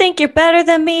 You think you're better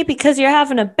than me because you're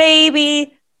having a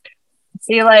baby.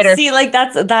 See you later. See, like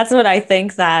that's what I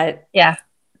think that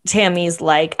Tammy's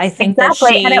like. I think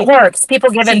exactly, and it works. People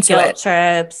give into it.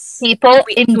 Trips. People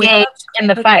engage in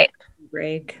the fight.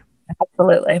 Break.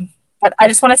 Absolutely. But I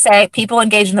just want to say people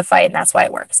engage in the fight, and that's why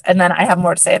it works. And then I have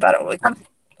more to say about it when we come.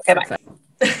 Okay,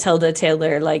 bye. Tilda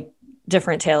Taylor, like,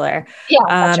 different Taylor. Yeah.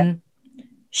 Gotcha.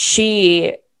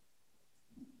 She,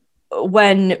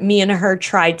 when me and her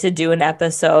tried to do an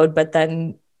episode, but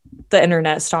then the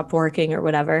internet stopped working or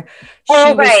whatever. She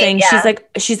was saying,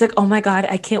 she's like, oh my God,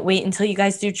 I can't wait until you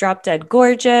guys do Drop Dead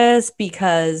Gorgeous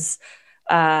because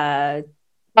Mindy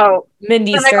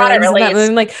Sterling's in that movie.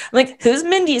 I'm like, who's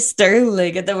Mindy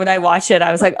Sterling? And then when I watched it,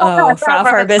 I was like, oh, Frau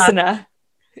Farbissina.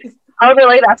 Oh,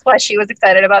 really? That's why she was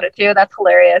excited about it too. That's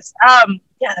hilarious.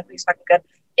 Yeah, that movie's fucking good.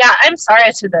 Yeah, I'm sorry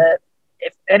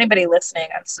if anybody listening,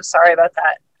 I'm so sorry about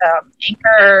that.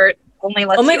 Anchor only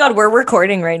lets. Oh my God, we're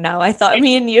recording right now. I thought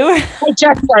me and you. I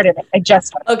just started it.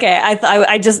 Okay,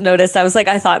 I just noticed. I was like,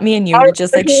 I thought me and you were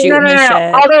just like shooting the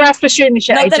shit. All the rest was shooting the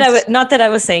shit. Not that I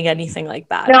was saying anything like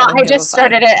that. No, I just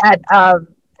started it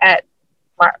at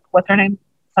what's her name?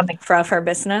 Something. Frau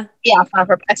Farbissina. Yeah, I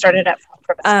started at Frau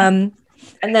Farbissina.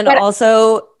 And then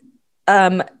also,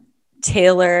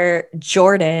 Taylor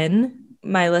Jordan,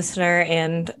 my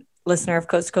listener of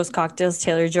Coast to Coast Cocktails,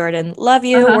 Taylor Jordan, love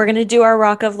you. We're gonna do our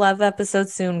Rock of Love episode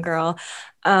soon, girl.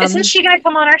 Isn't she gonna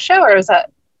come on our show, or is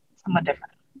that someone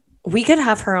different? We could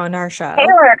have her on our show.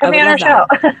 Taylor, come on our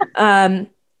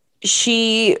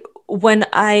show. When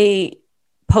I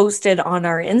posted on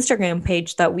our Instagram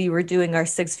page that we were doing our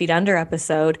 6 Feet Under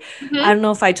episode, I don't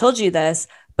know if I told you this,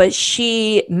 but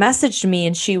she messaged me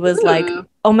and she was like,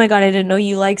 oh my God, I didn't know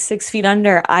you like 6 Feet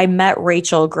Under. I met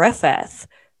Rachel Griffith,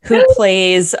 who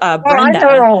plays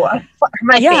Brenda.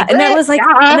 Yeah, and I was like,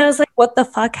 what the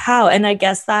fuck? How? And I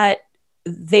guess that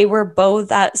they were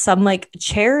both at some like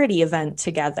charity event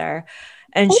together.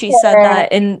 And she said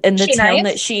that in the town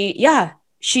that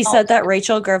she said that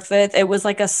Rachel Griffith, it was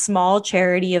like a small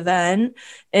charity event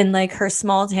in like her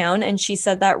small town. And she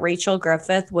said that Rachel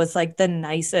Griffith was like the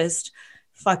nicest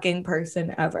fucking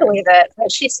person ever. I believe it.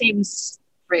 She seems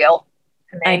real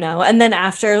to me. I know. And then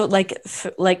after like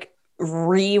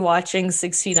rewatching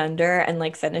 6 Feet Under and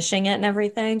like finishing it and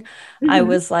everything, I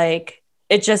was like,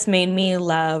 it just made me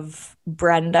love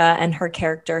Brenda and her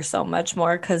character so much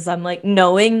more, because I'm like,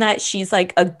 knowing that she's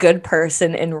like a good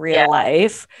person in real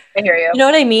life. I hear you. You know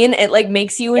what I mean? It like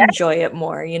makes you enjoy it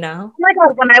more, you know? Oh my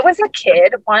God, when I was a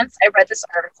kid, once I read this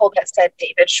article that said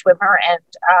David Schwimmer and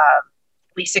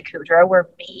Lisa Kudrow were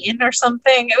mean or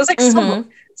something. It was like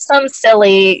some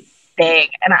silly thing,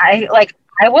 and I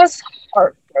was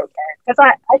heartbroken because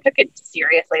I took it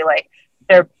seriously. Like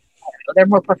they're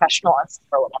more professional and stuff.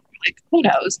 Like who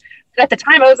knows? But at the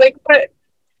time, I was like, what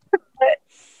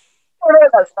are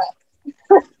those things?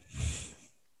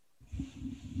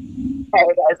 Hey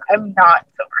guys, I'm not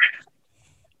sober.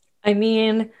 I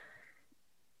mean,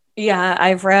 yeah,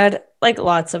 I've read like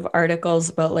lots of articles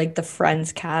about like the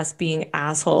Friends cast being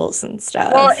assholes and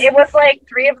stuff. Well, it was like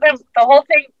 3 of them. The whole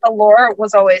thing, the lore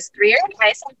was always 3 are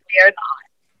nice and 3 are not.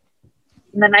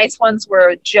 And the nice ones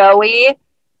were Joey,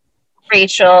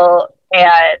 Rachel,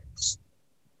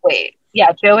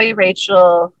 Joey,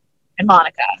 Rachel, and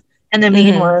Monica. And the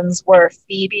mean ones were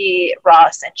Phoebe,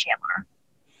 Ross, and Chandler.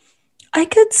 I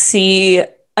could see,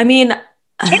 I mean,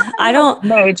 I don't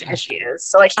marriage issues.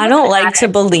 So like I don't like to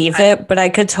believe it, but I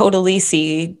could totally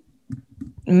see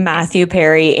Matthew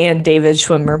Perry and David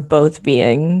Schwimmer both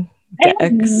being dicks. I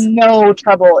have no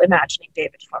trouble imagining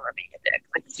David Schwimmer being a dick.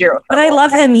 Like 0 trouble. But I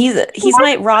love him.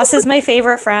 Ross is my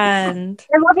favorite friend.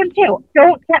 I love him too.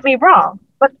 Don't get me wrong.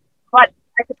 But I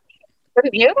could see it.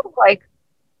 Wouldn't you? Like,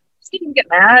 see him get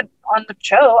mad on the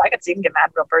show. I could see him get mad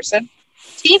in real person.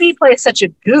 TV plays such a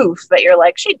goof that you're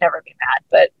like, she'd never be mad,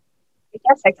 but I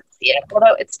guess I can see it.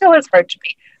 Although it still is hard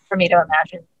for me to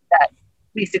imagine that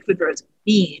Lisa Kudrow is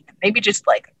mean. Maybe just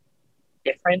like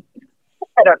different.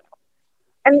 I don't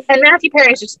know. And Matthew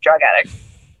Perry is just a drug addict.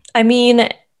 I mean,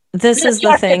 this is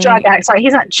the thing. A drug addict. Sorry,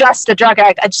 he's not just a drug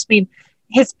addict. I just mean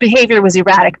his behavior was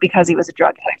erratic because he was a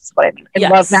drug addict. That's what I mean. I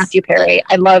love Matthew Perry.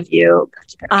 I love you,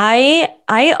 Matthew Perry.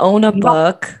 I own a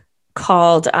book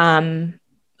called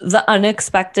The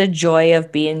Unexpected Joy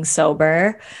of Being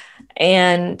Sober.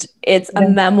 And it's a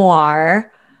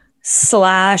memoir /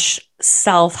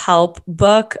 self-help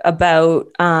book about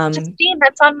Justine,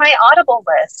 that's on my Audible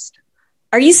list.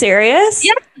 Are you serious?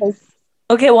 Yes.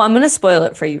 Okay, well, I'm gonna spoil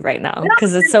it for you right now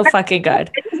because it's so fucking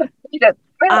good. I just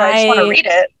want to read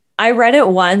it. I read it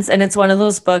once, and it's one of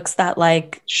those books that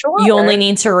like you only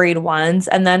need to read once,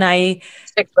 and then I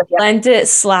lent it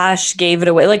 / gave it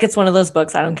away. Like it's one of those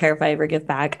books I don't care if I ever give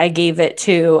back. I gave it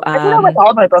to I do that with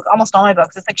almost all my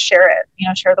books. It's like share it,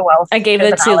 share the wealth. I gave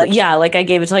it to I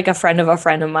gave it to like a friend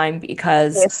of mine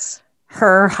because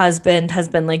her husband has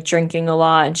been like drinking a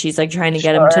lot, and she's like trying to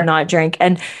get him to not drink.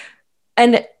 And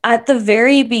at the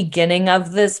very beginning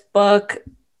of this book,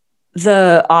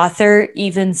 the author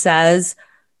even says,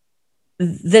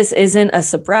 this isn't a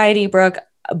sobriety book.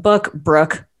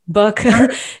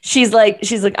 she's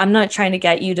like, I'm not trying to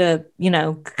get you to,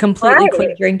 completely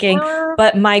quit drinking,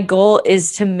 but my goal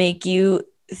is to make you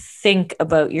think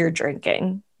about your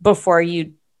drinking before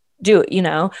you do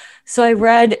it, So I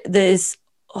read this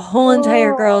whole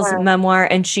entire girl's memoir,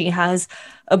 and she has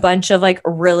a bunch of like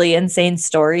really insane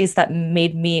stories that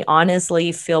made me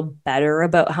honestly feel better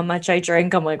about how much I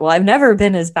drink. I'm like, well, I've never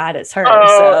been as bad as her.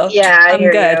 So yeah, I'm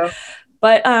good. You.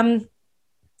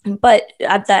 But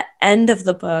at the end of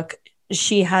the book,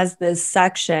 she has this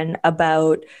section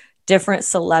about different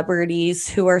celebrities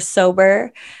who are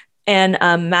sober. And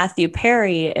Matthew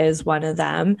Perry is one of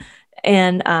them.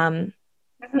 And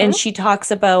and she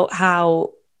talks about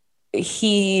how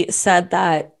he said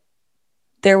that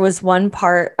there was one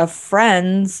part of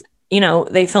Friends,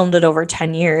 they filmed it over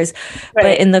 10 years,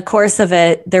 but in the course of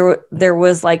it, there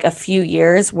was like a few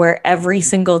years where every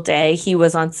single day he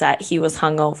was on set, he was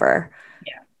hungover.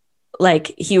 Yeah.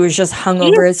 Like he was just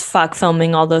hungover as fuck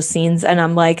filming all those scenes. And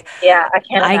I'm like, yeah,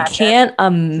 I can't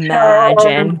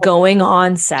imagine going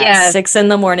on set 6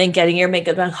 a.m, getting your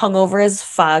makeup done, hungover as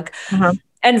fuck.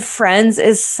 And Friends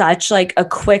is such like a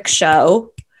quick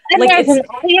show. And like it's an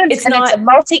audience, it's not, it's a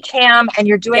multicam, and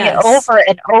you're doing it over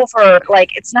and over.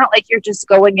 Like it's not like you're just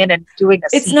going in and doing a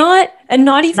scene. It's not, and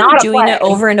not even doing it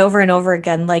over and over and over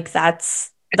again. Like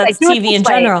that's like, TV in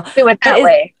general. Do it that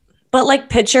way. But like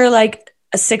picture like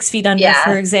a 6 Feet Under,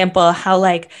 for example, how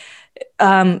like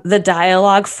the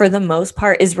dialogue for the most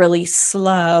part is really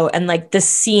slow, and like the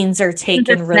scenes are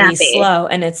taken really slow,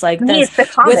 and it's like this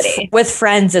with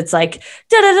Friends, it's like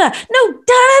da da da, no da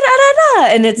da da da,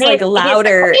 and it's like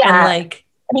louder and like.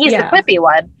 And he's the quippy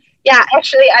one. Yeah,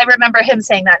 actually, I remember him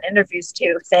saying that in interviews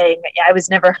too, saying, I was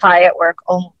never high at work,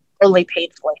 only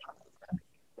painfully.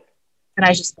 And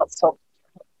I just felt so.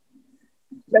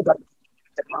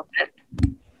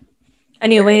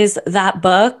 Anyways, that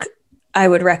book, I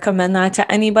would recommend that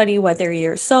to anybody, whether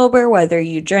you're sober, whether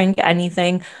you drink,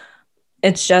 anything.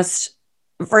 It's just,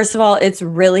 first of all, it's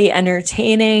really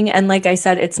entertaining. And like I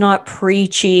said, it's not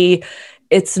preachy.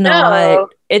 It's not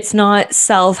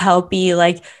self-helpy.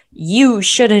 Like you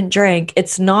shouldn't drink.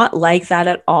 It's not like that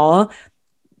at all.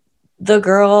 The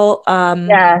girl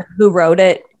who wrote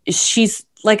it, she's,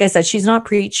 like I said, she's not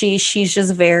preachy. She's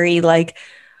just very like,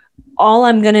 all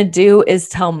I'm going to do is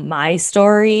tell my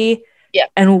story. Yeah.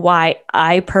 And why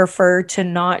I prefer to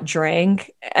not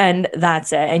drink. And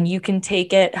that's it. And you can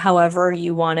take it however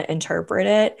you want to interpret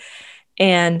it.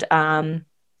 And I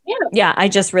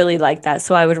just really like that.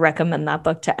 So I would recommend that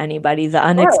book to anybody, The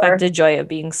Unexpected Joy of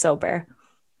Being Sober.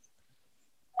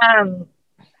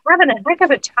 Having a heck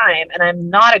of a time, and I'm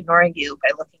not ignoring you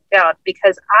by looking down,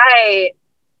 because I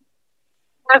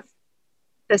have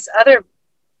this other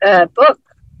book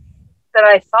that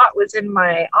I thought was in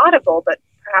my Audible, but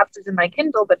perhaps is in my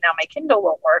Kindle, but now my Kindle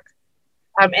won't work.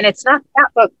 And it's not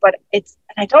that book, but and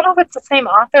I don't know if it's the same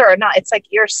author or not. It's like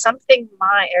You're Something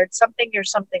Mind, or You're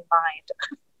Something Mind.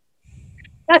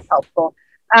 That's helpful.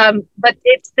 But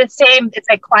it's the same, it's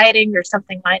like Quieting Your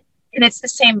Something Mind. And it's the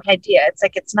same idea. It's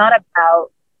like, it's not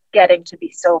about getting to be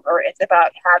sober. It's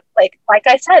about like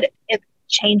I said, it's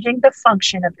changing the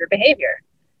function of your behavior.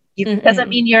 It doesn't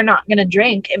mean you're not going to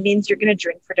drink. It means you're going to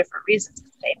drink for different reasons,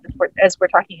 as we're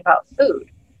talking about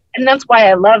food. And that's why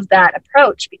I love that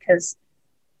approach, because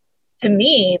to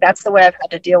me, that's the way I've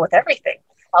had to deal with everything.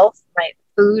 Health, my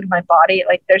food, my body.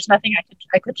 Like there's nothing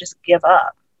I could just give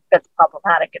up that's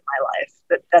problematic in my life.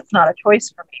 That's not a choice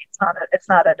for me. It's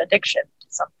not an addiction to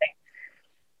something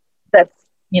that's,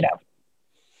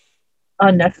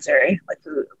 unnecessary, like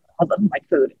food. I love my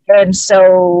food. And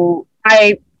so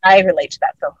I relate to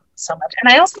that so much. And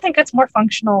I also think it's more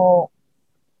functional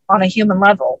on a human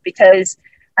level, because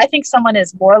I think someone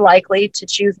is more likely to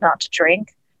choose not to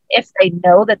drink if they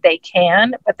know that they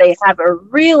can, but they have a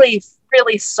really,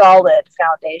 really solid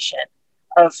foundation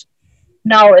of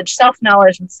knowledge,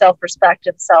 self-knowledge and self-respect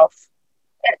and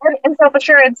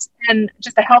self-assurance, and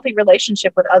just a healthy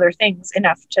relationship with other things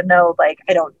enough to know, like,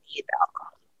 I don't need alcohol.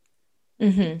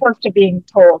 Opposed to being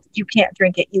told, you can't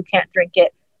drink it,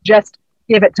 just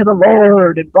give it to the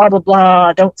Lord and blah, blah,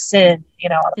 blah, don't sin,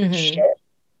 all that shit.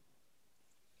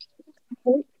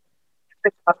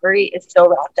 Recovery is still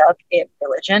wrapped up in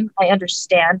religion. I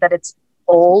understand that it's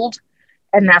old,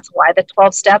 and that's why the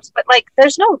 12 steps, but like,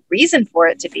 there's no reason for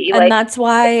it to be. And that's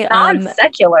why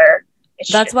non-secular.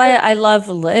 That's why I love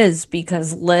Liz,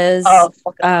 because Liz,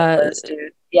 Liz,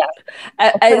 dude. Yeah.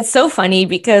 It's so funny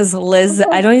because Liz,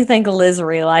 I don't even think Liz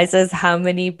realizes how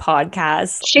many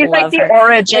podcasts she's love like the her.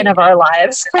 origin of our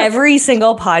lives. Every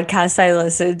single podcast I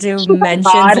listen to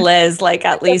mentions Liz like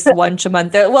at least once a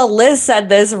month. Well, Liz said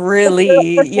this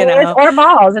really, or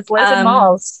Malls. It's Liz and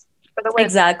Malls. For the win.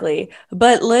 Exactly.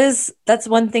 But Liz, that's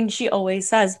one thing she always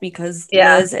says because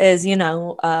Liz is,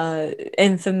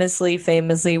 infamously,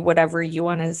 famously, whatever you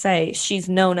want to say, she's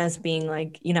known as being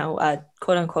like, a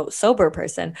quote unquote sober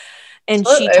person. And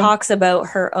she talks about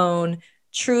her own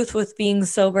truth with being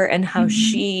sober and how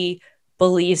she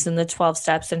believes in the 12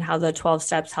 steps and how the 12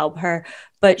 steps help her.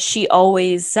 But she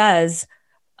always says,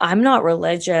 I'm not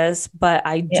religious, but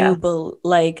I do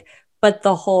but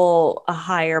the whole a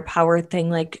higher power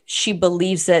thing, like she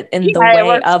believes it in the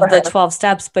way of the 12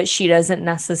 steps, but she doesn't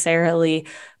necessarily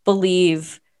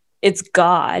believe it's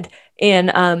God.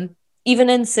 And even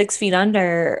in 6 Feet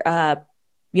Under,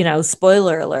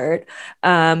 spoiler alert,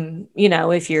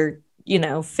 if you're,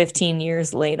 15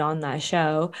 years late on that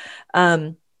show,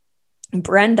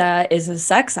 Brenda is a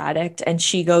sex addict and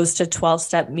she goes to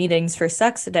 12-step meetings for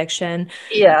sex addiction.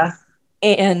 Yeah.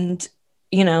 And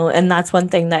and that's one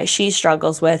thing that she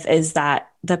struggles with is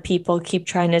that the people keep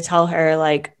trying to tell her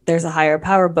like there's a higher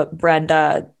power, but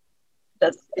Brenda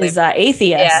is an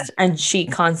atheist and she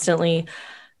constantly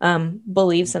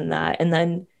believes in that. And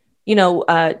then,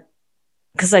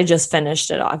 because I just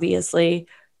finished it, obviously.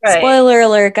 Right. Spoiler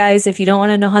alert, guys, if you don't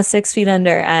want to know how 6 Feet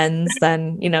Under ends,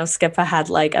 then, skip ahead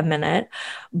like a minute.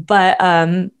 But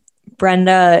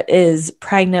Brenda is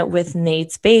pregnant with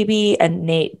Nate's baby and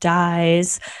Nate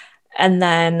dies. And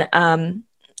then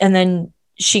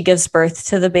she gives birth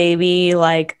to the baby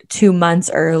like 2 months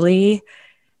early.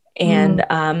 And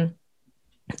I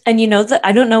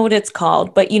don't know what it's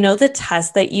called, but the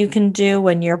test that you can do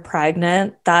when you're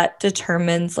pregnant that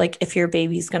determines like if your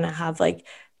baby's going to have like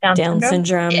Down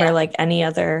syndrome or like any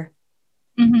other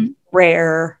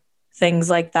rare things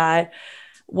like that.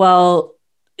 Well,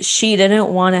 she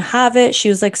didn't want to have it. She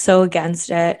was like so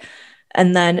against it.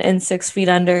 And then in 6 Feet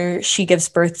Under, she gives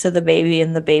birth to the baby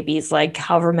and the baby's like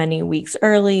however many weeks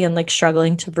early and like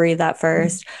struggling to breathe at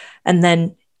first. And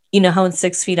then, how in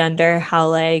 6 Feet Under, how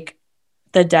like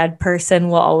the dead person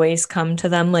will always come to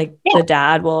them. Like the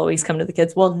dad will always come to the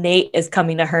kids. Well, Nate is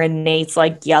coming to her and Nate's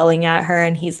like yelling at her.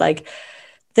 And he's like,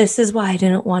 this is why I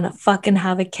didn't want to fucking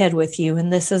have a kid with you.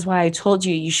 And this is why I told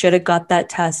you should have got that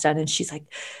test done. And she's like,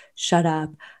 shut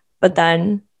up. But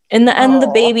then in the end, the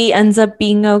baby ends up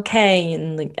being okay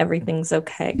and like everything's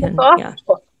okay. And Well,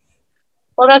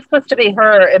 that's supposed to be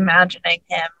her imagining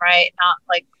him, right? Not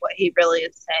like what he really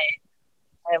is saying.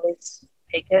 I always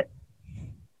take it.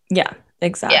 Yeah,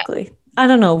 exactly. Yeah. I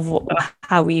don't know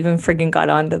how we even freaking got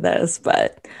onto this,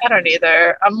 but I don't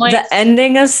either. I'm like the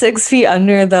ending of 6 Feet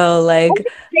Under, though. Like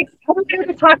I'm going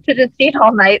to talk to Justine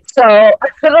all night, so I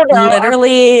don't know.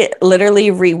 Literally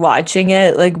rewatching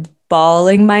it, like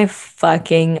bawling my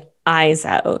fucking eyes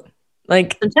out.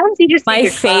 Like sometimes you just my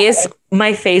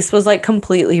face was like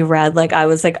completely red. Like I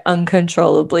was like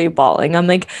uncontrollably bawling. I'm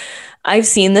like, I've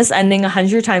seen this ending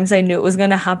 100 times. I knew it was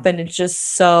going to happen. It's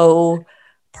just so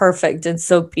perfect and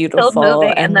so beautiful.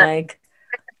 And like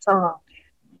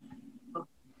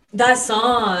that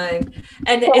song.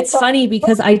 And it's funny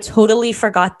because I totally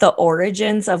forgot the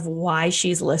origins of why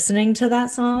she's listening to that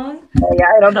song. Oh,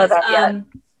 yeah, I don't know that yet.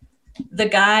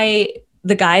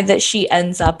 The guy that she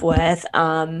ends up with,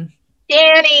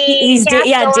 Danny.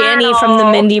 Danny from the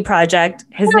Mindy Project.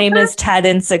 His name is Ted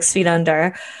in 6 Feet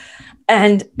Under.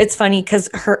 And it's funny because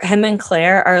him and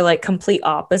Claire are like complete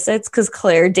opposites because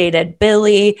Claire dated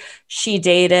Billy. She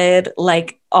dated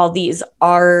like all these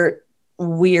art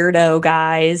weirdo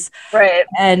guys. Right.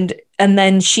 And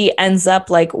then she ends up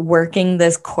like working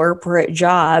this corporate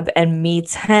job and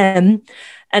meets him.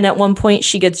 And at one point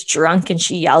she gets drunk and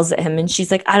she yells at him and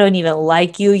she's like, I don't even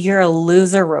like you. You're a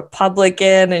loser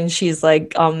Republican. And she's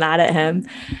like all mad at him.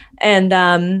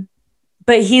 And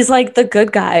but he's like the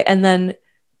good guy. And then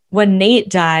when Nate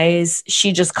dies,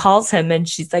 she just calls him and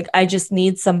she's like, I just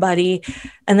need somebody.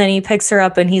 And then he picks her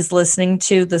up and he's listening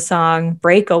to the song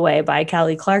Breakaway by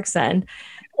Kelly Clarkson.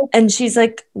 And she's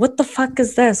like, what the fuck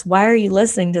is this? Why are you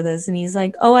listening to this? And he's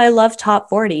like, oh, I love Top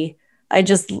 40. I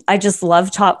just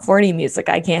love Top 40 music.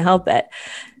 I can't help it.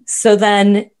 So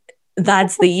then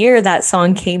that's the year that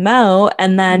song came out.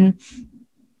 And then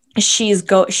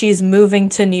she's moving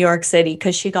to New York City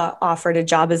because she got offered a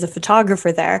job as a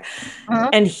photographer there.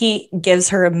 And he gives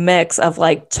her a mix of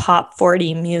like Top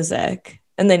 40 music.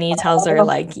 And then he tells her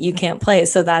like, you can't play.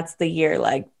 So that's the year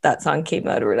like that song came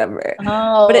out or whatever.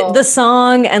 But the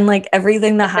song and like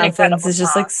everything that happens is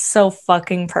just like so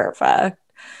fucking perfect.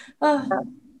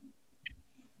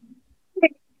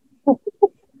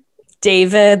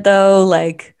 David, though,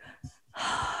 like,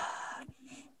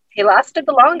 he lasted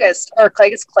the longest, or I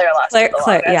guess Claire lasted the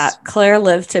longest. Yeah, Claire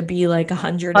lived to be like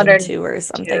 102 or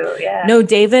something. Yeah. No,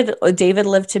 David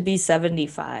lived to be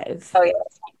 75. Oh, yeah.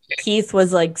 Keith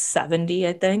was like 70,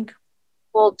 I think.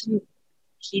 Well, didn't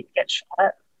Keith get shot?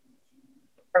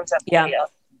 Or was that somebody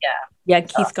else? Yeah,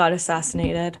 Keith got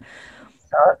assassinated.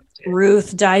 So,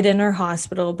 Ruth died in her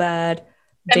hospital bed.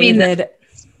 David had a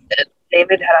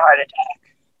heart attack.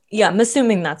 Yeah, I'm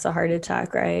assuming that's a heart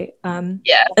attack, right?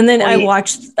 Yeah. And then I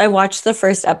watched the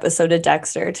first episode of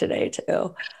Dexter today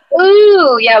too.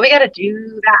 Ooh, yeah, we got to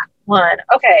do that one.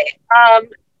 Okay. How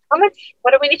much?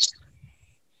 What do we need?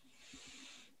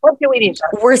 What do we need?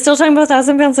 We're still talking about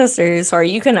 1,000-Pound Sisters.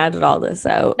 Sorry, you can edit all this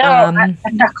out. No, I'm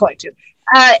not going to.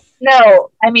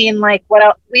 No, I mean, like, what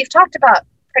else? We've talked about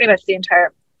pretty much the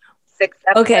entire 6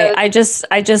 episodes. Okay, I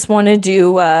just want to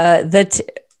do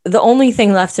the only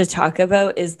thing left to talk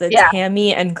about is the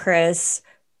Tammy and Chris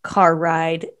car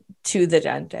ride to the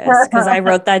dentist, because I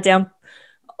wrote that down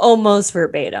almost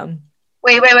verbatim.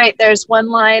 Wait. There's one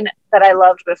line that I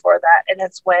loved before that, and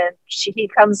it's when he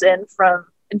comes in from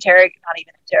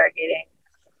interrogating.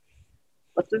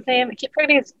 What's his name? I keep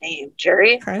forgetting his name.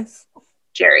 Jerry? Chris?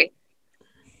 Jerry.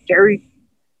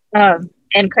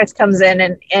 And Chris comes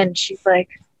in and she's like,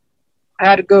 I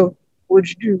had to go. What'd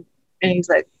you do? And he's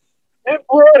like, I didn't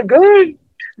pull out a gun.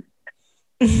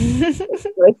 I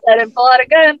didn't pull out a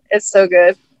gun. It's so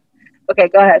good. Okay,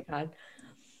 go ahead.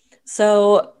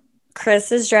 So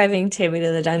Chris is driving to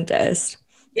the dentist.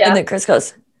 Yeah. And then Chris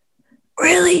goes,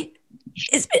 really?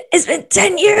 It's been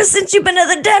 10 years since you've been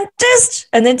to the dentist?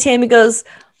 And then Tammy goes,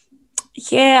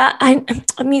 yeah, I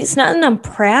mean, it's nothing I'm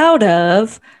proud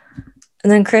of.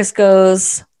 And then Chris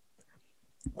goes,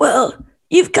 well,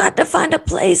 you've got to find a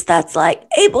place that's like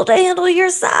able to handle your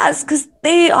size, because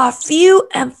they are few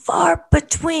and far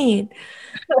between.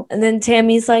 And then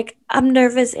Tammy's like, I'm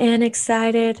nervous and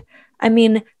excited. I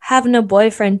mean, having a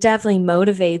boyfriend definitely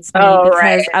motivates me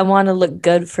because I want to look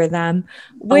good for them.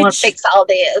 I want to fix all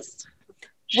this.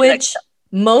 Which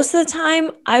most of the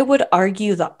time I would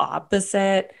argue the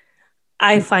opposite.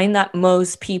 I find that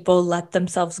most people let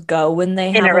themselves go when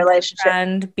they have a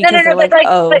relationship because they're like,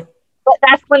 but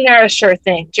that's when they're a sure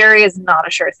thing. Jerry is not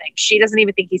a sure thing. She doesn't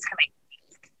even think he's coming.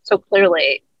 So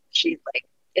clearly she's like,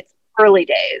 it's early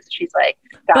days. She's like,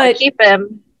 gotta keep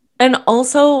him. And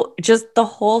also just the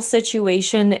whole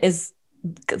situation is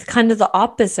kind of the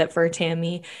opposite for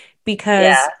Tammy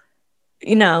because,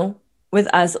 you know, with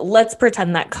us, let's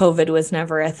pretend that COVID was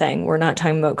never a thing. We're not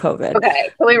talking about COVID. Okay.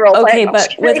 Can we role play? Okay,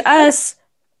 but with us,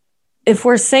 if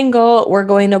we're single, we're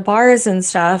going to bars and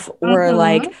stuff. We're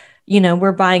like, you know,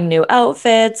 we're buying new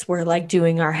outfits. We're like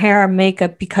doing our hair and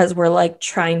makeup because we're like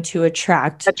trying to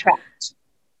attract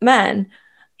men.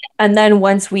 And then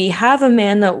once we have a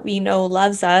man that we know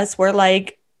loves us, we're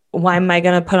like, why am I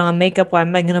going to put on makeup? Why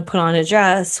am I going to put on a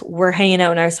dress? We're hanging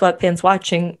out in our sweatpants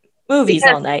watching movies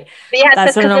all night.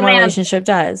 That's what a normal relationship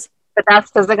does. But that's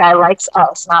because the guy likes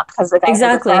us, not because the guy has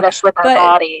a fetish with our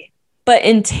body. But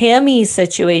in Tammy's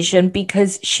situation,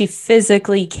 because she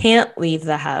physically can't leave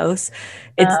the house,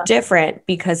 it's different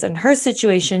because in her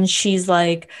situation, she's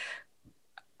like,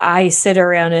 I sit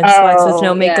around in sweats with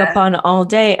no makeup on all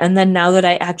day. And then now that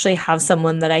I actually have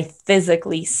someone that I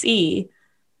physically see,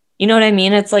 you know what I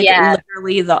mean? It's like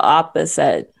literally the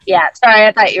opposite. Yeah. Sorry,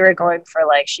 I thought you were going for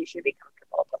like, she should be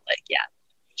comfortable, but like,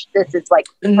 this is like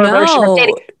her version of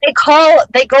dating.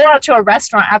 They go out to a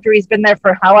restaurant after he's been there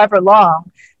for however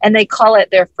long, and they call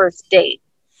it their first date.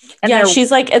 And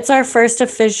she's like, it's our first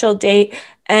official date.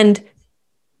 And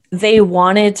they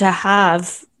wanted to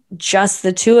have just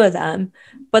the two of them,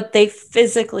 but they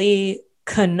physically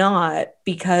cannot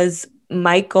because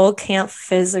Michael can't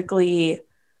physically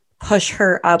push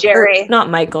her up. Jerry. Not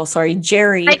Michael, sorry,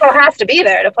 Jerry. Michael has to be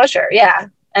there to push her,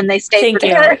 and they stay for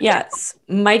dinner. Yes,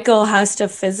 Michael has to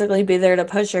physically be there to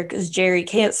push her because Jerry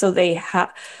can't. So they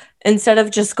have, instead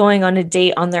of just going on a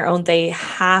date on their own, they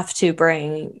have to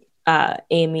bring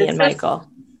Amy and Michael.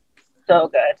 So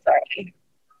good. Sorry.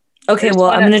 Okay, well,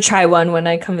 I'm going to try one when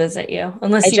I come visit you,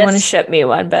 unless you want to ship me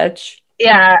one, bitch.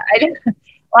 Yeah, I didn't. Well,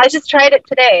 I just tried it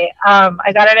today.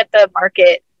 I got it at the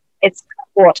market. It's,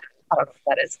 I don't know what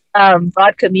that is.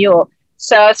 Vodka Mule.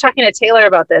 So I was talking to Taylor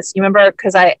about this. You remember?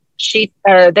 Because they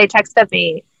texted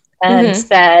me and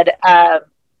said, a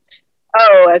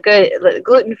good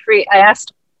gluten-free. I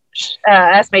asked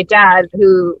my dad,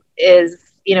 who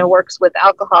is, works with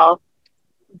alcohol,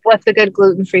 what's a good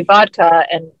gluten-free vodka?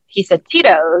 And he said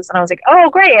Tito's. And I was like, oh,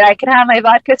 great. I can have my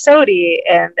vodka sody.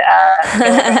 And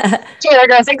Taylor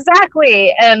goes,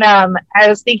 exactly. And I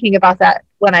was thinking about that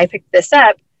when I picked this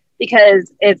up,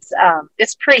 because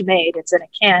it's pre-made. It's in a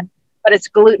can, but it's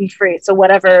gluten-free. So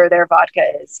whatever their vodka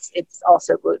is, it's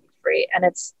also gluten-free, and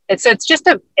it's just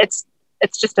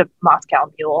a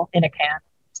Moscow Mule in a can.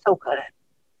 So good.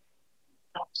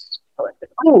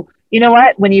 Oh, you know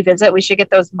what? When you visit, we should get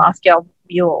those Moscow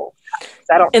Mule.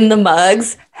 In the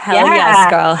mugs. Hell yes,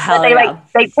 girl. Hell yeah.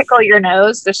 They tickle your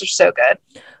nose. This is so good.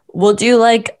 We'll do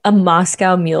like a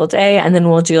Moscow Mule day, and then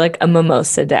we'll do like a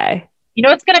mimosa day. You know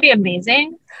what's going to be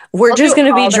amazing? We're just going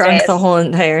to be drunk the whole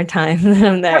entire time that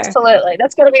I'm there. Absolutely.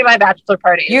 That's going to be my bachelor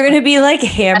party. You're going to be like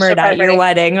hammered at your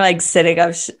wedding, like sitting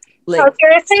up, like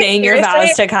saying your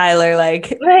vows to Kyler. Like,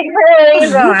 thank you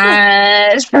so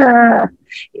much.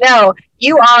 No,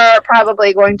 you are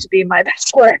probably going to be my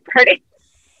bachelor party.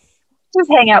 Just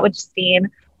hang out with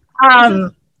Justine.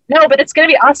 No, but it's going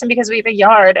to be awesome because we have a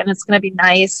yard and it's going to be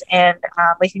nice, and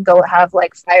we can go have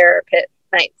like fire pit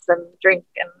nights and drink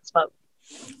and smoke.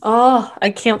 Oh, I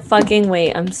can't fucking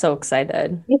wait. I'm so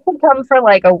excited. You can come for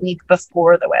like a week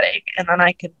before the wedding, and then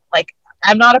I can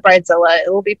I'm not a bridezilla.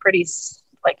 It will be pretty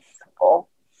like simple.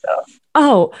 So.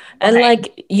 Oh, and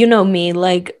like, you know me,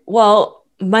 like, well,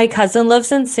 my cousin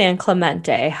lives in San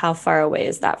Clemente. How far away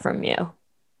is that from you?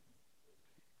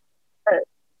 I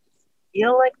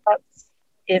feel like that's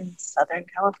in Southern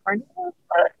California,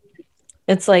 but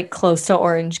it's like close to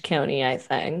Orange County, I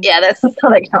think. Yeah, that's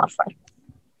Southern California.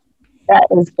 That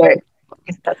is very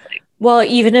disgusting. Well,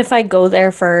 even if I go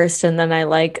there first and then I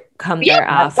like come there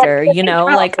after, you know,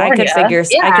 like I could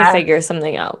figure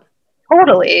something out.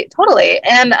 Totally.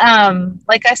 And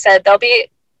like I said,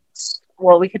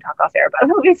 we could talk off air, but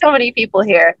there'll be so many people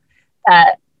here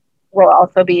that will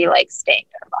also be like staying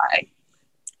nearby.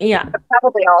 Yeah. But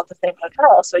probably all at the same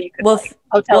hotel, so you could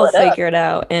hotel it figure it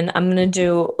out. And I'm gonna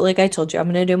do, like I told you, I'm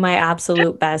gonna do my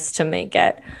absolute best to make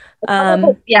it.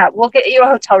 Yeah, we'll get you a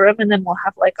hotel room, and then we'll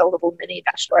have like a little mini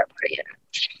bachelorette party.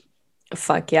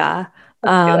 Fuck yeah.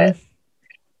 Let's do it.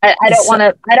 I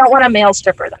don't want a male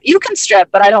stripper though. You can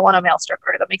strip, but I don't want a male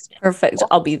stripper. That makes me perfect. Cool.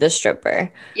 I'll be the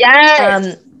stripper.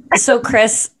 Yes. So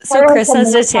Chris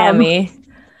says to Tammy,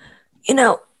 you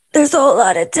know, there's a whole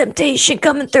lot of temptation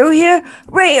coming through here.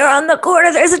 Right here on the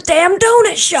corner, there's a damn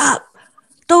donut shop.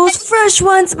 Those fresh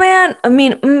ones, man. I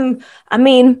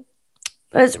mean,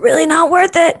 it's really not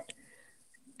worth it.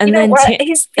 And you then,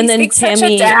 he's Tammy, such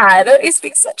a dad. He's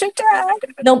being such a dad.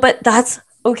 No, but that's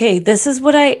okay. This is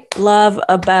what I love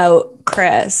about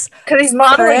Chris. Because he's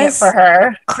modeling it for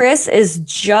her. Chris is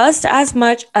just as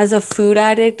much as a food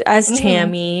addict as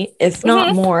Tammy, if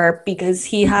not more, because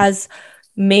he has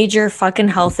major fucking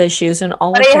health issues, and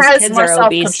all of his kids are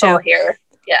obese too. Here.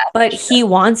 Yeah, but he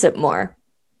wants it more.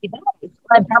 He does,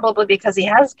 probably because he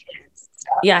has kids.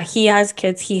 Yeah, he has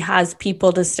kids. He has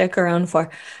people to stick around for.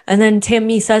 And then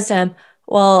Tammy says to him,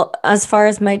 well, as far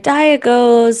as my diet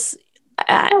goes,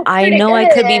 I know good.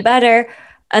 I could be better.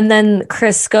 And then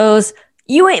Chris goes,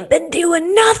 you ain't been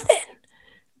doing nothing.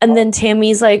 And then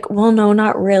Tammy's like, well, no,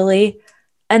 not really.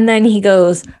 And then he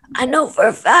goes, I know for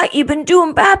a fact you've been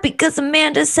doing bad because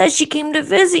Amanda said she came to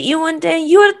visit you one day and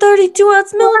you had a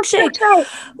 32-ounce milkshake.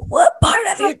 What part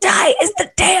of your diet is the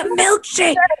damn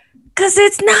milkshake? Because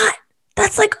it's not.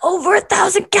 That's like over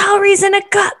 1,000 calories in a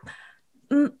cup.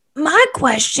 My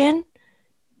question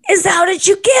is, how did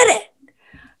you get it?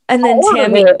 And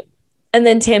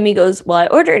then Tammy goes, well, I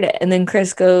ordered it. And then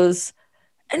Chris goes,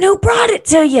 and who brought it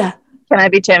to you? Can I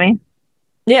be Tammy?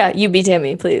 Yeah, you be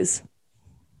Tammy, please.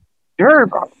 Sure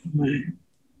brought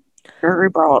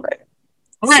it.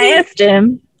 I asked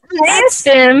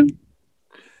him.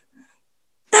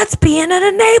 That's being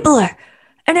an enabler.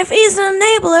 And if he's an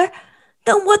enabler,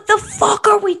 then what the fuck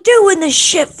are we doing this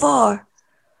shit for?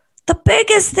 The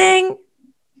biggest thing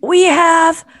we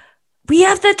have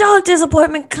the dog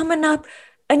disappointment coming up,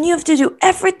 and you have to do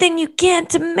everything you can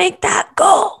to make that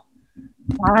goal.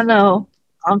 I know.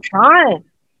 I'm trying.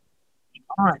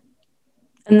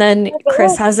 And then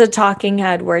Chris has a talking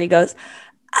head where he goes,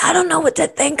 I don't know what to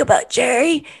think about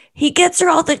Jerry. He gets her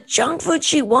all the junk food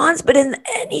she wants, but in the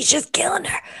end, he's just killing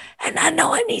her. And I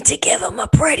know I need to give him a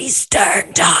pretty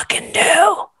stern talking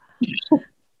to.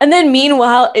 And then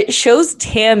meanwhile, it shows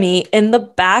Tammy in the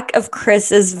back of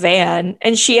Chris's van,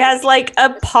 and she has like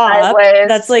a pop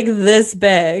that's like this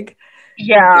big.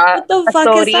 Yeah. What the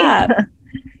fuck is that?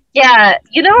 Yeah.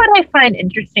 You know what I find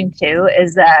interesting too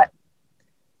is that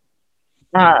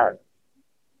they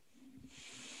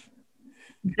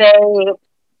don't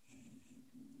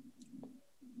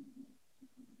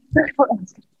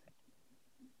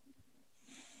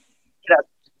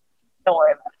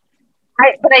worry about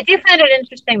it. But I do find it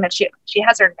interesting that she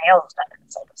has her nails done in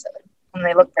this episode, and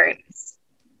they look very nice.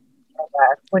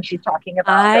 when she's talking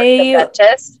about the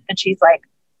dentist, and she's like,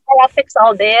 oh, I'll fix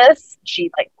all this.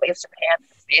 She like waves her hand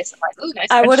in his face. I'm like, ooh, nice.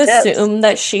 I would assume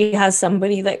that she has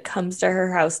somebody that comes to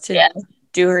her house to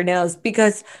do her nails,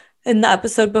 because in the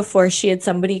episode before, she had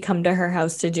somebody come to her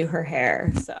house to do her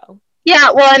hair. So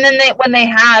yeah, well, and then when they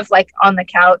have like on the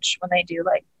couch, when they do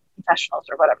like confessionals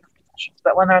or whatever confessionals,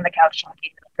 but when they're on the couch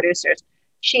talking to the producers,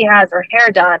 she has her hair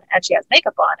done and she has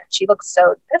makeup on, and she looks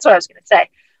so. That's what I was going to say.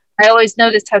 I always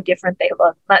noticed how different they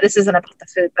look. This isn't about the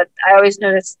food, but I always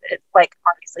noticed it, like,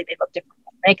 obviously they look different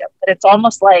with makeup, but it's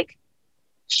almost like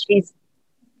she's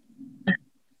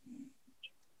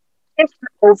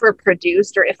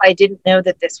overproduced, or if I didn't know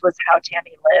that this was how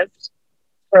Tammy lived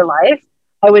her life,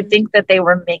 I would think that they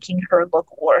were making her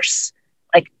look worse.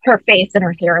 Like her face and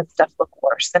her hair and stuff look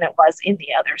worse than it was in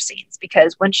the other scenes,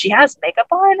 because when she has makeup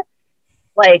on,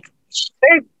 like, she's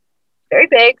very, very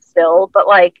big still, but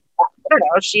like, I don't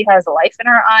know, she has a life in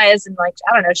her eyes, and like,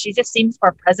 I don't know, she just seems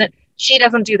more present. She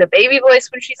doesn't do the baby voice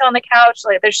when she's on the couch.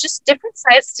 Like, there's just different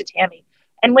sides to Tammy.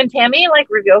 And when Tammy like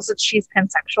reveals that she's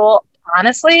pansexual,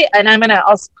 honestly, and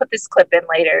I'll put this clip in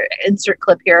later, insert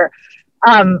clip here.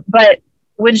 But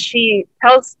when she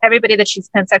tells everybody that she's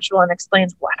pansexual and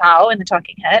explains how in the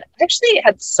talking head, I actually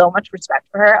had so much respect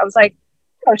for her. I was like,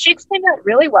 oh, she explained that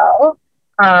really well.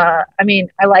 I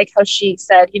mean, I like how she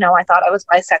said, you know, I thought I was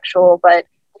bisexual, but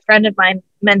a friend of mine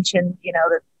mentioned, you know,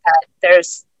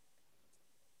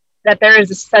 that there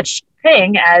is such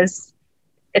thing as,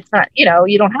 it's not, you know,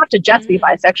 you don't have to just be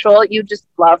bisexual. You just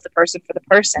love the person for the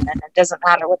person, and it doesn't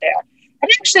matter what they are.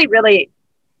 And actually, really,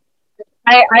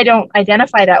 I don't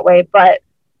identify that way, but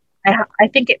I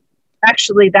think it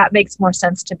actually, that makes more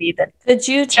sense to me than. Could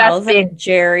you tell that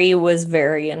Jerry was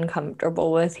very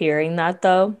uncomfortable with hearing that,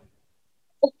 though?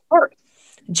 Of course.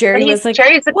 Jerry's like,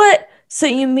 what? So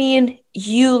you mean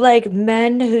you like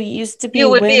men who used to be you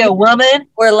would be a woman?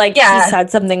 Or like, he said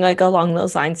something like along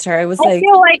those lines to her. I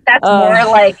feel like that's more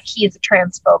like he's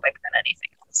transphobic than anything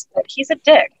else. But he's a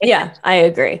dick. Yeah, I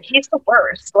agree. He's the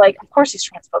worst. Like, of course he's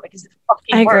transphobic. He's the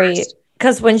fucking worst. I agree.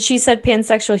 Because when she said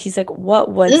pansexual, he's like, what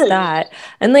was that?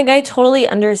 And like, I totally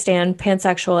understand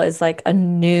pansexual is like a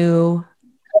new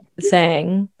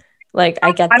thing. Like,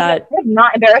 I get that. I'm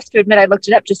not embarrassed to admit I looked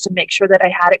it up just to make sure that I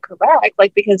had it correct.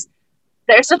 Like, because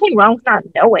there's nothing wrong with not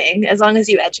knowing, as long as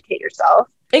you educate yourself.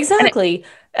 Exactly.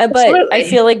 But I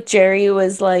feel like Jerry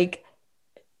was like,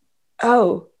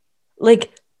 oh,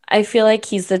 like, I feel like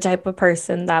he's the type of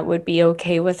person that would be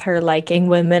okay with her liking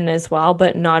women as well,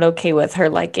 but not okay with her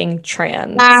liking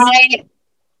trans.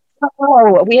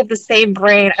 We have the same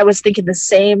brain. I was thinking the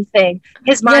same thing.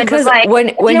 His mind was like, when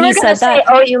he said that,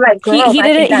 oh, you like girls. He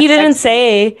didn't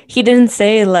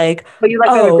say like, oh, you like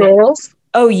other girls?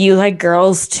 Oh, you like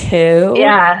girls too?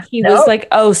 Yeah. He was like,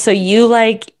 oh, so you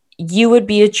would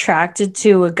be attracted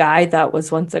to a guy that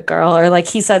was once a girl, or like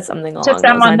he said something along those lines. To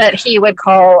someone that he would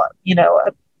call, you know,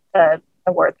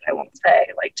 a word that I won't say,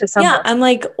 like to someone. Yeah, I'm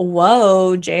like,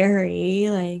 whoa, Jerry,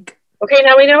 like. Okay,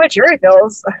 now we know what Jerry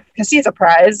feels, because he's a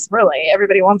prize. Really,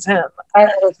 everybody wants him.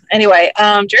 Anyway,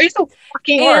 Jerry's the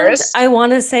fucking worst. I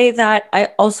want to say that I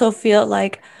also feel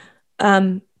like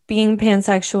being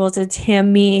pansexual to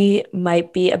Tammy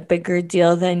might be a bigger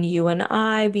deal than you and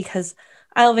I, because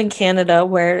I live in Canada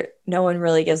where no one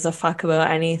really gives a fuck about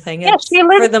anything. Yeah, it's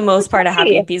for the most part a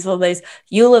happy, peaceful place.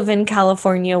 You live in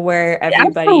California where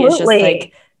everybody is just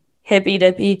like hippy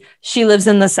dippy. She lives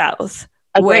in the South.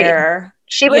 Agreed. Where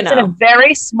she lives in a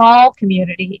very small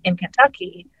community in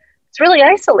Kentucky. It's really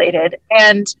isolated.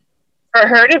 And for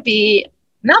her to be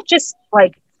not just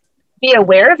like be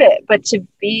aware of it, but to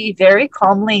be very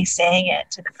calmly saying it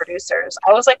to the producers,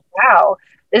 I was like, wow,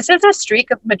 this is a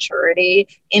streak of maturity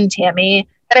in Tammy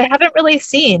that I haven't really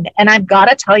seen. And I've got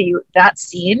to tell you, that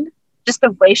scene, just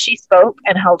the way she spoke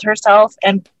and held herself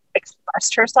and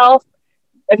expressed herself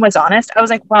and was honest, I was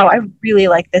like, wow, I really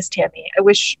like this Tammy. I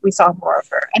wish we saw more of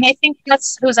her. And I think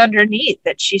that's who's underneath,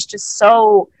 that she's just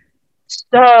so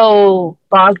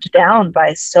bogged down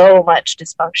by so much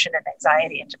dysfunction and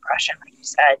anxiety and depression, like you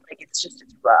said. Like, it's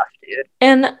rough, dude.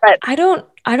 And but I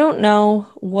don't know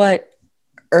what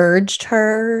urged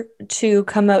her to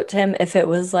come out to him, if it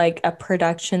was like a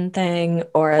production thing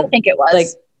or I think it was like,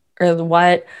 or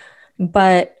what,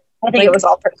 but I think it was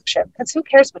all production, because who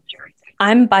cares what Jerry thinks?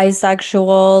 I'm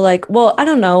bisexual. Like, well, I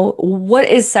don't know, what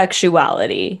is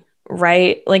sexuality,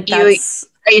 right? Like, that's,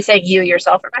 are you saying you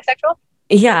yourself are bisexual?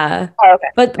 Yeah. Oh, okay.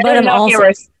 But I'm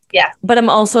also but I'm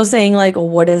also saying, like,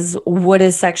 what is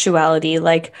sexuality?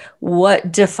 Like, what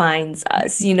defines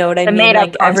us? You know what I mean?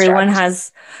 Like, everyone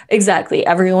has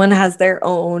their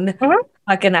own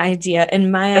fucking idea.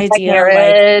 In my just idea, like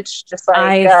marriage, just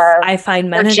like I find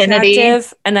men virginity.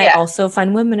 attractive, and I also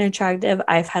find women attractive.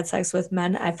 I've had sex with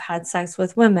men. I've had sex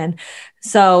with women.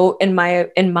 So in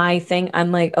my thing,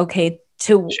 I'm like, okay,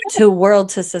 to world,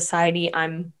 to society,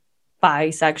 I'm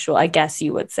bisexual, I guess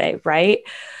you would say, right?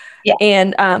 Yeah.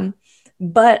 And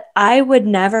but I would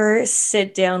never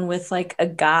sit down with like a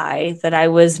guy that I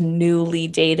was newly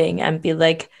dating and be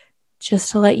like,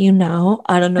 just to let you know,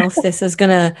 I don't know if this is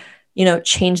gonna,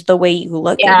 change the way you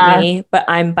look at me, but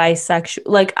I'm bisexual.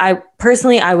 Like, I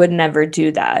would never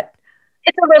do that.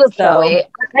 It's a little silly.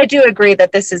 I do agree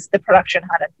that the production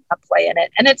had a play in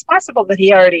it, and it's possible that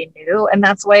he already knew, and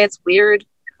that's why it's weird.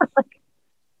 I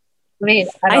mean,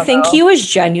 I think he was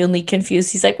genuinely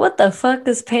confused. He's like, what the fuck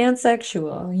is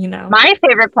pansexual? My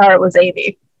favorite part was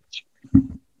Amy.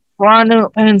 Well, I knew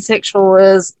what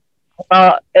pansexual is. I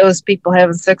thought it was people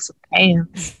having sex with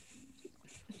pans.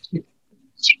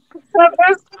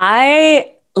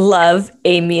 I love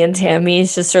Amy and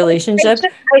Tammy's just relationship.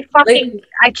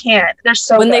 I can't. They're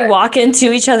so when good. They walk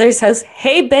into each other's house,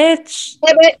 hey bitch.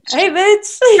 Hey bitch. Hey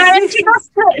bitch.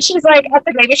 And she's like at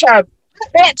the baby shower,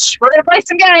 bitch, we're gonna play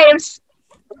some games.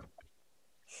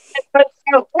 But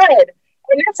so good.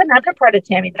 And that's another part of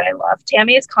Tammy that I love.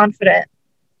 Tammy is confident.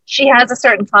 She has a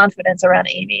certain confidence around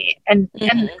Amy. And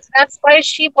that's why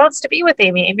she wants to be with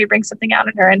Amy. Amy brings something out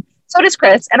in her. And so does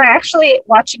Chris. And I actually,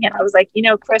 watching it, I was like,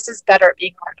 Chris is better at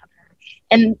being hard on her.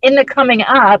 And in the coming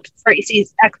up for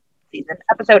season,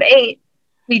 episode 8,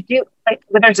 we do, like,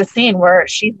 when there's a scene where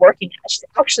she's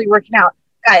actually working out.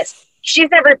 Guys, she's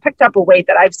never picked up a weight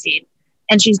that I've seen.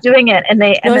 And she's doing it, and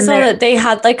they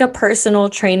had like a personal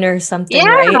trainer or something,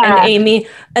 right? And Amy,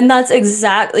 and that's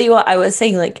exactly what I was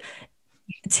saying. Like,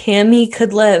 Tammy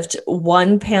could lift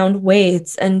 1 pound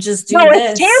weights and just do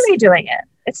this. It's Tammy doing it.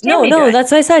 It's Tammy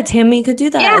that's what I said. Tammy could do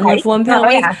that and lift 1 pound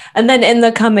weights. And then in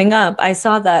the coming up, I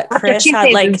saw that Chris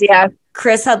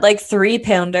had like 3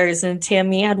 pounders and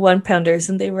Tammy had 1 pounders,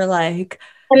 and they were like.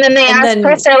 And then they asked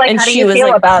Chris, they're like, how do you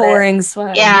feel about it? Pouring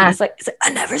sweat. Yeah. He's like,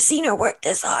 I've never seen her work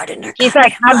this hard in her He's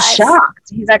like, I'm shocked.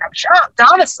 He's like, I'm shocked,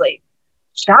 honestly.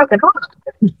 Shocked and hot.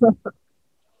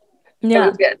 Yeah. It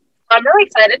was good. I'm really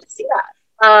excited to see that.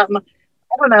 I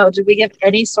don't know. Did we give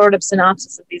any sort of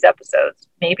synopsis of these episodes?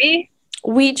 Maybe?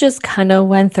 We just kind of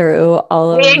went through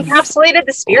all of. We encapsulated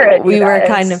the spirit. We were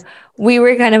kind of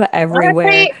everywhere.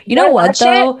 Honestly, you know what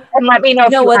though? And let me know.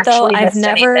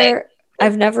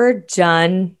 I've never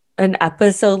done an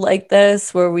episode like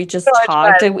this where we just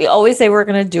talked. And we always say we're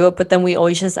going to do it, but then we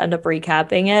always just end up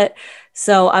recapping it.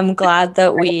 So I'm glad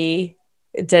that we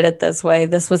did it this way.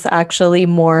 This was actually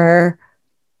more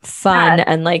fun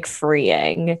and like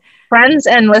freeing. Friends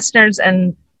and listeners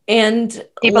and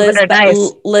people Liz, that are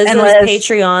nice. Liz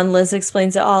Patreon. Liz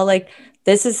explains it all. Like,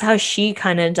 this is how she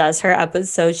kind of does her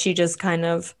episode. She just kind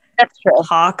of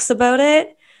talks about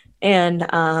it. And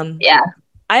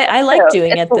I like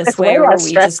doing it this way where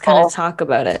we just kind of talk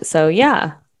about it. So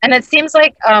yeah. And it seems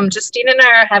like Justine and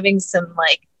I are having some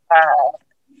like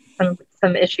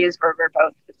some issues where we're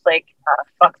both just like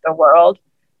fuck the world.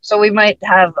 So we might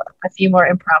have a few more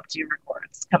impromptu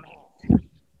records coming.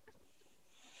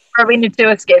 Or we need to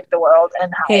escape the world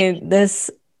and hide. Hey, this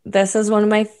is one of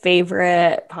my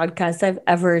favorite podcasts I've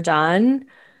ever done.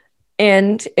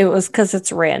 And it was because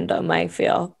it's random, I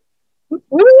feel.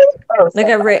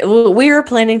 We were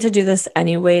planning to do this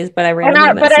anyways, but I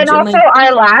randomly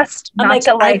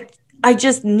I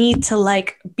just need to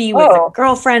like be with a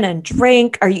girlfriend and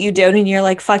drink. Are you down? And you're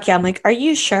like, fuck yeah. I'm like, are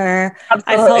you sure?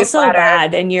 Absolutely, I felt so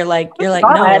bad. And you're like, no,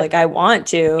 like I want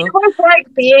to. It was like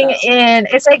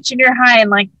it's like junior high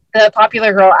and like the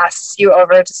popular girl asks you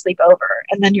over to sleep over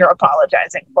and then you're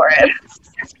apologizing for it.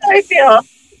 That's how I feel.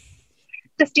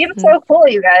 Justine's so cool,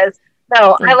 you guys.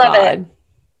 No, I love it.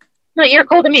 No, you're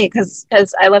cool to me because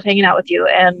I love hanging out with you,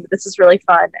 and this is really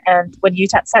fun. And when you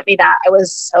sent me that, I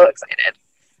was so excited.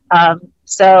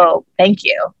 So thank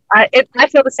you. I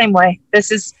feel the same way.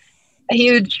 This is a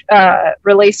huge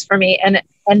release for me, and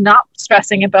not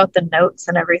stressing about the notes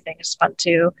and everything is fun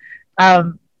too.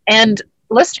 And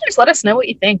listeners, let us know what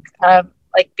you think.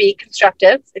 Like, be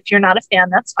constructive. If you're not a fan,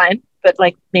 that's fine, but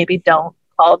like maybe don't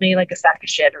call me like a sack of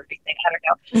shit or anything. I don't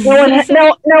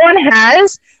know. No one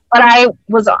has. But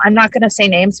I'm not going to say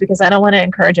names because I don't want to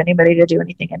encourage anybody to do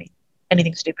anything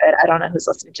stupid. I don't know who's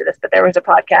listening to this, but there was a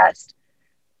podcast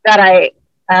that I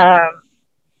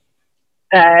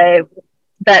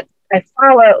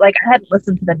follow. Like, I hadn't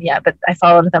listened to them yet, but I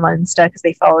followed them on Insta because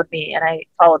they followed me and I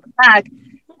followed them back.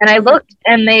 And I looked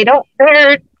and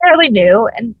they're fairly new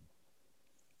and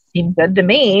seemed good to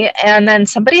me. And then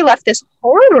somebody left this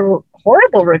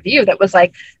horrible review that was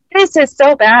like, this is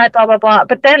so bad, blah, blah, blah.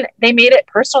 But then they made it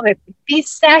personal. These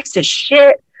sacks of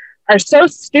shit are so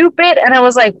stupid. And I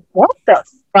was like, what the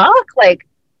fuck? Like,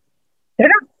 they're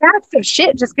not sacks of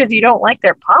shit just because you don't like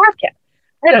their podcast.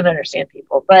 I don't understand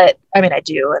people, but I mean, I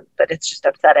do, but it's just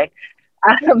upsetting.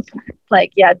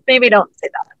 Like, yeah, maybe don't say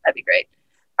that. That'd be great.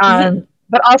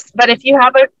 But if you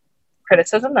have a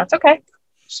criticism, that's okay.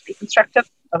 Just be constructive.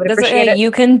 I would appreciate it. You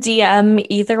can DM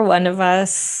either one of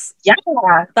us. Yeah.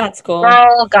 That's cool.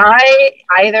 Girl, guy,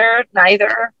 either,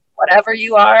 neither, whatever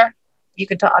you are, you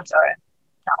can talk. I'm sorry.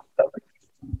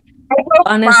 No,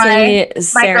 honestly,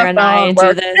 Sarah and I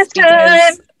do this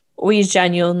because we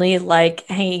genuinely like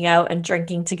hanging out and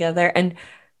drinking together. And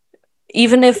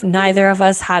even if neither of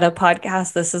us had a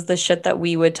podcast, this is the shit that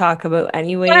we would talk about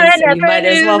anyways. So you might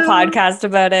as well podcast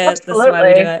about it. Absolutely. This is why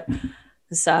we do it.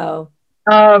 So,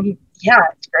 yeah,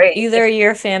 it's great. Either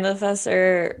you're a fan of us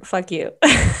or fuck you.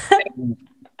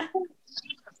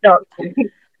 No.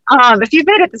 If you've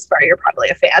made it this far, you're probably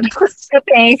a fan. So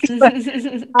thanks. What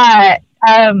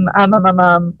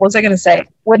was I going to say?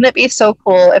 Wouldn't it be so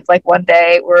cool if like one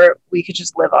day we could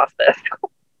just live off this?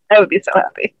 I would be so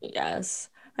happy. Yes.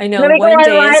 I know. One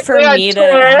day is for me to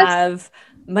have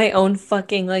my own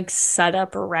fucking like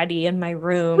setup ready in my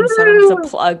room. Woo! So I don't have to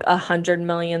plug 100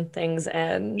 million things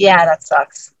in. Yeah, that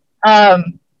sucks.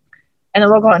 And then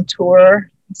we'll go on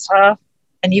tour and stuff.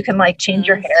 And you can like change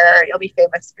your hair. You'll be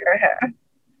famous for your hair.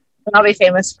 And I'll be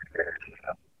famous for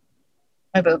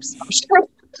my boobs. I'm sure.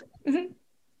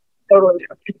 Totally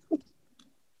joking.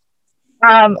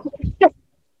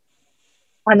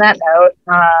 On that note,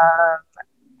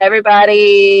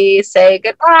 everybody say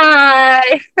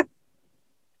goodbye.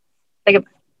 Say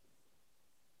goodbye.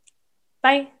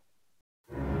 Bye.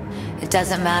 It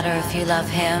doesn't matter if you love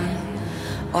him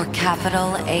or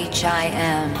capital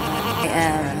H-I-M.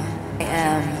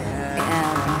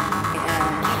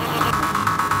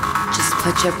 Just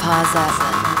put your paws up,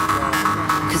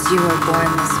 'cause you were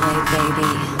born this way,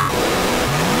 baby.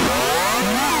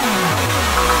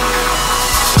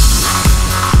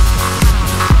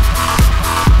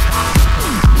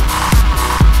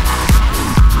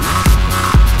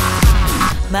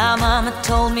 My mama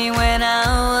told me when I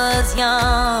was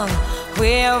young,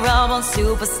 we're all born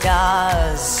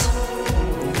superstars.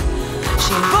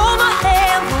 She rolled my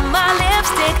hair, put my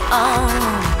lipstick on,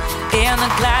 in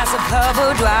a glass of her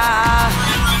boudoir.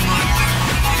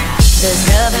 There's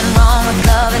nothing wrong with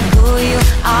loving who you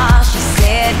are, she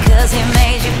said, 'cause he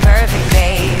made you perfect,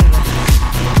 babe.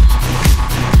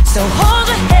 So hold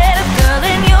your head up, girl,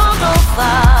 and you'll go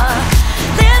far.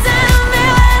 Listen to me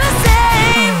when I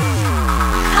say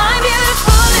I'm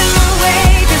beautiful in my way,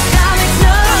 'cause I make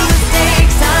no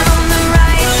mistakes. I'm on the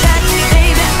right track,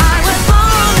 baby, I was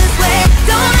born this way.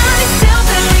 Don't hurt yourself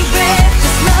and regret,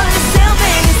 just love yourself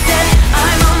instead.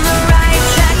 I'm on the right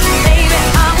track, baby,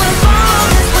 I was born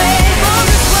this way, born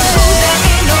this way. Oh, there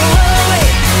ain't no other way,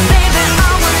 baby,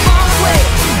 I was born this way.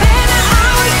 Baby,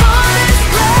 I was born this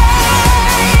way,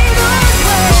 born this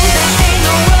way. Oh, there ain't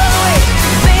no other way,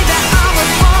 baby, I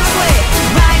was born this way.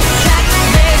 Right track,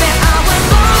 baby, I was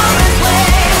born this way.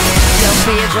 Don't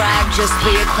be a drag, just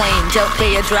be a queen. Don't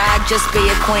be a drag, just be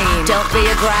a queen. Don't be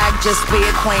a drag, just be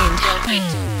a queen.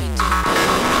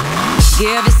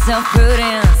 Give yourself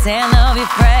prudence and love your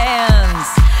friends.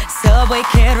 Subway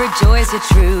kid, rejoice your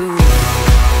truth.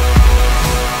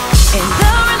 In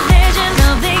the religion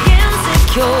of the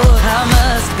insecure, I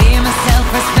must be myself,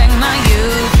 respect my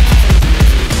youth.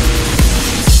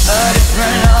 A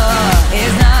different law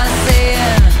is not a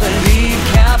sin. Believe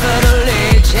capital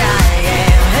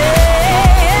H-I-M. Hey,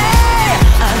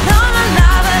 I love my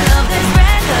life, I love this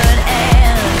record,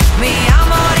 and me,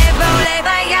 I'm on it, rolling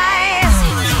by guys.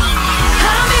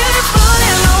 I'm beautiful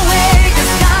in my way,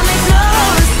 'cause I make no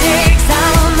mistakes.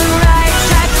 I'm on the right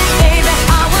track, baby,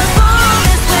 I was born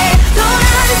this way. Don't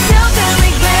hurt yourself and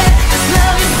regret, just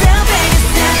love yourself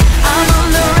instead. I'm on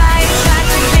the right track,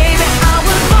 baby, I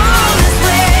was born this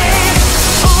way.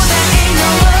 Oh, there ain't no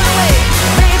other way,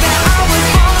 baby, I was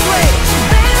born this way.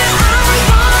 Baby, I was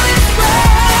born this way,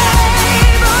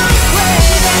 born this way.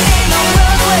 There ain't no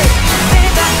other way,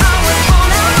 baby, I was born.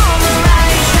 I'm on the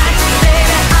right track,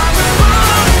 baby, I was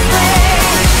born this way.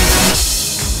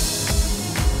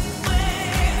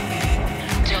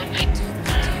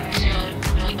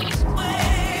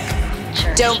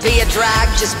 Don't be a drag,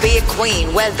 just be a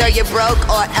queen. Whether you're broke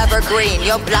or evergreen,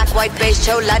 you're black, white, beige,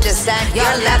 chola descent, you're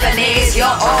Lebanese, you're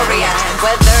Orient.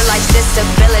 Whether life's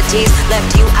disabilities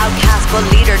left you outcast but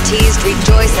leader teased,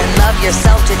 rejoice and love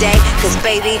yourself today, 'cause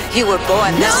baby, you were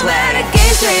born this way. No matter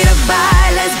gay, straight or bi,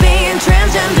 lesbian,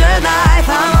 transgender life,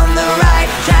 I'm on the right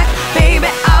track, baby,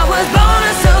 I was born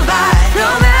to survive. No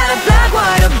matter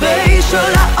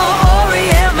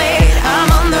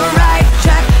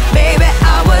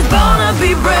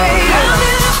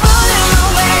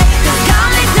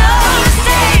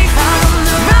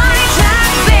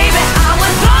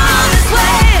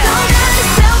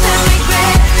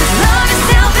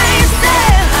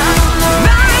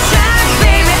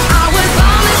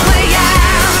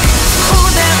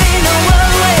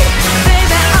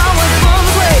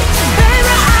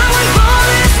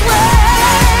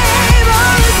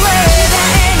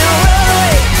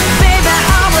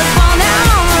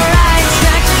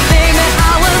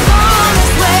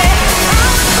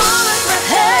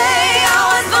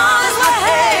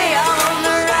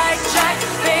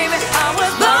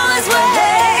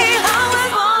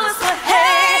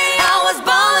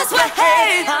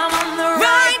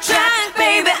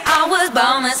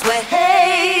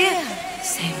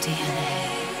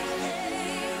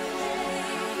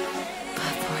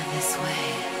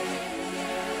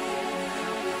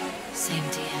same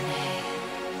DNA,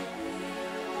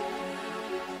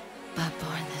 but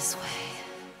born this way.